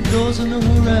million of number doors on the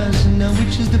horizon. Now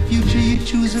which is the future you're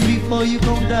choosing before you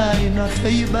gon' die? And I'll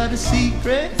tell you about a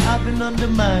secret I've been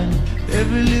undermining.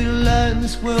 Every little lie in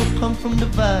this world come from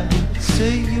dividing.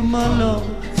 Say you're my love,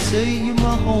 say you're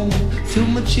my home. Till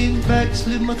my chin back,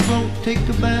 slit my throat. Take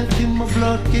a bath in my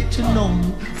blood, get to know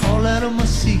me. All out of my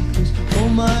secrets. All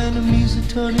my enemies are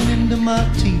turning into my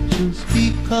teachers.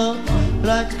 Because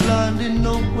light's blinding,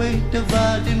 no way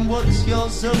dividing what's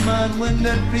yours or mine. When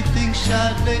everything's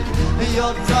shining and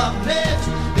your darkness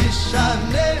is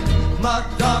shining, my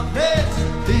darkness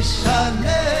is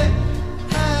shining.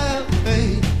 Have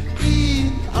faith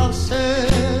in ourselves.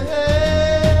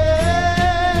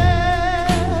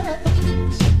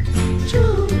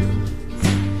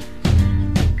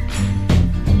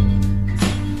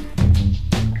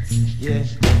 Yeah.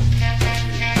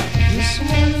 You're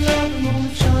someone to love and only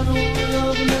trying to only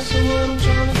love, and that's what I'm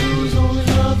trying to do is only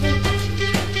love it.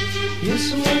 You're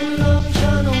someone to love and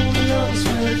trying to only love, I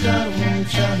swear to God I'm only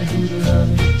trying to do to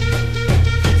love it.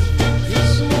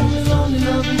 Yes, I'm only lonely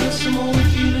loving, yes, I'm only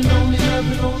feeling only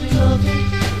loving, only loving.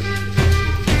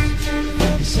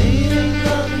 You say it ain't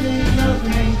loving, ain't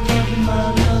loving, ain't loving, my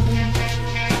loving.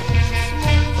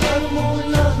 But I'm only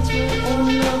loving, swear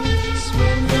only loving,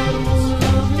 swear to God I'm only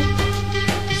loving.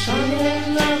 Trying to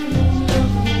only loving, only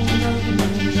loving, only loving,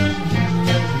 only loving, only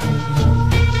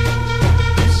loving.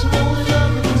 Yes, I'm only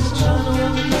loving, yes, I'm trying to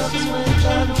only loving, swear to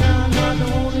God I'm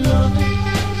only loving.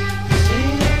 Say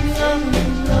it ain't loving,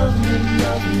 ain't loving, ain't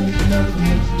loving, ain't loving,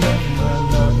 ain't loving, my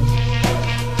loving.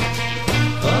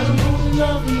 But I'm only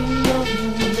loving, only loving,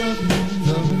 only loving,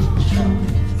 only loving.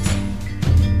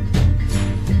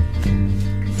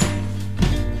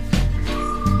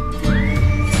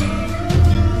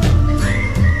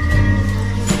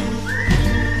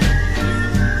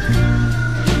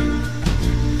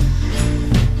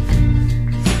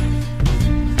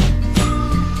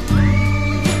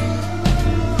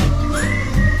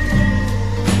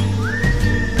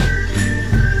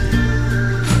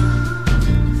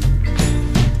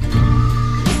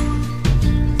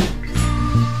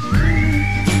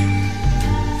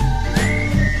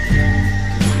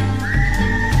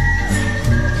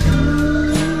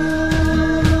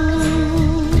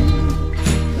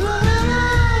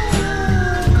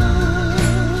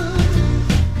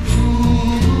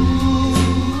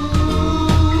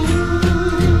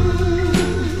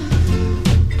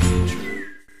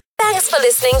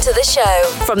 Listening to the show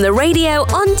from the Radio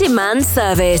On Demand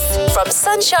service from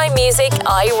Sunshine Music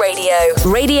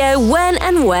iRadio. Radio when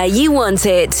and where you want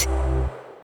it.